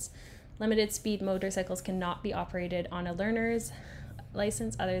license. Limited speed motorcycles cannot be operated on a learner's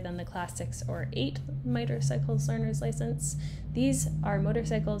license other than the class 6 or 8 motorcycles learner's license. These are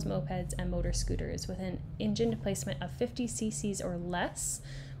motorcycles, mopeds, and motor scooters with an engine displacement of 50 cc's or less,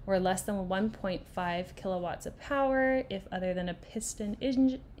 or less than 1.5 kilowatts of power if other than a piston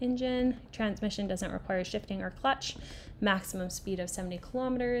engine. Transmission doesn't require shifting or clutch. Maximum speed of 70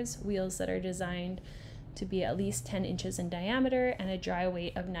 kilometers. Wheels that are designed to be at least 10 inches in diameter, and a dry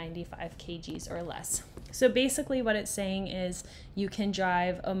weight of 95 kgs or less. So basically what it's saying is you can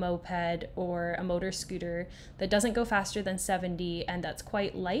drive a moped or a motor scooter that doesn't go faster than 70 and that's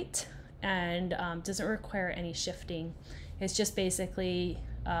quite light and doesn't require any shifting. It's just basically,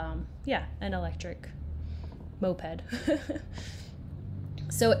 an electric moped.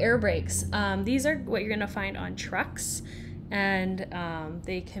 So air brakes, these are what you're gonna find on trucks, and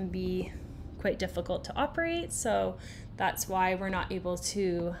they can be quite difficult to operate. So that's why we're not able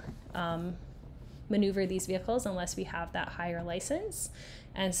to maneuver these vehicles unless we have that higher license.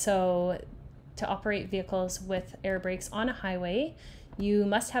 And so to operate vehicles with air brakes on a highway, you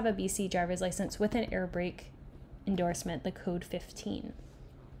must have a BC driver's license with an air brake endorsement, the code 15.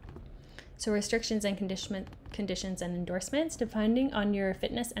 So restrictions and conditions and endorsements. Depending on your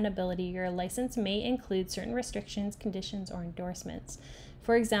fitness and ability, your license may include certain restrictions, conditions, or endorsements.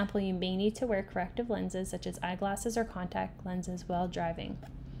 For example, you may need to wear corrective lenses such as eyeglasses or contact lenses while driving.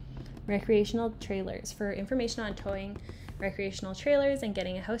 Recreational trailers. For information on towing recreational trailers and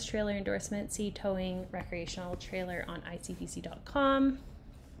getting a house trailer endorsement, see towing recreational trailer on icbc.com.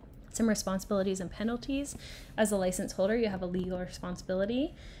 Some responsibilities and penalties. As a license holder, you have a legal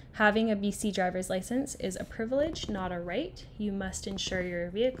responsibility. Having a BC driver's license is a privilege, not a right. You must insure your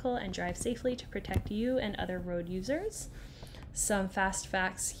vehicle and drive safely to protect you and other road users. Some fast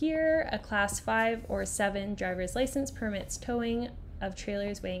facts here. A class 5 or 7 driver's license permits towing of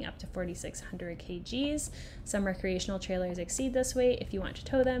trailers weighing up to 4,600 kgs. Some recreational trailers exceed this weight. If you want to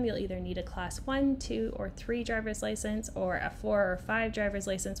tow them, you'll either need a class 1, 2, or 3 driver's license, or a 4 or 5 driver's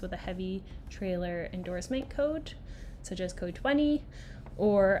license with a heavy trailer endorsement code, such as code 20,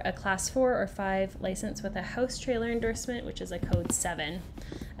 or a class 4 or 5 license with a house trailer endorsement, which is a code 7.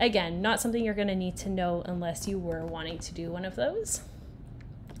 Again, not something you're going to need to know unless you were wanting to do one of those.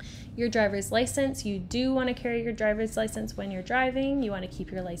 Your driver's license. You do want to carry your driver's license when you're driving. You want to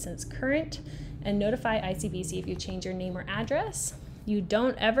keep your license current and notify ICBC if you change your name or address. You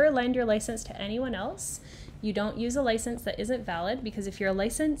don't ever lend your license to anyone else. You don't use a license that isn't valid, because if your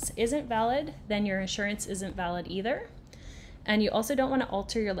license isn't valid, then your insurance isn't valid either. And you also don't want to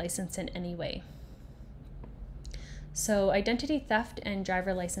alter your license in any way. So identity theft and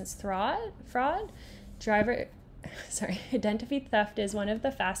driver license fraud. Identity theft is one of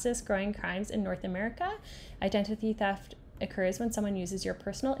the fastest growing crimes in North America. Identity theft occurs when someone uses your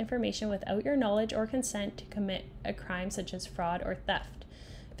personal information without your knowledge or consent to commit a crime such as fraud or theft.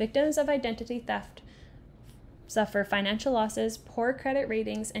 Victims of identity theft suffer financial losses, poor credit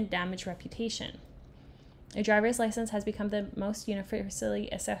ratings, and damaged reputation. A driver's license has become the most universally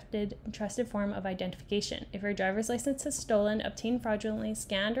accepted and trusted form of identification. If your driver's license is stolen, obtained fraudulently,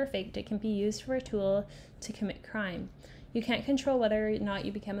 scanned, or faked, it can be used for a tool to commit crime. You can't control whether or not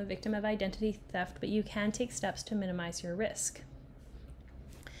you become a victim of identity theft, but you can take steps to minimize your risk.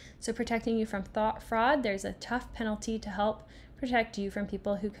 So protecting you from fraud, there's a tough penalty to help protect you from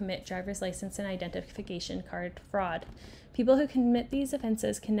people who commit driver's license and identification card fraud. People who commit these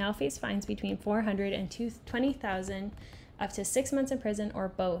offenses can now face fines between $400 and $20,000, up to 6 months in prison, or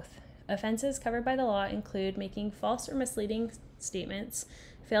both. Offenses covered by the law include making false or misleading statements,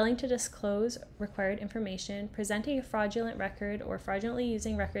 failing to disclose required information, presenting a fraudulent record, or fraudulently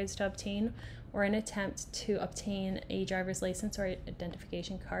using records to obtain or an attempt to obtain a driver's license or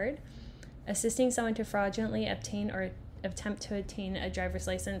identification card, assisting someone to fraudulently obtain or attempt to obtain a driver's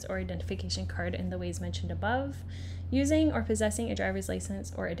license or identification card in the ways mentioned above, using or possessing a driver's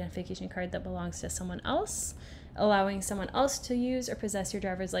license or identification card that belongs to someone else, allowing someone else to use or possess your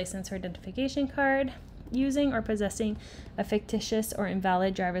driver's license or identification card, using or possessing a fictitious or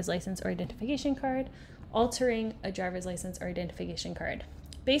invalid driver's license or identification card, altering a driver's license or identification card.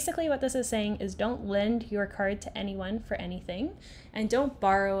 Basically, what this is saying is don't lend your card to anyone for anything, and don't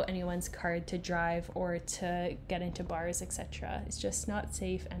borrow anyone's card to drive or to get into bars, etc. It's just not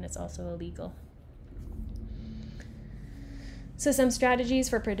safe, and it's also illegal. So some strategies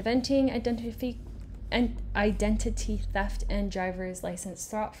for preventing identity theft and driver's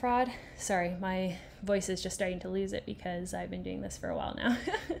license fraud. Sorry, my voice is just starting to lose it because I've been doing this for a while now.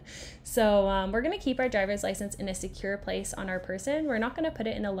 So we're going to keep our driver's license in a secure place on our person. We're not going to put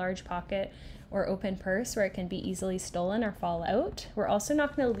it in a large pocket or open purse where it can be easily stolen or fall out. We're also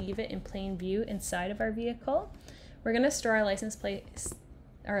not going to leave it in plain view inside of our vehicle. We're going to store our license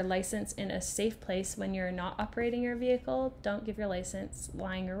in a safe place when you're not operating your vehicle. Don't give your license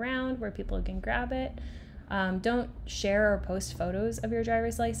lying around where people can grab it. Don't share or post photos of your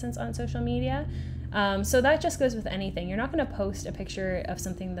driver's license on social media. So that just goes with anything. You're not going to post a picture of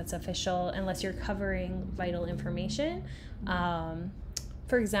something that's official unless you're covering vital information.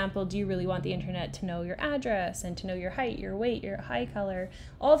 For example, do you really want the internet to know your address and to know your height, your weight, your eye color,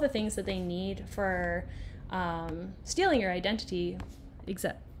 all of the things that they need for stealing your identity,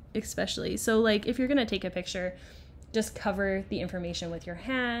 especially. So like if you're going to take a picture, just cover the information with your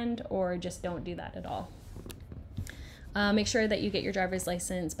hand, or just don't do that at all. Make sure that you get your driver's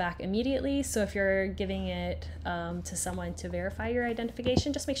license back immediately. So if you're giving it to someone to verify your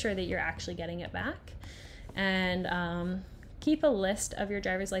identification, just make sure that you're actually getting it back. And keep a list of your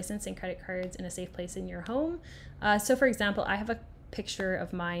driver's license and credit cards in a safe place in your home. So for example, I have a picture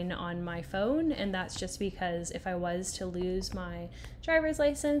of mine on my phone, and that's just because if I was to lose my driver's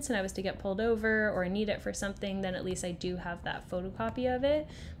license and I was to get pulled over or need it for something, then at least I do have that photocopy of it.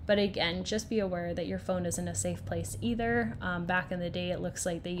 But again, just be aware that your phone isn't a safe place either. Back in the day, it looks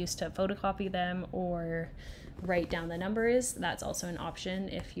like they used to photocopy them or write down the numbers. That's also an option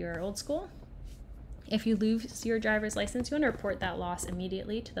if you're old school. If you lose your driver's license, you want to report that loss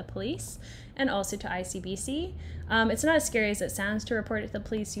immediately to the police and also to ICBC. It's not as scary as it sounds to report it to the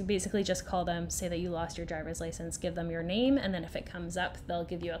police. You basically just call them, say that you lost your driver's license, give them your name, and then if it comes up, they'll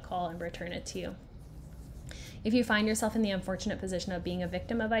give you a call and return it to you. If you find yourself in the unfortunate position of being a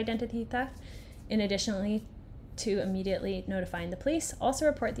victim of identity theft, in addition to immediately notifying the police, also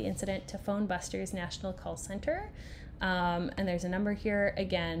report the incident to Phone Busters National Call Center. And there's a number here.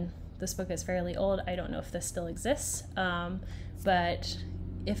 Again, this book is fairly old. I don't know if this still exists, but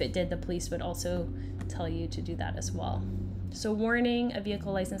if it did, the police would also tell you to do that as well. So warning, a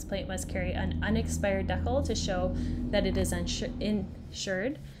vehicle license plate must carry an unexpired decal to show that it is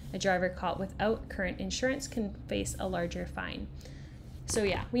insured. A driver caught without current insurance can face a larger fine. So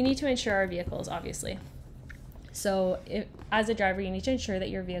yeah, we need to insure our vehicles, obviously. So as a driver, you need to ensure that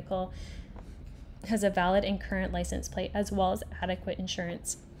your vehicle has a valid and current license plate as well as adequate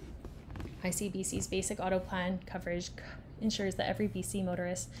insurance. ICBC's basic auto plan coverage ensures that every BC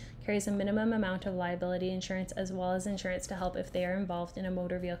motorist carries a minimum amount of liability insurance as well as insurance to help if they are involved in a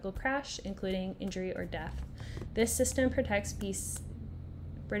motor vehicle crash, including injury or death. This system protects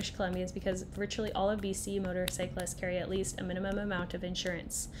British Columbians because virtually all of BC motorcyclists carry at least a minimum amount of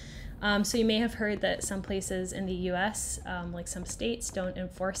insurance. So you may have heard that some places in the US, like some states, don't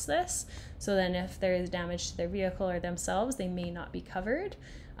enforce this. So then if there is damage to their vehicle or themselves, they may not be covered.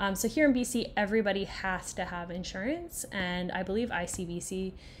 So here in BC, everybody has to have insurance, and I believe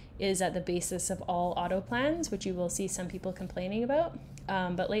ICBC is at the basis of all auto plans, which you will see some people complaining about.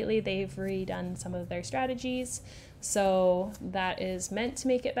 But lately they've redone some of their strategies, so that is meant to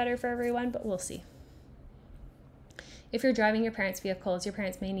make it better for everyone, but we'll see. If you're driving your parents' vehicles, your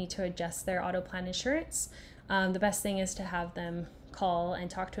parents may need to adjust their auto plan insurance. The best thing is to have them call and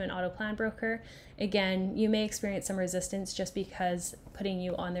talk to an auto plan broker. Again, you may experience some resistance just because putting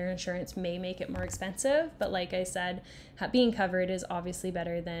you on their insurance may make it more expensive, but like I said, being covered is obviously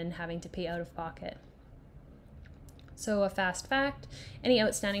better than having to pay out of pocket. So a fast fact, any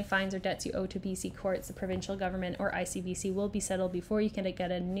outstanding fines or debts you owe to BC courts, the provincial government, or ICBC will be settled before you can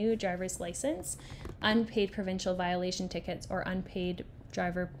get a new driver's license. Unpaid provincial violation tickets or unpaid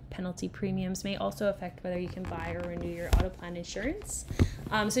driver penalty premiums may also affect whether you can buy or renew your auto plan insurance.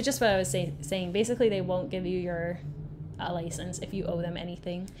 So just what I was saying, basically they won't give you your license if you owe them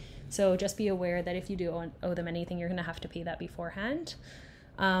anything. So just be aware that if you do owe them anything, you're going to have to pay that beforehand.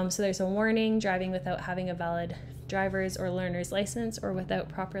 So there's a warning: driving without having a valid driver's or learner's license, or without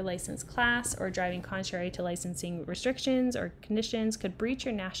proper license class, or driving contrary to licensing restrictions or conditions could breach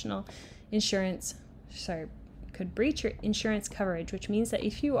your insurance coverage, which means that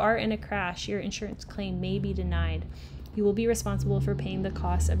if you are in a crash, your insurance claim may be denied. You will be responsible for paying the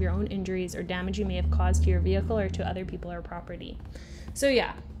costs of your own injuries or damage you may have caused to your vehicle or to other people or property. So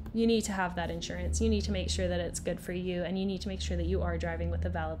yeah, you need to have that insurance. You need to make sure that it's good for you, and you need to make sure that you are driving with a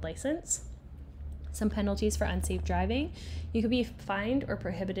valid license. Some penalties for unsafe driving: you could be fined or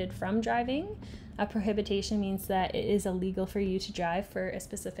prohibited from driving. A prohibition means that it is illegal for you to drive for a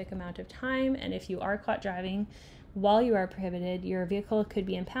specific amount of time, and if you are caught driving while you are prohibited, your vehicle could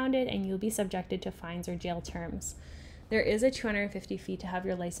be impounded and you'll be subjected to fines or jail terms. There is a $250 fee to have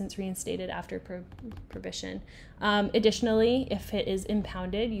your license reinstated after prohibition. Additionally, if it is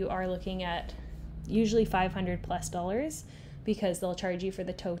impounded, you are looking at usually $500+ because they'll charge you for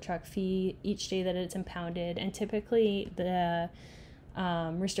the tow truck fee each day that it's impounded, and typically the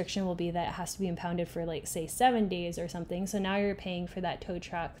restriction will be that it has to be impounded for like say 7 days or something. So now you're paying for that tow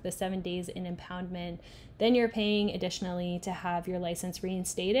truck, the 7 days in impoundment. Then you're paying additionally to have your license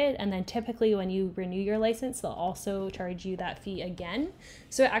reinstated. And then typically when you renew your license, they'll also charge you that fee again.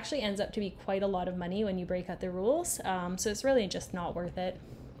 So it actually ends up to be quite a lot of money when you break out the rules. So it's really just not worth it.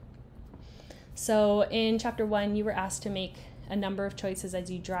 So in chapter 1, you were asked to make a number of choices as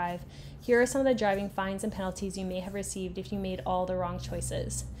you drive. Here are some of the driving fines and penalties you may have received if you made all the wrong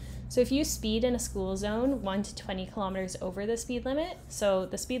choices. So if you speed in a school zone 1 to 20 kilometers over the speed limit, so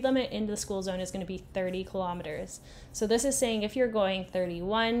the speed limit into the school zone is going to be 30 kilometers. So this is saying if you're going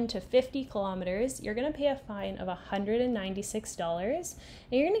 31 to 50 kilometers, you're going to pay a fine of $196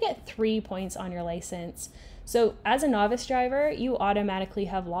 and you're going to get 3 points on your license. So as a novice driver, you automatically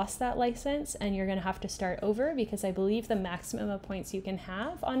have lost that license and you're going to have to start over because I believe the maximum of points you can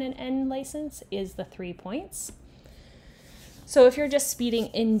have on an N license is the 3 points. So if you're just speeding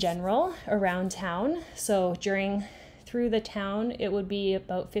in general around town, so through the town, it would be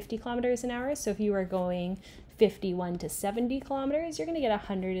about 50 kilometers an hour. So if you are going 51 to 70 kilometers, you're going to get a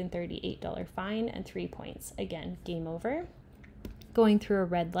 $138 fine and 3 points. Again, game over. Going through a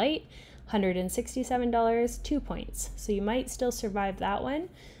red light, $167, 2 points. So you might still survive that one,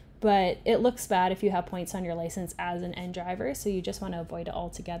 but it looks bad if you have points on your license as an N driver, so you just want to avoid it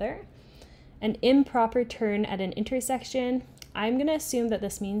altogether. An improper turn at an intersection. I'm going to assume that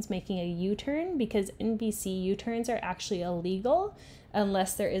this means making a U-turn because in BC, U-turns are actually illegal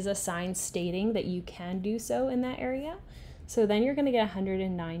unless there is a sign stating that you can do so in that area. So then you're going to get a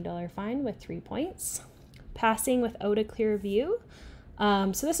 $109 fine with 3 points. Passing without a clear view.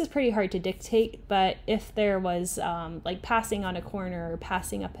 So this is pretty hard to dictate, but if there was like passing on a corner or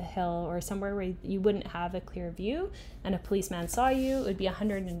passing up a hill or somewhere where you wouldn't have a clear view and a policeman saw you, it would be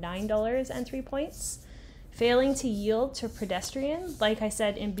 $109 and 3 points. Failing to yield to pedestrian. Like I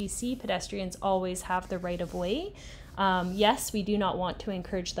said, in BC, pedestrians always have the right of way. Yes, we do not want to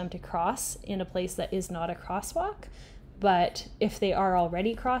encourage them to cross in a place that is not a crosswalk. But if they are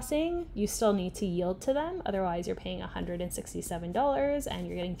already crossing, you still need to yield to them. Otherwise, you're paying $167 and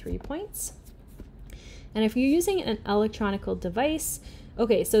you're getting 3 points. And if you're using an electronic device,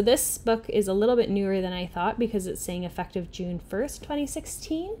 okay, so this book is a little bit newer than I thought because it's saying effective June 1st,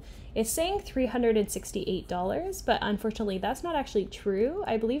 2016. It's saying $368, but unfortunately, that's not actually true.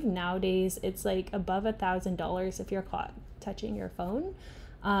 I believe nowadays it's like above $1,000 if you're caught touching your phone.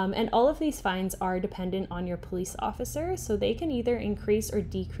 And all of these fines are dependent on your police officer, so they can either increase or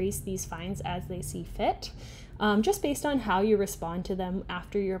decrease these fines as they see fit, just based on how you respond to them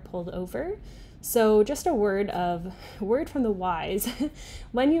after you're pulled over. So just a word from the wise,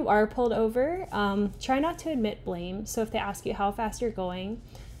 when you are pulled over, try not to admit blame. So if they ask you how fast you're going,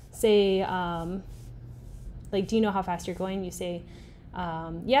 say, like, do you know how fast you're going? You say,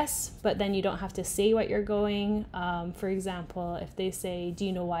 yes, but then you don't have to say what you're going. For example, if they say, do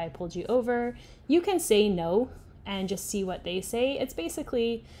you know why I pulled you over? You can say no and just see what they say. It's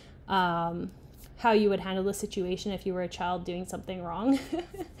basically how you would handle the situation if you were a child doing something wrong.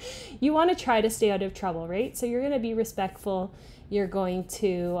 You want to try to stay out of trouble, right? So you're going to be respectful. You're going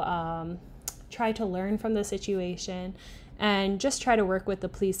to try to learn from the situation and just try to work with the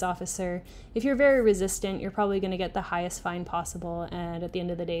police officer. If you're very resistant, you're probably going to get the highest fine possible, and at the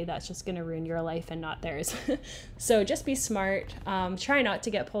end of the day, that's just going to ruin your life and not theirs. So just be smart. Try not to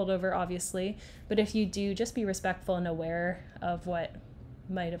get pulled over, obviously, but if you do, just be respectful and aware of what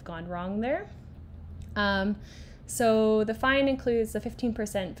might have gone wrong there. So the fine includes the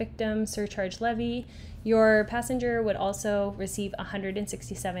 15% victim surcharge levy. Your passenger would also receive a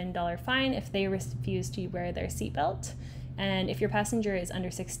 $167 fine if they refuse to wear their seatbelt. And if your passenger is under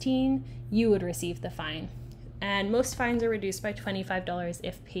 16, you would receive the fine. And most fines are reduced by $25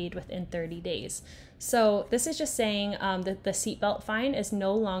 if paid within 30 days. So this is just saying that the seatbelt fine is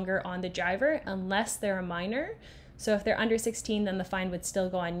no longer on the driver unless they're a minor. So if they're under 16, then the fine would still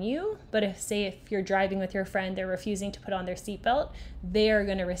go on you. But if you're driving with your friend, they're refusing to put on their seatbelt, they are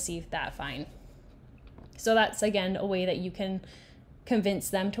going to receive that fine. So that's, again, a way that you can convince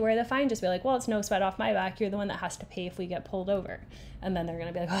them to wear the fine. Just be like, well, it's no sweat off my back. You're the one that has to pay if we get pulled over. And then they're going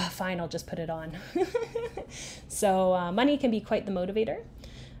to be like, oh, fine, I'll just put it on. So money can be quite the motivator.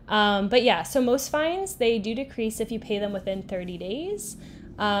 But yeah, so most fines, they do decrease if you pay them within 30 days.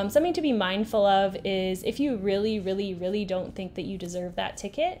 Something to be mindful of is if you really, really, really don't think that you deserve that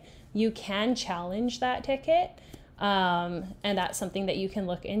ticket, you can challenge that ticket. And that's something that you can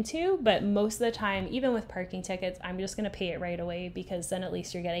look into. But most of the time, even with parking tickets, I'm just going to pay it right away because then at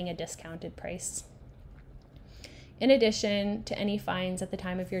least you're getting a discounted price. In addition to any fines at the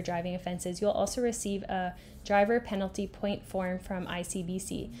time of your driving offenses, you'll also receive a driver penalty point form from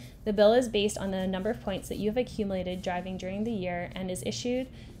ICBC. The bill is based on the number of points that you have accumulated driving during the year and is issued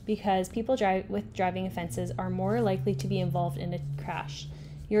because people with driving offenses are more likely to be involved in a crash.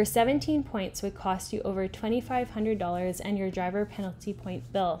 Your 17 points would cost you over $2,500 and your driver penalty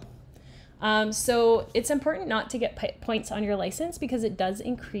point bill. So it's important not to get points on your license because it does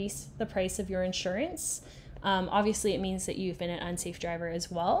increase the price of your insurance. Obviously, it means that you've been an unsafe driver as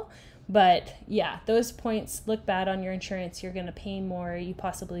well. But yeah, those points look bad on your insurance. You're going to pay more. You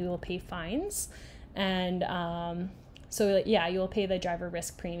possibly will pay fines. And so yeah, you'll pay the driver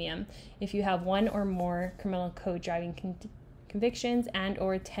risk premium if you have one or more criminal code driving convictions and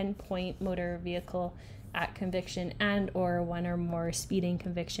or 10-point motor vehicle act conviction and or one or more speeding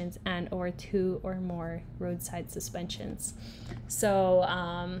convictions and or 2 or more roadside suspensions. So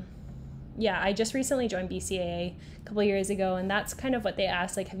yeah, I just recently joined BCAA a couple of years ago, and that's kind of what they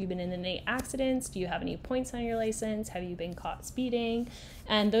ask, like, have you been in any accidents? Do you have any points on your license? Have you been caught speeding?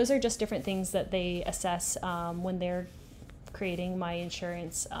 And those are just different things that they assess when they're creating my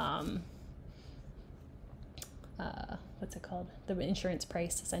insurance, what's it called? The insurance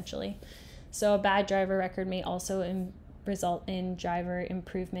price, essentially. So a bad driver record may also result in driver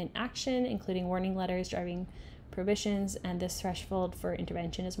improvement action, including warning letters, driving prohibitions, and this threshold for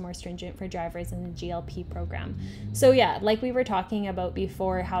intervention is more stringent for drivers in the GLP program. So yeah, like we were talking about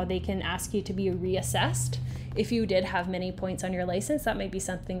before, how they can ask you to be reassessed. If you did have many points on your license, that might be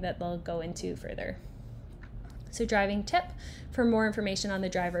something that they'll go into further. So driving tip, for more information on the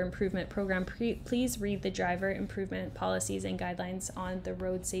driver improvement program, please read the driver improvement policies and guidelines on the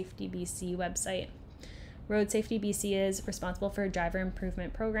Road Safety BC website. Road Safety BC is responsible for driver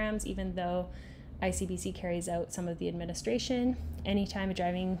improvement programs, even though ICBC carries out some of the administration. Anytime a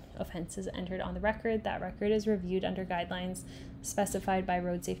driving offense is entered on the record, that record is reviewed under guidelines specified by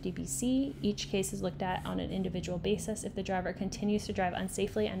Road Safety BC. Each case is looked at on an individual basis. If the driver continues to drive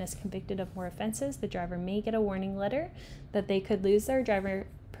unsafely and is convicted of more offenses, the driver may get a warning letter that they could lose their driver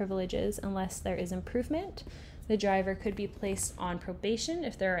privileges unless there is improvement. The driver could be placed on probation.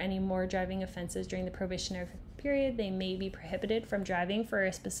 If there are any more driving offenses during the probationary period, they may be prohibited from driving for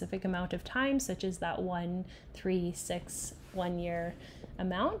a specific amount of time, such as that 1, 3, 6, 1 year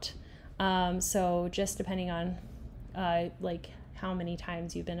amount. So just depending on like how many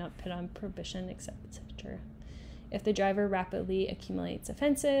times you've been put on probation, etc. If the driver rapidly accumulates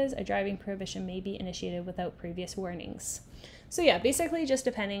offenses, a driving prohibition may be initiated without previous warnings. So yeah, basically just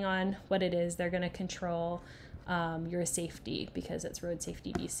depending on what it is, they're going to control your safety because it's Road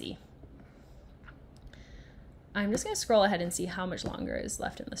Safety BC. I'm just going to scroll ahead and see how much longer is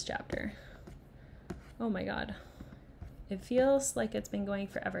left in this chapter. Oh my god. It feels like it's been going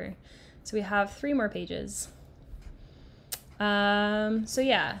forever. So we have 3 more pages. So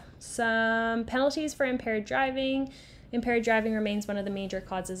yeah, some penalties for impaired driving. Impaired driving remains one of the major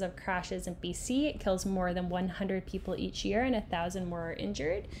causes of crashes in BC. It kills more than 100 people each year and 1,000 more are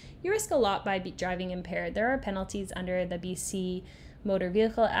injured. You risk a lot by driving impaired. There are penalties under the BC Motor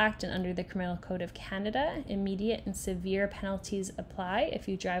Vehicle Act and under the Criminal Code of Canada. Immediate and severe penalties apply if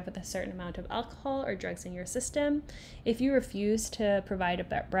you drive with a certain amount of alcohol or drugs in your system. If you refuse to provide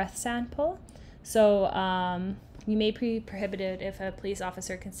a breath sample, so you may be prohibited if a police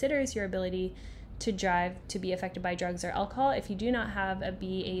officer considers your ability to drive to be affected by drugs or alcohol if you do not have a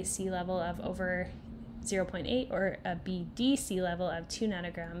BAC level of over 0.8 or a BDC level of 2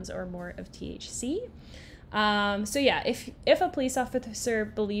 nanograms or more of THC. So yeah, if a police officer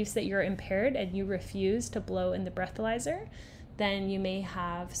believes that you're impaired and you refuse to blow in the breathalyzer, then you may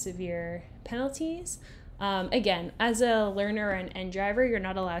have severe penalties. Again, as a learner or an end driver, you're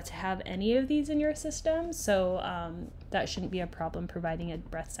not allowed to have any of these in your system, so that shouldn't be a problem providing a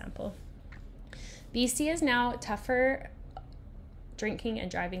breath sample. BC is now tougher drinking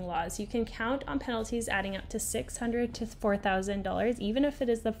and driving laws. You can count on penalties adding up to $600 to $4,000, even if it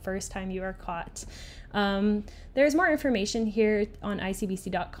is the first time you are caught. There's more information here on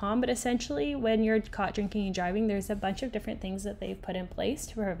icbc.com, but essentially when you're caught drinking and driving, there's a bunch of different things that they've put in place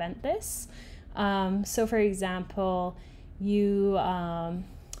to prevent this. So for example, you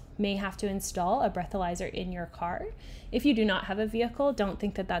may have to install a breathalyzer in your car. If you do not have a vehicle, don't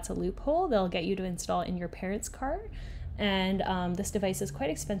think that that's a loophole. They'll get you to install in your parents' car. And this device is quite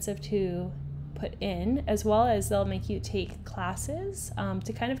expensive to put in, as well as they'll make you take classes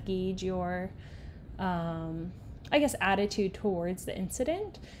to kind of gauge your, I guess, attitude towards the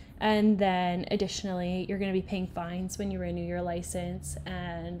incident. And then additionally, you're going to be paying fines when you renew your license,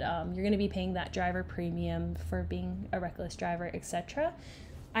 and you're going to be paying that driver premium for being a reckless driver, etc.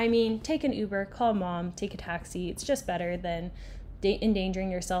 I mean, take an Uber, call mom, take a taxi. It's just better than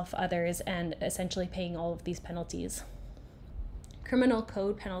endangering yourself, others, and essentially paying all of these penalties. Criminal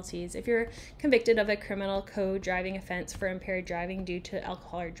code penalties. If you're convicted of a criminal code driving offense for impaired driving due to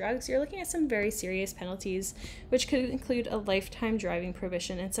alcohol or drugs, you're looking at some very serious penalties, which could include a lifetime driving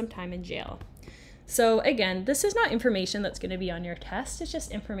prohibition and some time in jail. So again, this is not information that's going to be on your test. It's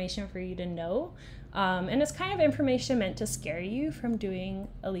just information for you to know. And it's kind of information meant to scare you from doing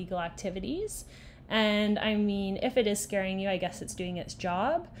illegal activities. And I mean, if it is scaring you, I guess it's doing its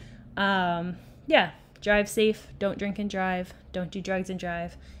job. Yeah, drive safe, don't drink and drive, don't do drugs and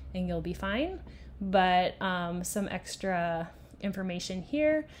drive, and you'll be fine. But some extra information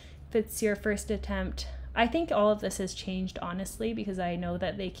here. If it's your first attempt, I think all of this has changed, honestly, because I know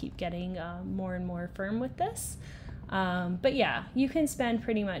that they keep getting more and more firm with this. But yeah, you can spend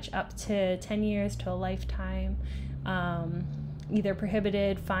pretty much up to 10 years to a lifetime, either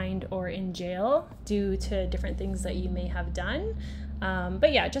prohibited, fined, or in jail due to different things that you may have done.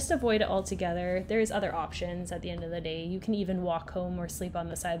 But yeah, just avoid it altogether. There's other options at the end of the day. You can even walk home or sleep on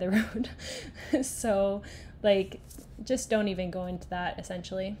the side of the road. So like, just don't even go into that,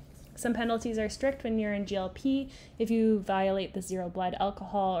 essentially. Some penalties are strict when you're in GLP. If you violate the zero blood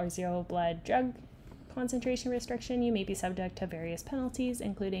alcohol or zero blood drug concentration restriction, you may be subject to various penalties,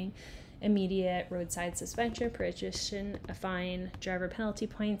 including immediate roadside suspension, prohibition, a fine, driver penalty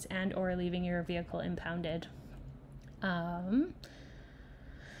points, and or leaving your vehicle impounded.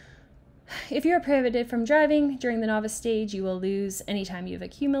 If you are prohibited from driving during the novice stage, you will lose any time you've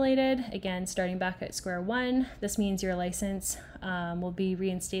accumulated. Again, starting back at square one. This means your license will be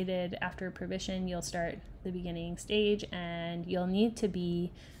reinstated after prohibition. You'll start the beginning stage, and you'll need to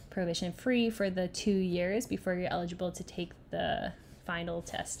be prohibition free for the 2 years before you're eligible to take the final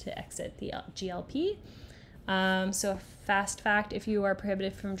test to exit the GLP. So fast fact, if you are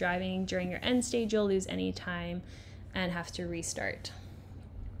prohibited from driving during your end stage, you'll lose any time and have to restart.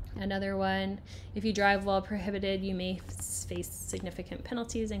 Another one, if you drive while prohibited, you may face significant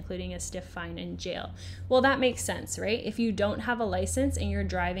penalties, including a stiff fine and jail. Well, that makes sense, right? If you don't have a license and you're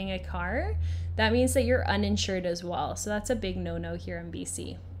driving a car, that means that you're uninsured as well. So that's a big no-no here in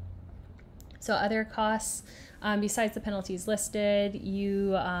BC. So other costs, besides the penalties listed,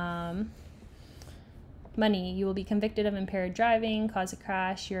 money, you will be convicted of impaired driving, cause a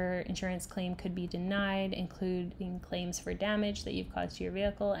crash, your insurance claim could be denied, including claims for damage that you've caused to your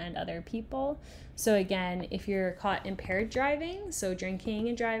vehicle and other people. So again, if you're caught impaired driving, so drinking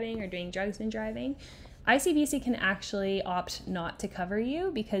and driving or doing drugs and driving, ICBC can actually opt not to cover you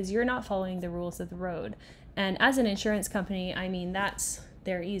because you're not following the rules of the road. And as an insurance company, I mean, that's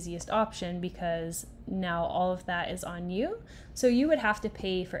their easiest option because now all of that is on you. So you would have to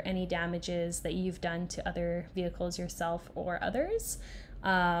pay for any damages that you've done to other vehicles yourself or others,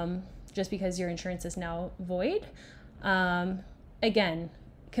 just because your insurance is now void. Again,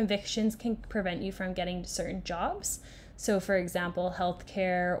 convictions can prevent you from getting certain jobs. So for example,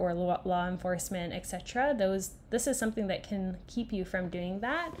 healthcare or law enforcement, etc. This is something that can keep you from doing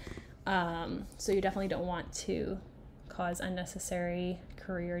that. So you definitely don't want to cause unnecessary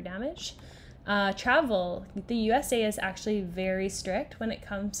career damage. Travel, the USA is actually very strict when it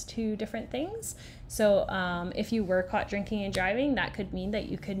comes to different things. So if you were caught drinking and driving, that could mean that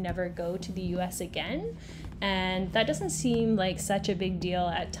you could never go to the US again. And that doesn't seem like such a big deal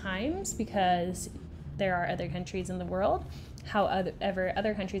at times because there are other countries in the world. However,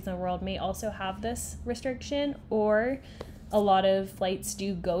 other countries in the world may also have this restriction, or a lot of flights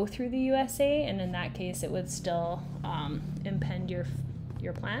do go through the USA, and in that case, it would still impede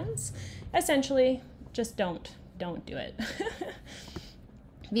your plans. Essentially, just don't do it.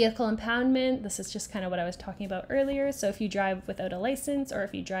 Vehicle impoundment, this is just kind of what I was talking about earlier. So if you drive without a license, or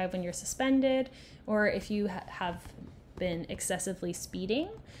if you drive when you're suspended, or if you have been excessively speeding,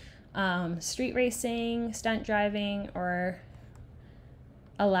 street racing, stunt driving, or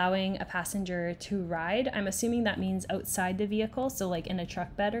allowing a passenger to ride. I'm assuming that means outside the vehicle, so like in a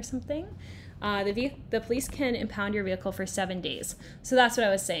truck bed or something. The police can impound your vehicle for 7 days. So that's what I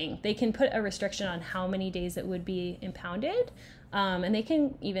was saying. They can put a restriction on how many days it would be impounded, and they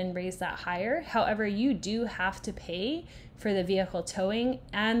can even raise that higher. However, you do have to pay for the vehicle towing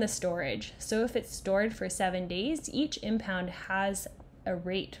and the storage. So if it's stored for 7 days, each impound has a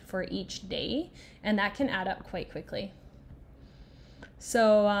rate for each day, and that can add up quite quickly.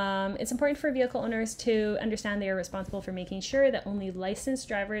 So it's important for vehicle owners to understand they are responsible for making sure that only licensed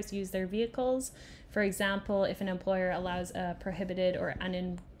drivers use their vehicles. For example, if an employer allows a prohibited or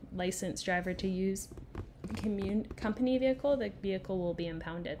unlicensed driver to use a company vehicle, the vehicle will be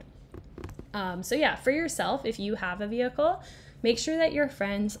impounded. So yeah, for yourself, if you have a vehicle, Make sure that your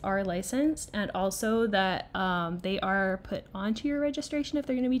friends are licensed and also that they are put onto your registration if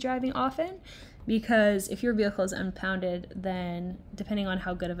they're going to be driving often, because if your vehicle is impounded, then depending on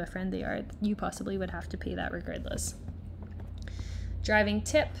how good of a friend they are, you possibly would have to pay that regardless. Driving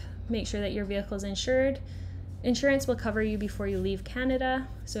tip, make sure that your vehicle is insured. Insurance will cover you before you leave Canada.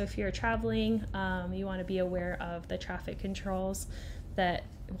 So if you're traveling, you want to be aware of the traffic controls that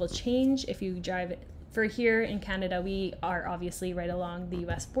will change if you drive. For here in Canada, we are obviously right along the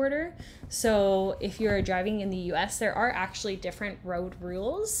US border. So if you're driving in the US, there are actually different road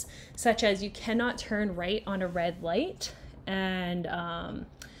rules, such as you cannot turn right on a red light, and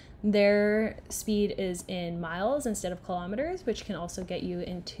their speed is in miles instead of kilometers, which can also get you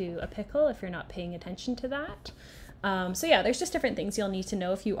into a pickle if you're not paying attention to that. So yeah, there's just different things you'll need to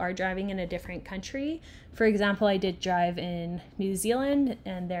know if you are driving in a different country. For example, I did drive in New Zealand,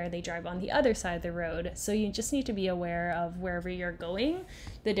 and there they drive on the other side of the road. So you just need to be aware of wherever you're going,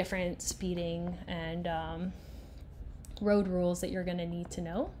 the different speeding and road rules that you're going to need to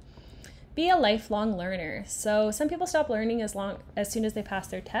know. Be a lifelong learner. So some people stop learning as soon as they pass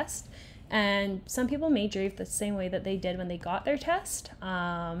their test, and some people may drive the same way that they did when they got their test,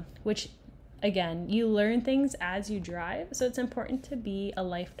 which again, you learn things as you drive. So it's important to be a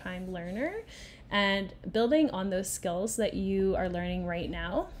lifetime learner and building on those skills that you are learning right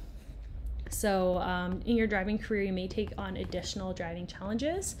now. So in your driving career, you may take on additional driving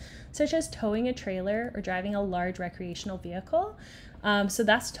challenges, such as towing a trailer or driving a large recreational vehicle. So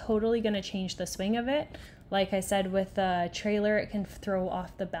that's totally going to change the swing of it. Like I said, with a trailer, it can throw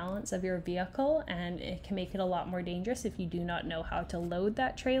off the balance of your vehicle, and it can make it a lot more dangerous if you do not know how to load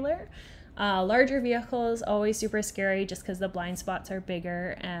that trailer. Larger vehicles, always super scary just because the blind spots are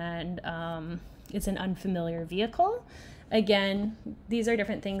bigger and it's an unfamiliar vehicle. Again, these are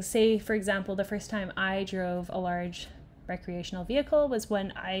different things. Say, for example, the first time I drove a large recreational vehicle was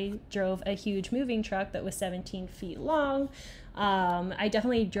when I drove a huge moving truck that was 17 feet long. I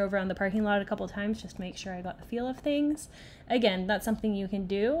definitely drove around the parking lot a couple times just to make sure I got the feel of things. Again, that's something you can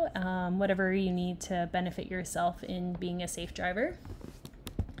do, whatever you need to benefit yourself in being a safe driver.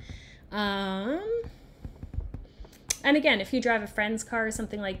 And again, if you drive a friend's car or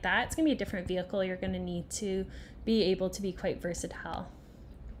something like that, it's going to be a different vehicle. You're going to need to be able to be quite versatile.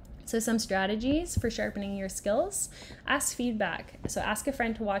 So some strategies for sharpening your skills: ask feedback. So ask a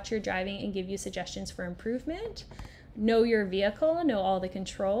friend to watch your driving and give you suggestions for improvement. Know your vehicle, know all the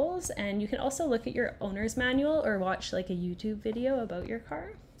controls, and you can also look at your owner's manual or watch like a YouTube video about your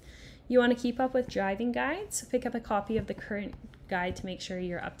car. You want to keep up with driving guides, so pick up a copy of the current guide to make sure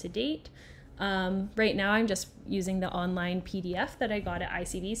you're up to date. Right now I'm just using the online PDF that I got at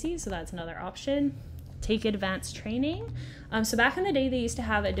ICBC, so that's another option. Take advanced training. So back in the day, they used to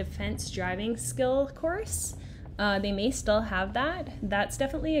have a defense driving skill course. They may still have that. That's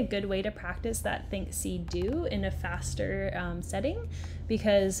definitely a good way to practice that think, see, do in a faster setting,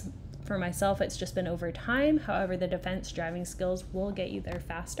 because for myself, it's just been over time. However, the defense driving skills will get you there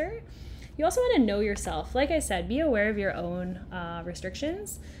faster. You also want to know yourself. Like I said, be aware of your own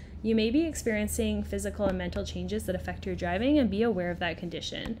restrictions. You may be experiencing physical and mental changes that affect your driving, and be aware of that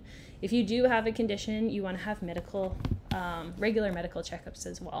condition. If you do have a condition, you want to have regular medical checkups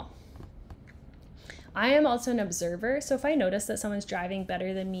as well. I am also an observer, so if I notice that someone's driving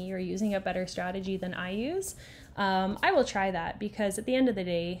better than me or using a better strategy than I use, I will try that, because at the end of the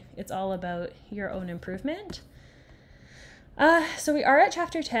day, it's all about your own improvement. So we are at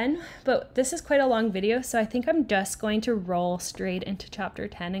chapter 10, but this is quite a long video, so I think I'm just going to roll straight into chapter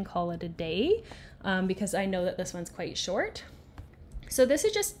 10 and call it a day, because I know that this one's quite short. So this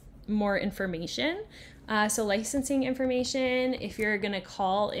is just more information. So licensing information, if you're going to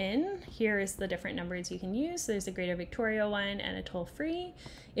call in, here's the different numbers you can use. There's a Greater Victoria one and a toll-free.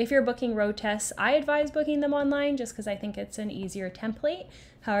 If you're booking road tests, I advise booking them online just because I think it's an easier template.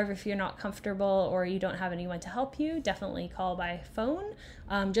 However, if you're not comfortable or you don't have anyone to help you, definitely call by phone.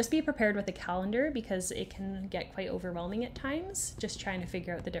 Just be prepared with a calendar, because it can get quite overwhelming at times, just trying to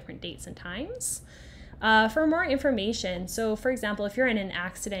figure out the different dates and times. For more information, so for example, if you're in an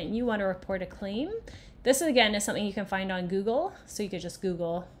accident and you want to report a claim, this again is something you can find on Google. So you could just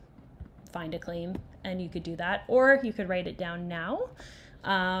Google find a claim and you could do that, or you could write it down now.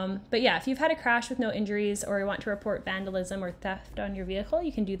 But yeah, if you've had a crash with no injuries or you want to report vandalism or theft on your vehicle,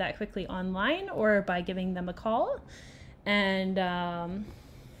 you can do that quickly online or by giving them a call. And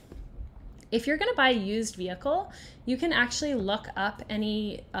if you're going to buy a used vehicle, you can actually look up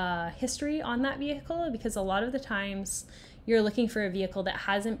any history on that vehicle, because a lot of the times you're looking for a vehicle that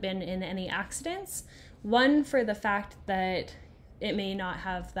hasn't been in any accidents. One, for the fact that it may not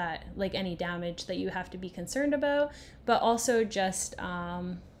have that, like, any damage that you have to be concerned about, but also just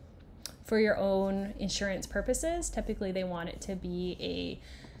for your own insurance purposes, typically they want it to be a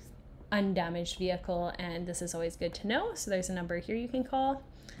undamaged vehicle, and this is always good to know. So there's a number here you can call.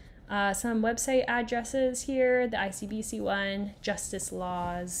 Some website addresses here, the ICBC one, Justice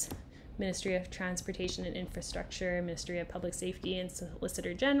Laws, Ministry of Transportation and Infrastructure, Ministry of Public Safety and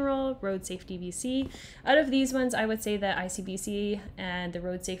Solicitor General, Road Safety BC. Out of these ones, I would say that ICBC and the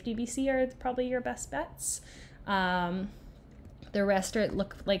Road Safety BC are probably your best bets. The rest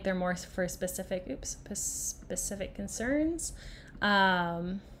look like they're more for specific concerns.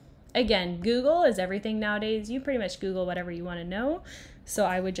 Again, Google is everything nowadays. You pretty much Google whatever you want to know. So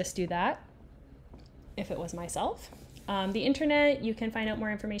I would just do that if it was myself. The internet, you can find out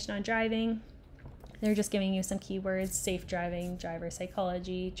more information on driving. They're just giving you some keywords: safe driving, driver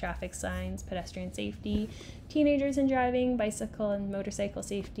psychology, traffic signs, pedestrian safety, teenagers and driving, bicycle and motorcycle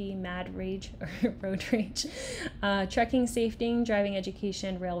safety, mad rage or road rage, trucking safety, driving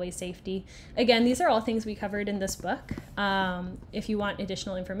education, railway safety. Again, these are all things we covered in this book. If you want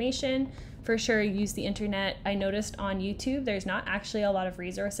additional information, for sure use the internet. I noticed on YouTube there's not actually a lot of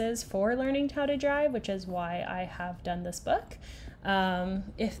resources for learning how to drive, which is why I have done this book.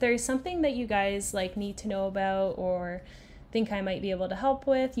 If there's something that you guys like need to know about or think I might be able to help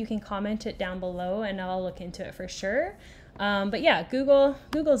with, you can comment it down below and I'll look into it for sure. But yeah,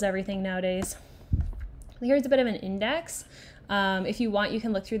 Google's everything nowadays. Here's a bit of an index. If you want, you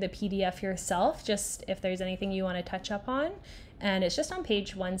can look through the PDF yourself, just if there's anything you want to touch up on. And it's just on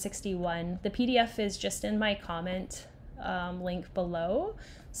page 161. The PDF is just in my comment link below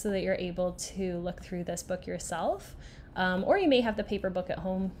so that you're able to look through this book yourself. Or you may have the paper book at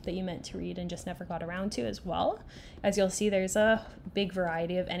home that you meant to read and just never got around to as well. As you'll see, there's a big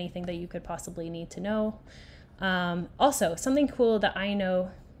variety of anything that you could possibly need to know. Also, something cool that I know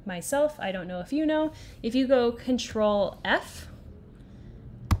myself, I don't know if you know, if you go Control F,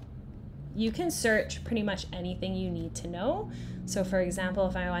 you can search pretty much anything you need to know. So for example,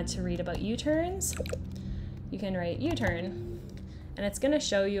 if I want to read about U-turns, you can write U-turn, and it's going to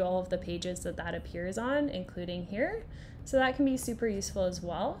show you all of the pages that appears on, including here. So that can be super useful as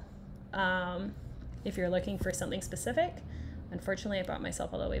well if you're looking for something specific. Unfortunately, I brought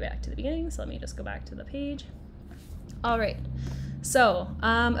myself all the way back to the beginning, so let me just go back to the page. All right, so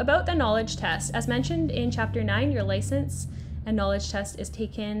about the knowledge test. As mentioned in Chapter 9, your license and knowledge test is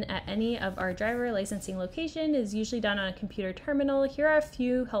taken at any of our driver licensing location, is usually done on a computer terminal. Here are a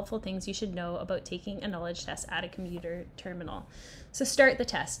few helpful things you should know about taking a knowledge test at a computer terminal. So start the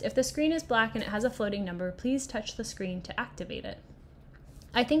test. If the screen is black and it has a floating number, please touch the screen to activate it.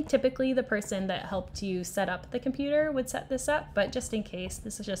 I think typically the person that helped you set up the computer would set this up, but just in case,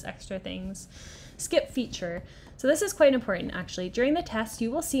 this is just extra things. Skip feature. So this is quite important actually. During the test,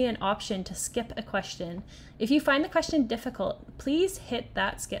 you will see an option to skip a question. If you find the question difficult, please hit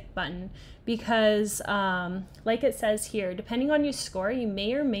that skip button because like it says here, depending on your score, you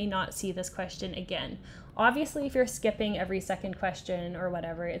may or may not see this question again. Obviously, if you're skipping every second question or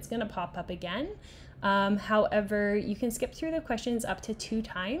whatever, it's gonna pop up again. However, you can skip through the questions up to 2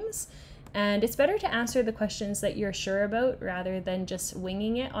 times, and it's better to answer the questions that you're sure about rather than just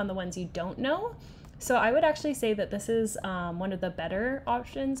winging it on the ones you don't know. So I would actually say that this is one of the better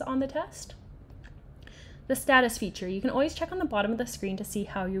options on the test. The status feature. You can always check on the bottom of the screen to see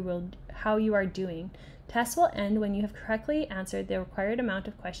how you are doing. Tests will end when you have correctly answered the required amount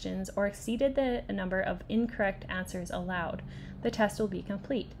of questions or exceeded the number of incorrect answers allowed. The test will be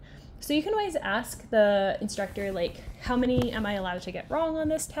complete. So you can always ask the instructor, like, how many am I allowed to get wrong on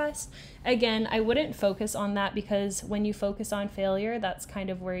this test? Again, I wouldn't focus on that because when you focus on failure, that's kind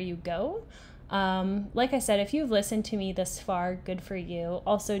of where you go. Like I said, if you've listened to me this far, good for you.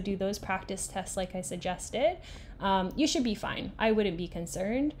 Also do those practice tests like I suggested. You should be fine. I wouldn't be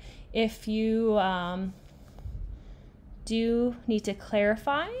concerned. If you do need to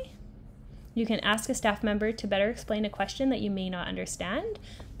clarify, you can ask a staff member to better explain a question that you may not understand.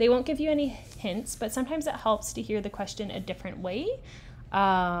 They won't give you any hints, but sometimes it helps to hear the question a different way.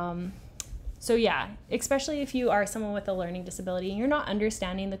 So yeah, especially if you are someone with a learning disability and you're not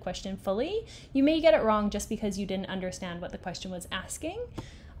understanding the question fully, you may get it wrong just because you didn't understand what the question was asking.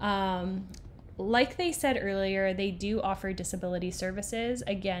 Like they said earlier, they do offer disability services.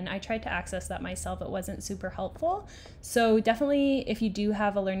 Again, I tried to access that myself. It wasn't super helpful. So definitely, if you do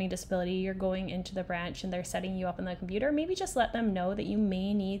have a learning disability, you're going into the branch and they're setting you up on the computer, maybe just let them know that you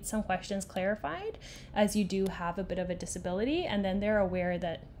may need some questions clarified as you do have a bit of a disability, and then they're aware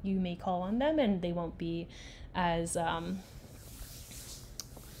that you may call on them and they won't be as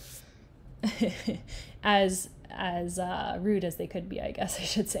as rude as they could be, I guess I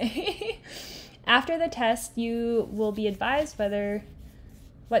should say. After the test, you will be advised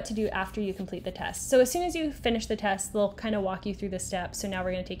what to do after you complete the test. So as soon as you finish the test, they'll kind of walk you through the steps. So now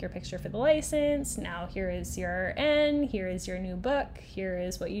we're going to take your picture for the license. Now here is your N, here is your new book, here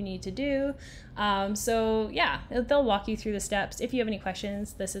is what you need to do. So yeah, they'll walk you through the steps. If you have any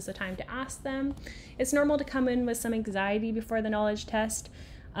questions, this is the time to ask them. It's normal to come in with some anxiety before the knowledge test.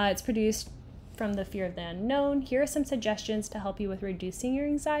 It's produced from the fear of the unknown. Here are some suggestions to help you with reducing your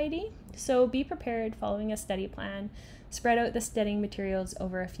anxiety. So be prepared, following a study plan. Spread out the studying materials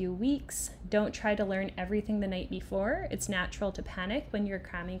over a few weeks. Don't try to learn everything the night before. It's natural to panic when you're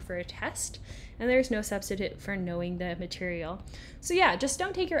cramming for a test, and there's no substitute for knowing the material. So yeah, just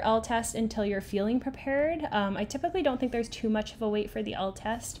don't take your L test until you're feeling prepared. I typically don't think there's too much of a wait for the L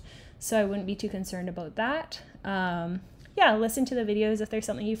test, so I wouldn't be too concerned about that. Yeah, listen to the videos. If there's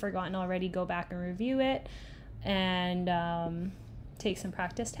something you've forgotten already, go back and review it, and take some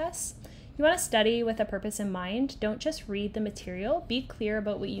practice tests. You want to study with a purpose in mind. Don't just read the material. Be clear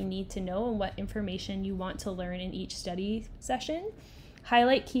about what you need to know and what information you want to learn in each study session.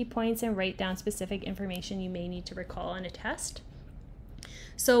 Highlight key points and write down specific information you may need to recall on a test.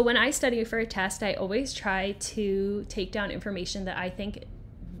 So when I study for a test, I always try to take down information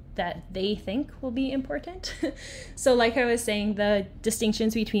that they think will be important. So like I was saying, the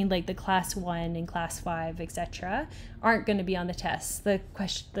distinctions between like the class 1 and class 5, etc., aren't going to be on the test. The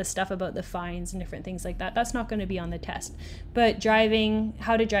stuff about the fines and different things like that, that's not going to be on the test. But driving,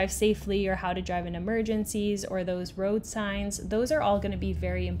 how to drive safely, or how to drive in emergencies, or those road signs, those are all going to be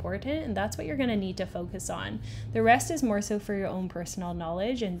very important, and that's what you're going to need to focus on. The rest is more so for your own personal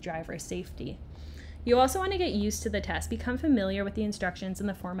knowledge and driver safety. You also want to get used to the test. Become familiar with the instructions and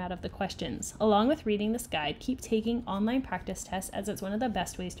the format of the questions. Along with reading this guide, keep taking online practice tests, as it's one of the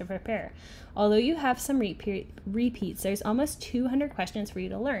best ways to prepare. Although you have some repeats, there's almost 200 questions for you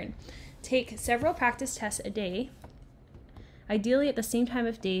to learn. Take several practice tests a day, ideally at the same time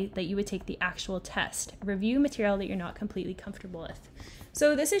of day that you would take the actual test. Review material that you're not completely comfortable with.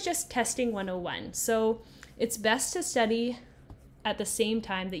 So this is just testing 101. So it's best to study at the same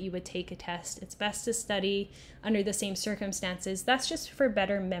time that you would take a test. It's best to study under the same circumstances. That's just for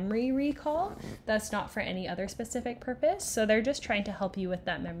better memory recall. That's not for any other specific purpose. So they're just trying to help you with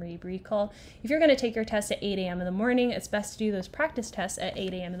that memory recall. If you're going to take your test at 8 a.m. in the morning, it's best to do those practice tests at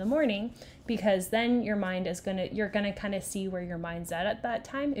 8 a.m. in the morning, because then your mind is you're gonna kind of see where your mind's at that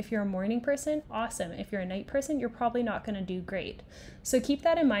time. If you're a morning person, awesome. If you're a night person, you're probably not gonna do great. So keep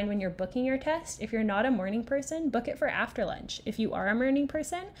that in mind when you're booking your test. If you're not a morning person, book it for after lunch. If you are a morning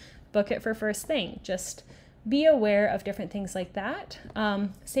person, book it for first thing. Just be aware of different things like that.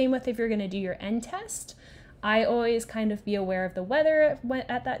 Same with if you're gonna do your N test. I always kind of be aware of the weather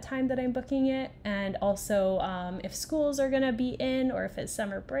at that time that I'm booking it, and also if schools are going to be in, or if it's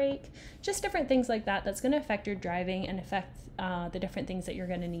summer break, just different things like that that's going to affect your driving and affect the different things that you're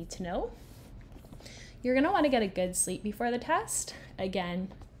going to need to know. You're going to want to get a good sleep before the test. Again,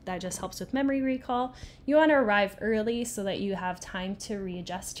 that just helps with memory recall. You want to arrive early so that you have time to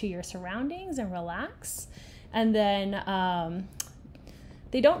readjust to your surroundings and relax. And then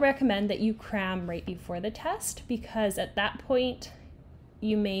they don't recommend that you cram right before the test, because at that point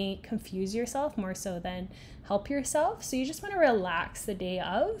you may confuse yourself more so than help yourself. So you just want to relax the day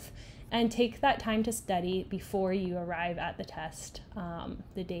of and take that time to study before you arrive at the test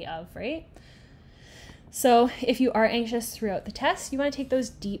the day of, right? So if you are anxious throughout the test, you want to take those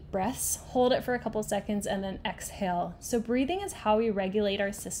deep breaths, hold it for a couple seconds, and then exhale. So breathing is how we regulate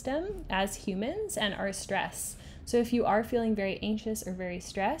our system as humans and our stress. So if you are feeling very anxious or very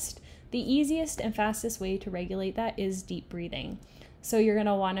stressed, the easiest and fastest way to regulate that is deep breathing. So you're going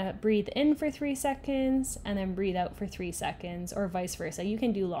to want to breathe in for 3 seconds and then breathe out for 3 seconds, or vice versa. You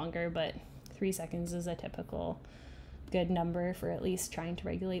can do longer, but 3 seconds is a typical good number for at least trying to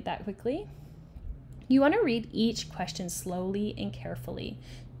regulate that quickly. You want to read each question slowly and carefully.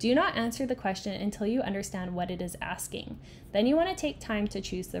 Do not answer the question until you understand what it is asking. Then you want to take time to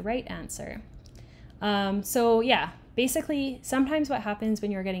choose the right answer. So yeah, basically sometimes what happens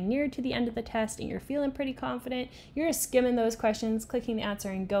when you're getting near to the end of the test and you're feeling pretty confident, you're just skimming those questions, clicking the answer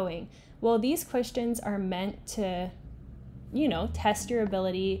and going. Well, these questions are meant to, test your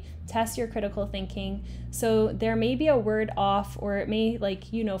ability, test your critical thinking. So there may be a word off, or it may,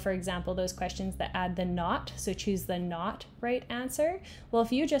 for example, those questions that add the not, so choose the not right answer. Well,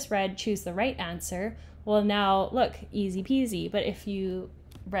 if you just read choose the right answer, well now look, easy peasy. But if you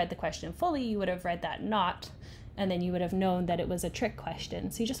read the question fully, you would have read that not, and then you would have known that it was a trick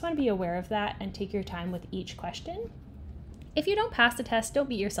question. So you just want to be aware of that and take your time with each question. If you don't pass the test, don't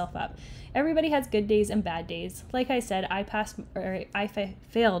beat yourself up. Everybody has good days and bad days. Like I said, I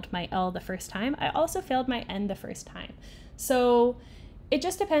failed my L the first time. I also failed my N the first time. So it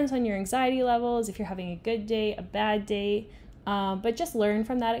just depends on your anxiety levels, if you're having a good day, a bad day, but just learn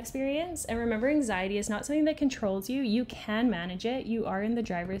from that experience. And remember, anxiety is not something that controls you. You can manage it. You are in the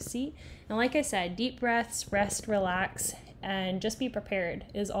driver's seat. And like I said, deep breaths, rest, relax, and just be prepared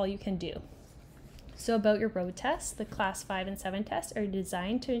is all you can do. So about your road tests, the class 5 and 7 tests are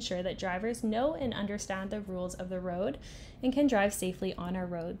designed to ensure that drivers know and understand the rules of the road and can drive safely on our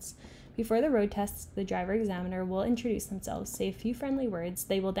roads. Before the road tests, the driver examiner will introduce themselves, say a few friendly words.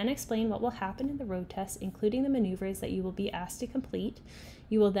 They will then explain what will happen in the road test, including the maneuvers that you will be asked to complete.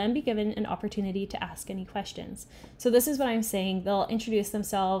 You will then be given an opportunity to ask any questions. So this is what I'm saying. They'll introduce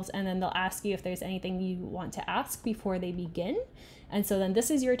themselves and then they'll ask you if there's anything you want to ask before they begin. And so then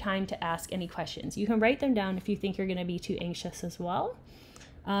this is your time to ask any questions. You can write them down if you think you're going to be too anxious as well.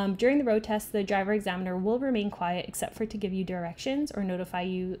 During the road test, the driver examiner will remain quiet except for to give you directions or notify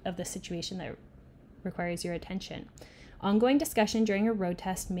you of the situation that requires your attention. Ongoing discussion during a road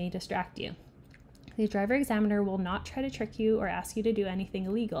test may distract you. The driver examiner will not try to trick you or ask you to do anything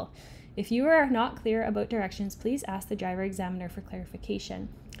illegal. If you are not clear about directions, please ask the driver examiner for clarification.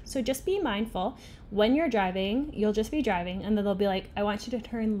 So just be mindful when you're driving, you'll just be driving and then they'll be like, I want you to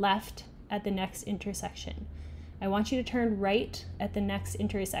turn left at the next intersection. I want you to turn right at the next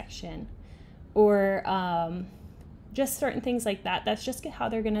intersection, or just certain things like that. That's just how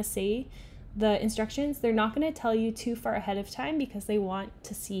they're going to say the instructions. They're not going to tell you too far ahead of time because they want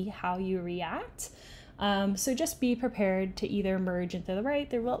to see how you react. So just be prepared to either merge into the right,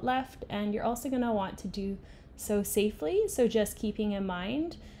 the left, and you're also going to want to do so safely. So just keeping in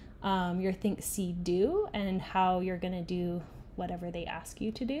mind your think, see, do, and how you're going to do whatever they ask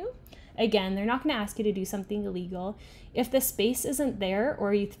you to do. Again, they're not going to ask you to do something illegal. If the space isn't there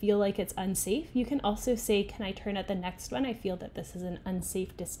or you feel like it's unsafe, you can also say, can I turn at the next one? I feel that this is an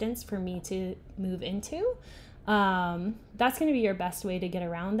unsafe distance for me to move into. That's going to be your best way to get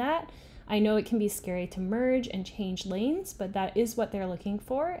around that. I know it can be scary to merge and change lanes, but that is what they're looking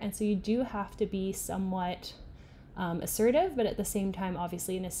for. And so you do have to be somewhat assertive, but at the same time,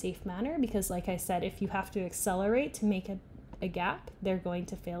 obviously in a safe manner, because like I said, if you have to accelerate to make a gap, they're going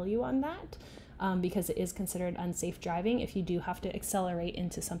to fail you on that because it is considered unsafe driving if you do have to accelerate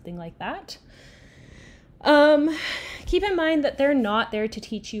into something like that. Keep in mind that they're not there to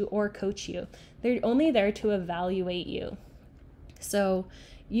teach you or coach you. They're only there to evaluate you. So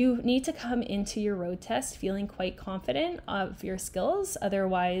you need to come into your road test feeling quite confident of your skills.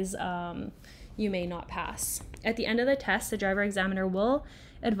 Otherwise, you may not pass. At the end of the test, the driver examiner will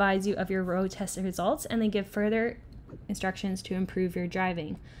advise you of your road test results and they give further instructions to improve your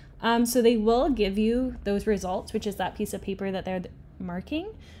driving. So they will give you those results, which is that piece of paper that they're marking,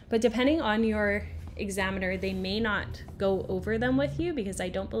 but depending on your examiner, they may not go over them with you because I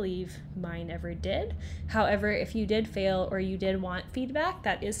don't believe mine ever did. However, if you did fail or you did want feedback,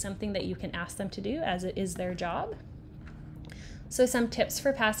 that is something that you can ask them to do as it is their job. So some tips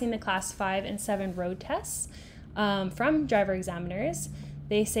for passing the class 5 and 7 road tests from driver examiners.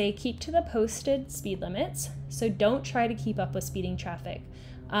 They say keep to the posted speed limits, so don't try to keep up with speeding traffic.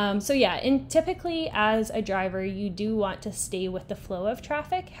 So yeah, and typically as a driver, you do want to stay with the flow of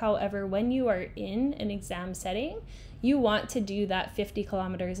traffic. However, when you are in an exam setting, you want to do that 50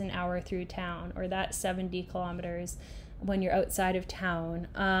 kilometers an hour through town, or that 70 kilometers when you're outside of town,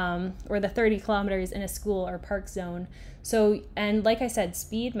 or the 30 kilometers in a school or park zone. So, and like I said,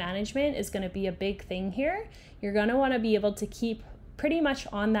 speed management is going to be a big thing here. You're going to want to be able to keep pretty much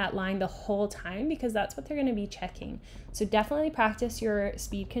on that line the whole time because that's what they're going to be checking. So definitely practice your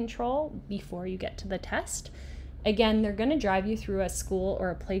speed control before you get to the test. Again, they're going to drive you through a school or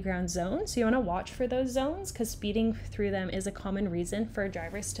a playground zone, so you want to watch for those zones because speeding through them is a common reason for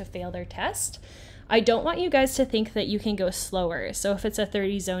drivers to fail their test. I don't want you guys to think that you can go slower. So if it's a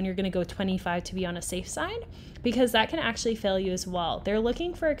 30 zone, you're going to go 25 to be on a safe side, because that can actually fail you as well. They're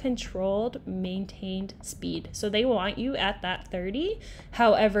looking for a controlled, maintained speed. So they want you at that 30.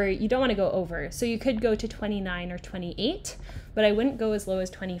 However, you don't want to go over. So you could go to 29 or 28, but I wouldn't go as low as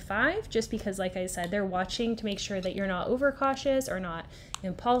 25 just because, like I said, they're watching to make sure that you're not overcautious or not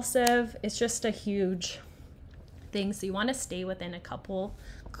impulsive. It's just a huge thing. So you want to stay within a couple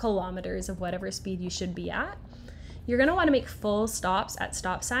kilometers of whatever speed you should be at. You're going to want to make full stops at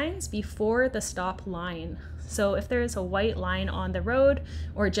stop signs before the stop line. So if there's a white line on the road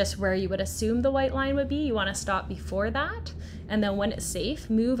or just where you would assume the white line would be, you want to stop before that. And then when it's safe,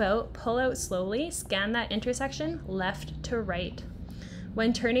 move out, pull out slowly, scan that intersection left to right.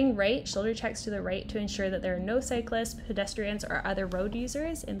 When turning right, shoulder checks to the right to ensure that there are no cyclists, pedestrians, or other road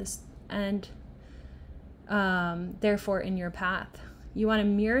users in this and therefore in your path. You want to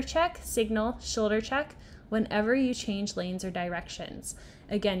mirror check, signal, shoulder check whenever you change lanes or directions.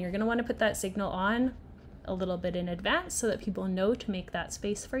 Again, you're going to want to put that signal on a little bit in advance so that people know to make that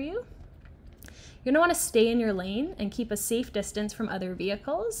space for you. You're going to want to stay in your lane and keep a safe distance from other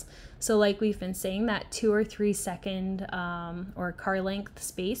vehicles. So like we've been saying, that 2 or 3 second or car length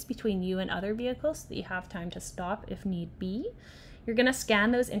space between you and other vehicles so that you have time to stop if need be. You're going to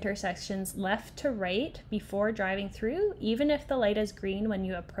scan those intersections left to right before driving through, even if the light is green when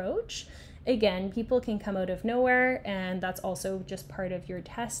you approach. Again, people can come out of nowhere, and that's also just part of your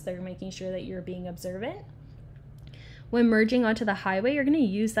test. They're making sure that you're being observant. When merging onto the highway, you're going to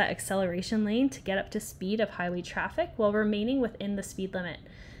use that acceleration lane to get up to speed of highway traffic while remaining within the speed limit.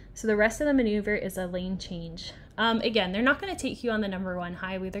 So the rest of the maneuver is a lane change. Again, they're not going to take you on the number 1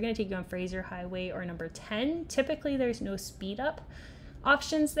 highway. They're going to take you on Fraser Highway or number 10. Typically, there's no speed up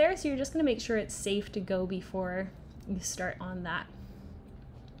options there, so you're just going to make sure it's safe to go before you start on that.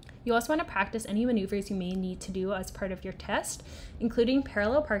 You also want to practice any maneuvers you may need to do as part of your test, including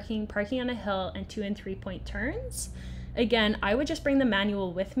parallel parking, parking on a hill, and 2 and 3 point turns. Again, I would just bring the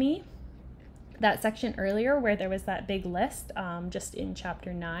manual with me. That section earlier where there was that big list, just in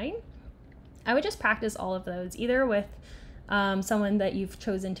chapter 9. I would just practice all of those, either with someone that you've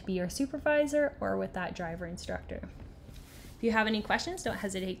chosen to be your supervisor or with that driver instructor. If you have any questions, don't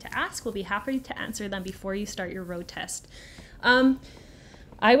hesitate to ask. We'll be happy to answer them before you start your road test.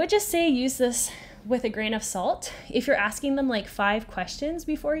 I would just say use this with a grain of salt. If you're asking them like 5 questions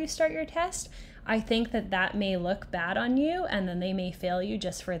before you start your test, I think that may look bad on you, and then they may fail you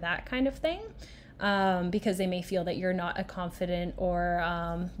just for that kind of thing, because they may feel that you're not a confident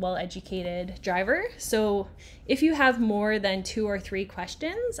or well-educated driver. So if you have more than 2 or 3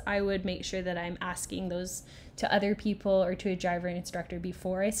 questions, I would make sure that I'm asking those to other people or to a driver instructor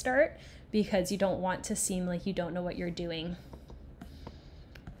before I start, because you don't want to seem like you don't know what you're doing.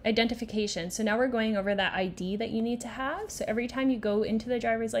 Identification. So now we're going over that ID that you need to have. So every time you go into the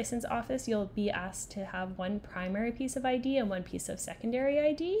driver's license office, you'll be asked to have 1 primary piece of ID and 1 piece of secondary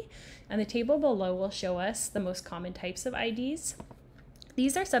ID. And the table below will show us the most common types of IDs.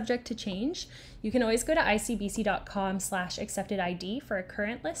 These are subject to change. You can always go to icbc.com/accepted ID for a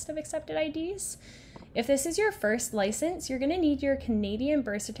current list of accepted IDs. If this is your first license, you're going to need your Canadian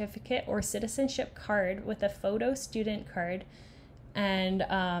birth certificate or citizenship card with a photo student card, and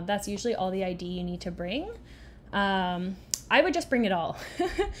that's usually all the ID you need to bring. I would just bring it all.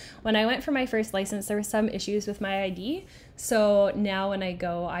 When I went for my first license, there were some issues with my ID, so now when I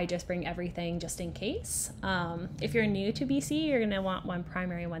go, I just bring everything just in case. If you're new to BC, you're going to want 1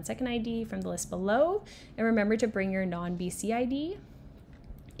 primary and 1 second ID from the list below, and remember to bring your non-BC ID.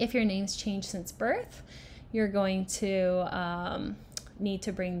 If your name's changed since birth, you're going to need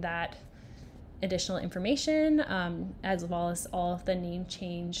to bring that additional information, as well as all of the name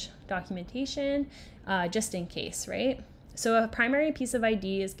change documentation, just in case, right? So a primary piece of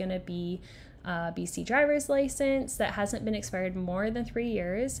ID is going to be a BC driver's license that hasn't been expired more than 3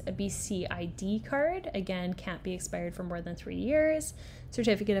 years, a BC ID card, again, can't be expired for more than 3 years,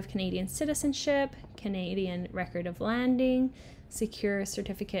 certificate of Canadian citizenship, Canadian record of landing, secure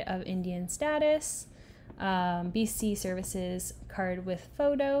certificate of Indian status, BC services card with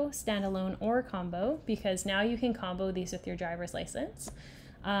photo, standalone or combo, because now you can combo these with your driver's license.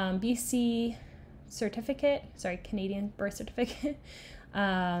 BC certificate, Canadian birth certificate,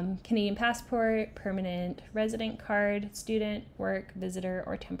 Canadian passport, permanent resident card, student, work, visitor,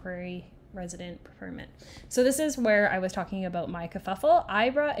 or temporary resident permit. So this is where I was talking about my kerfuffle. I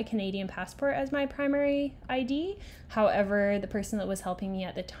brought a Canadian passport as my primary ID. However, the person that was helping me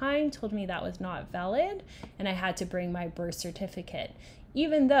at the time told me that was not valid, and I had to bring my birth certificate,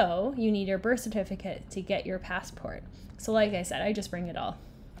 even though you need your birth certificate to get your passport. So like I said, I just bring it all.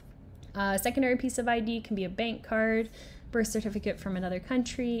 Secondary piece of ID can be a bank card, birth certificate from another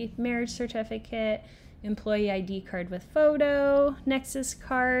country, marriage certificate, employee ID card with photo, Nexus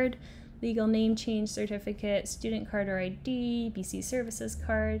card, legal name change certificate, student card or ID, BC services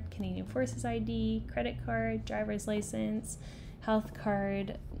card, Canadian Forces ID, credit card, driver's license, health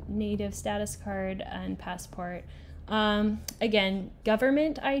card, native status card, and passport. Again,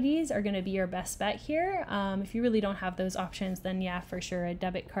 government IDs are going to be your best bet here. If you really don't have those options, then yeah, for sure, a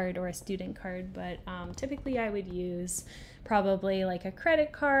debit card or a student card. But typically I would use probably like a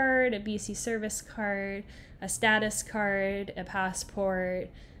credit card, a BC service card, a status card, a passport,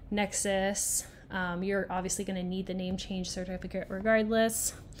 Nexus. You're obviously going to need the name change certificate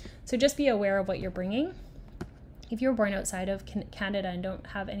regardless. So just be aware of what you're bringing. If you're born outside of Canada and don't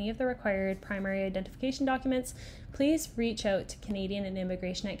have any of the required primary identification documents, please reach out to Canadian and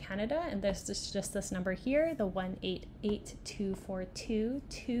Immigration at Canada, and this is just this number here, the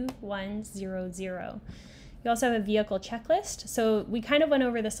 1-888-242-2100. You also have a vehicle checklist. So we kind of went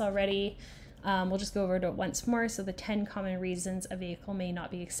over this already. We'll just go over it once more. So the 10 common reasons a vehicle may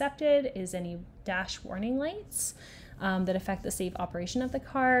not be accepted is any dash warning lights that affect the safe operation of the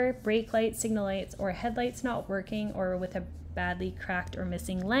car, brake lights, signal lights, or headlights not working or with a badly cracked or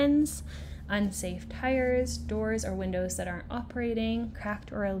missing lens, unsafe tires, doors or windows that aren't operating,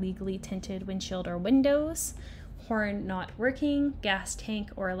 cracked or illegally tinted windshield or windows, horn not working, gas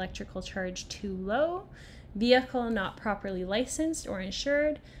tank or electrical charge too low, vehicle not properly licensed or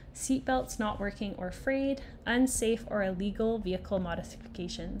insured, seat belts not working or frayed, unsafe or illegal vehicle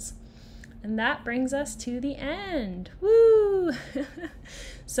modifications. And that brings us to the end. Woo!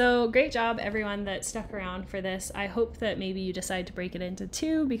 So great job, everyone that stuck around for this. I hope that maybe you decide to break it into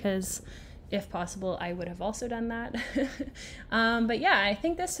 2 because if possible, I would have also done that. But yeah, I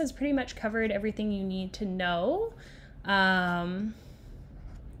think this has pretty much covered everything you need to know.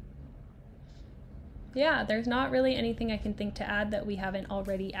 Yeah, there's not really anything I can think to add that we haven't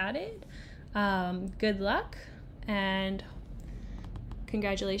already added. Good luck and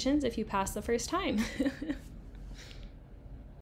congratulations if you passed the first time.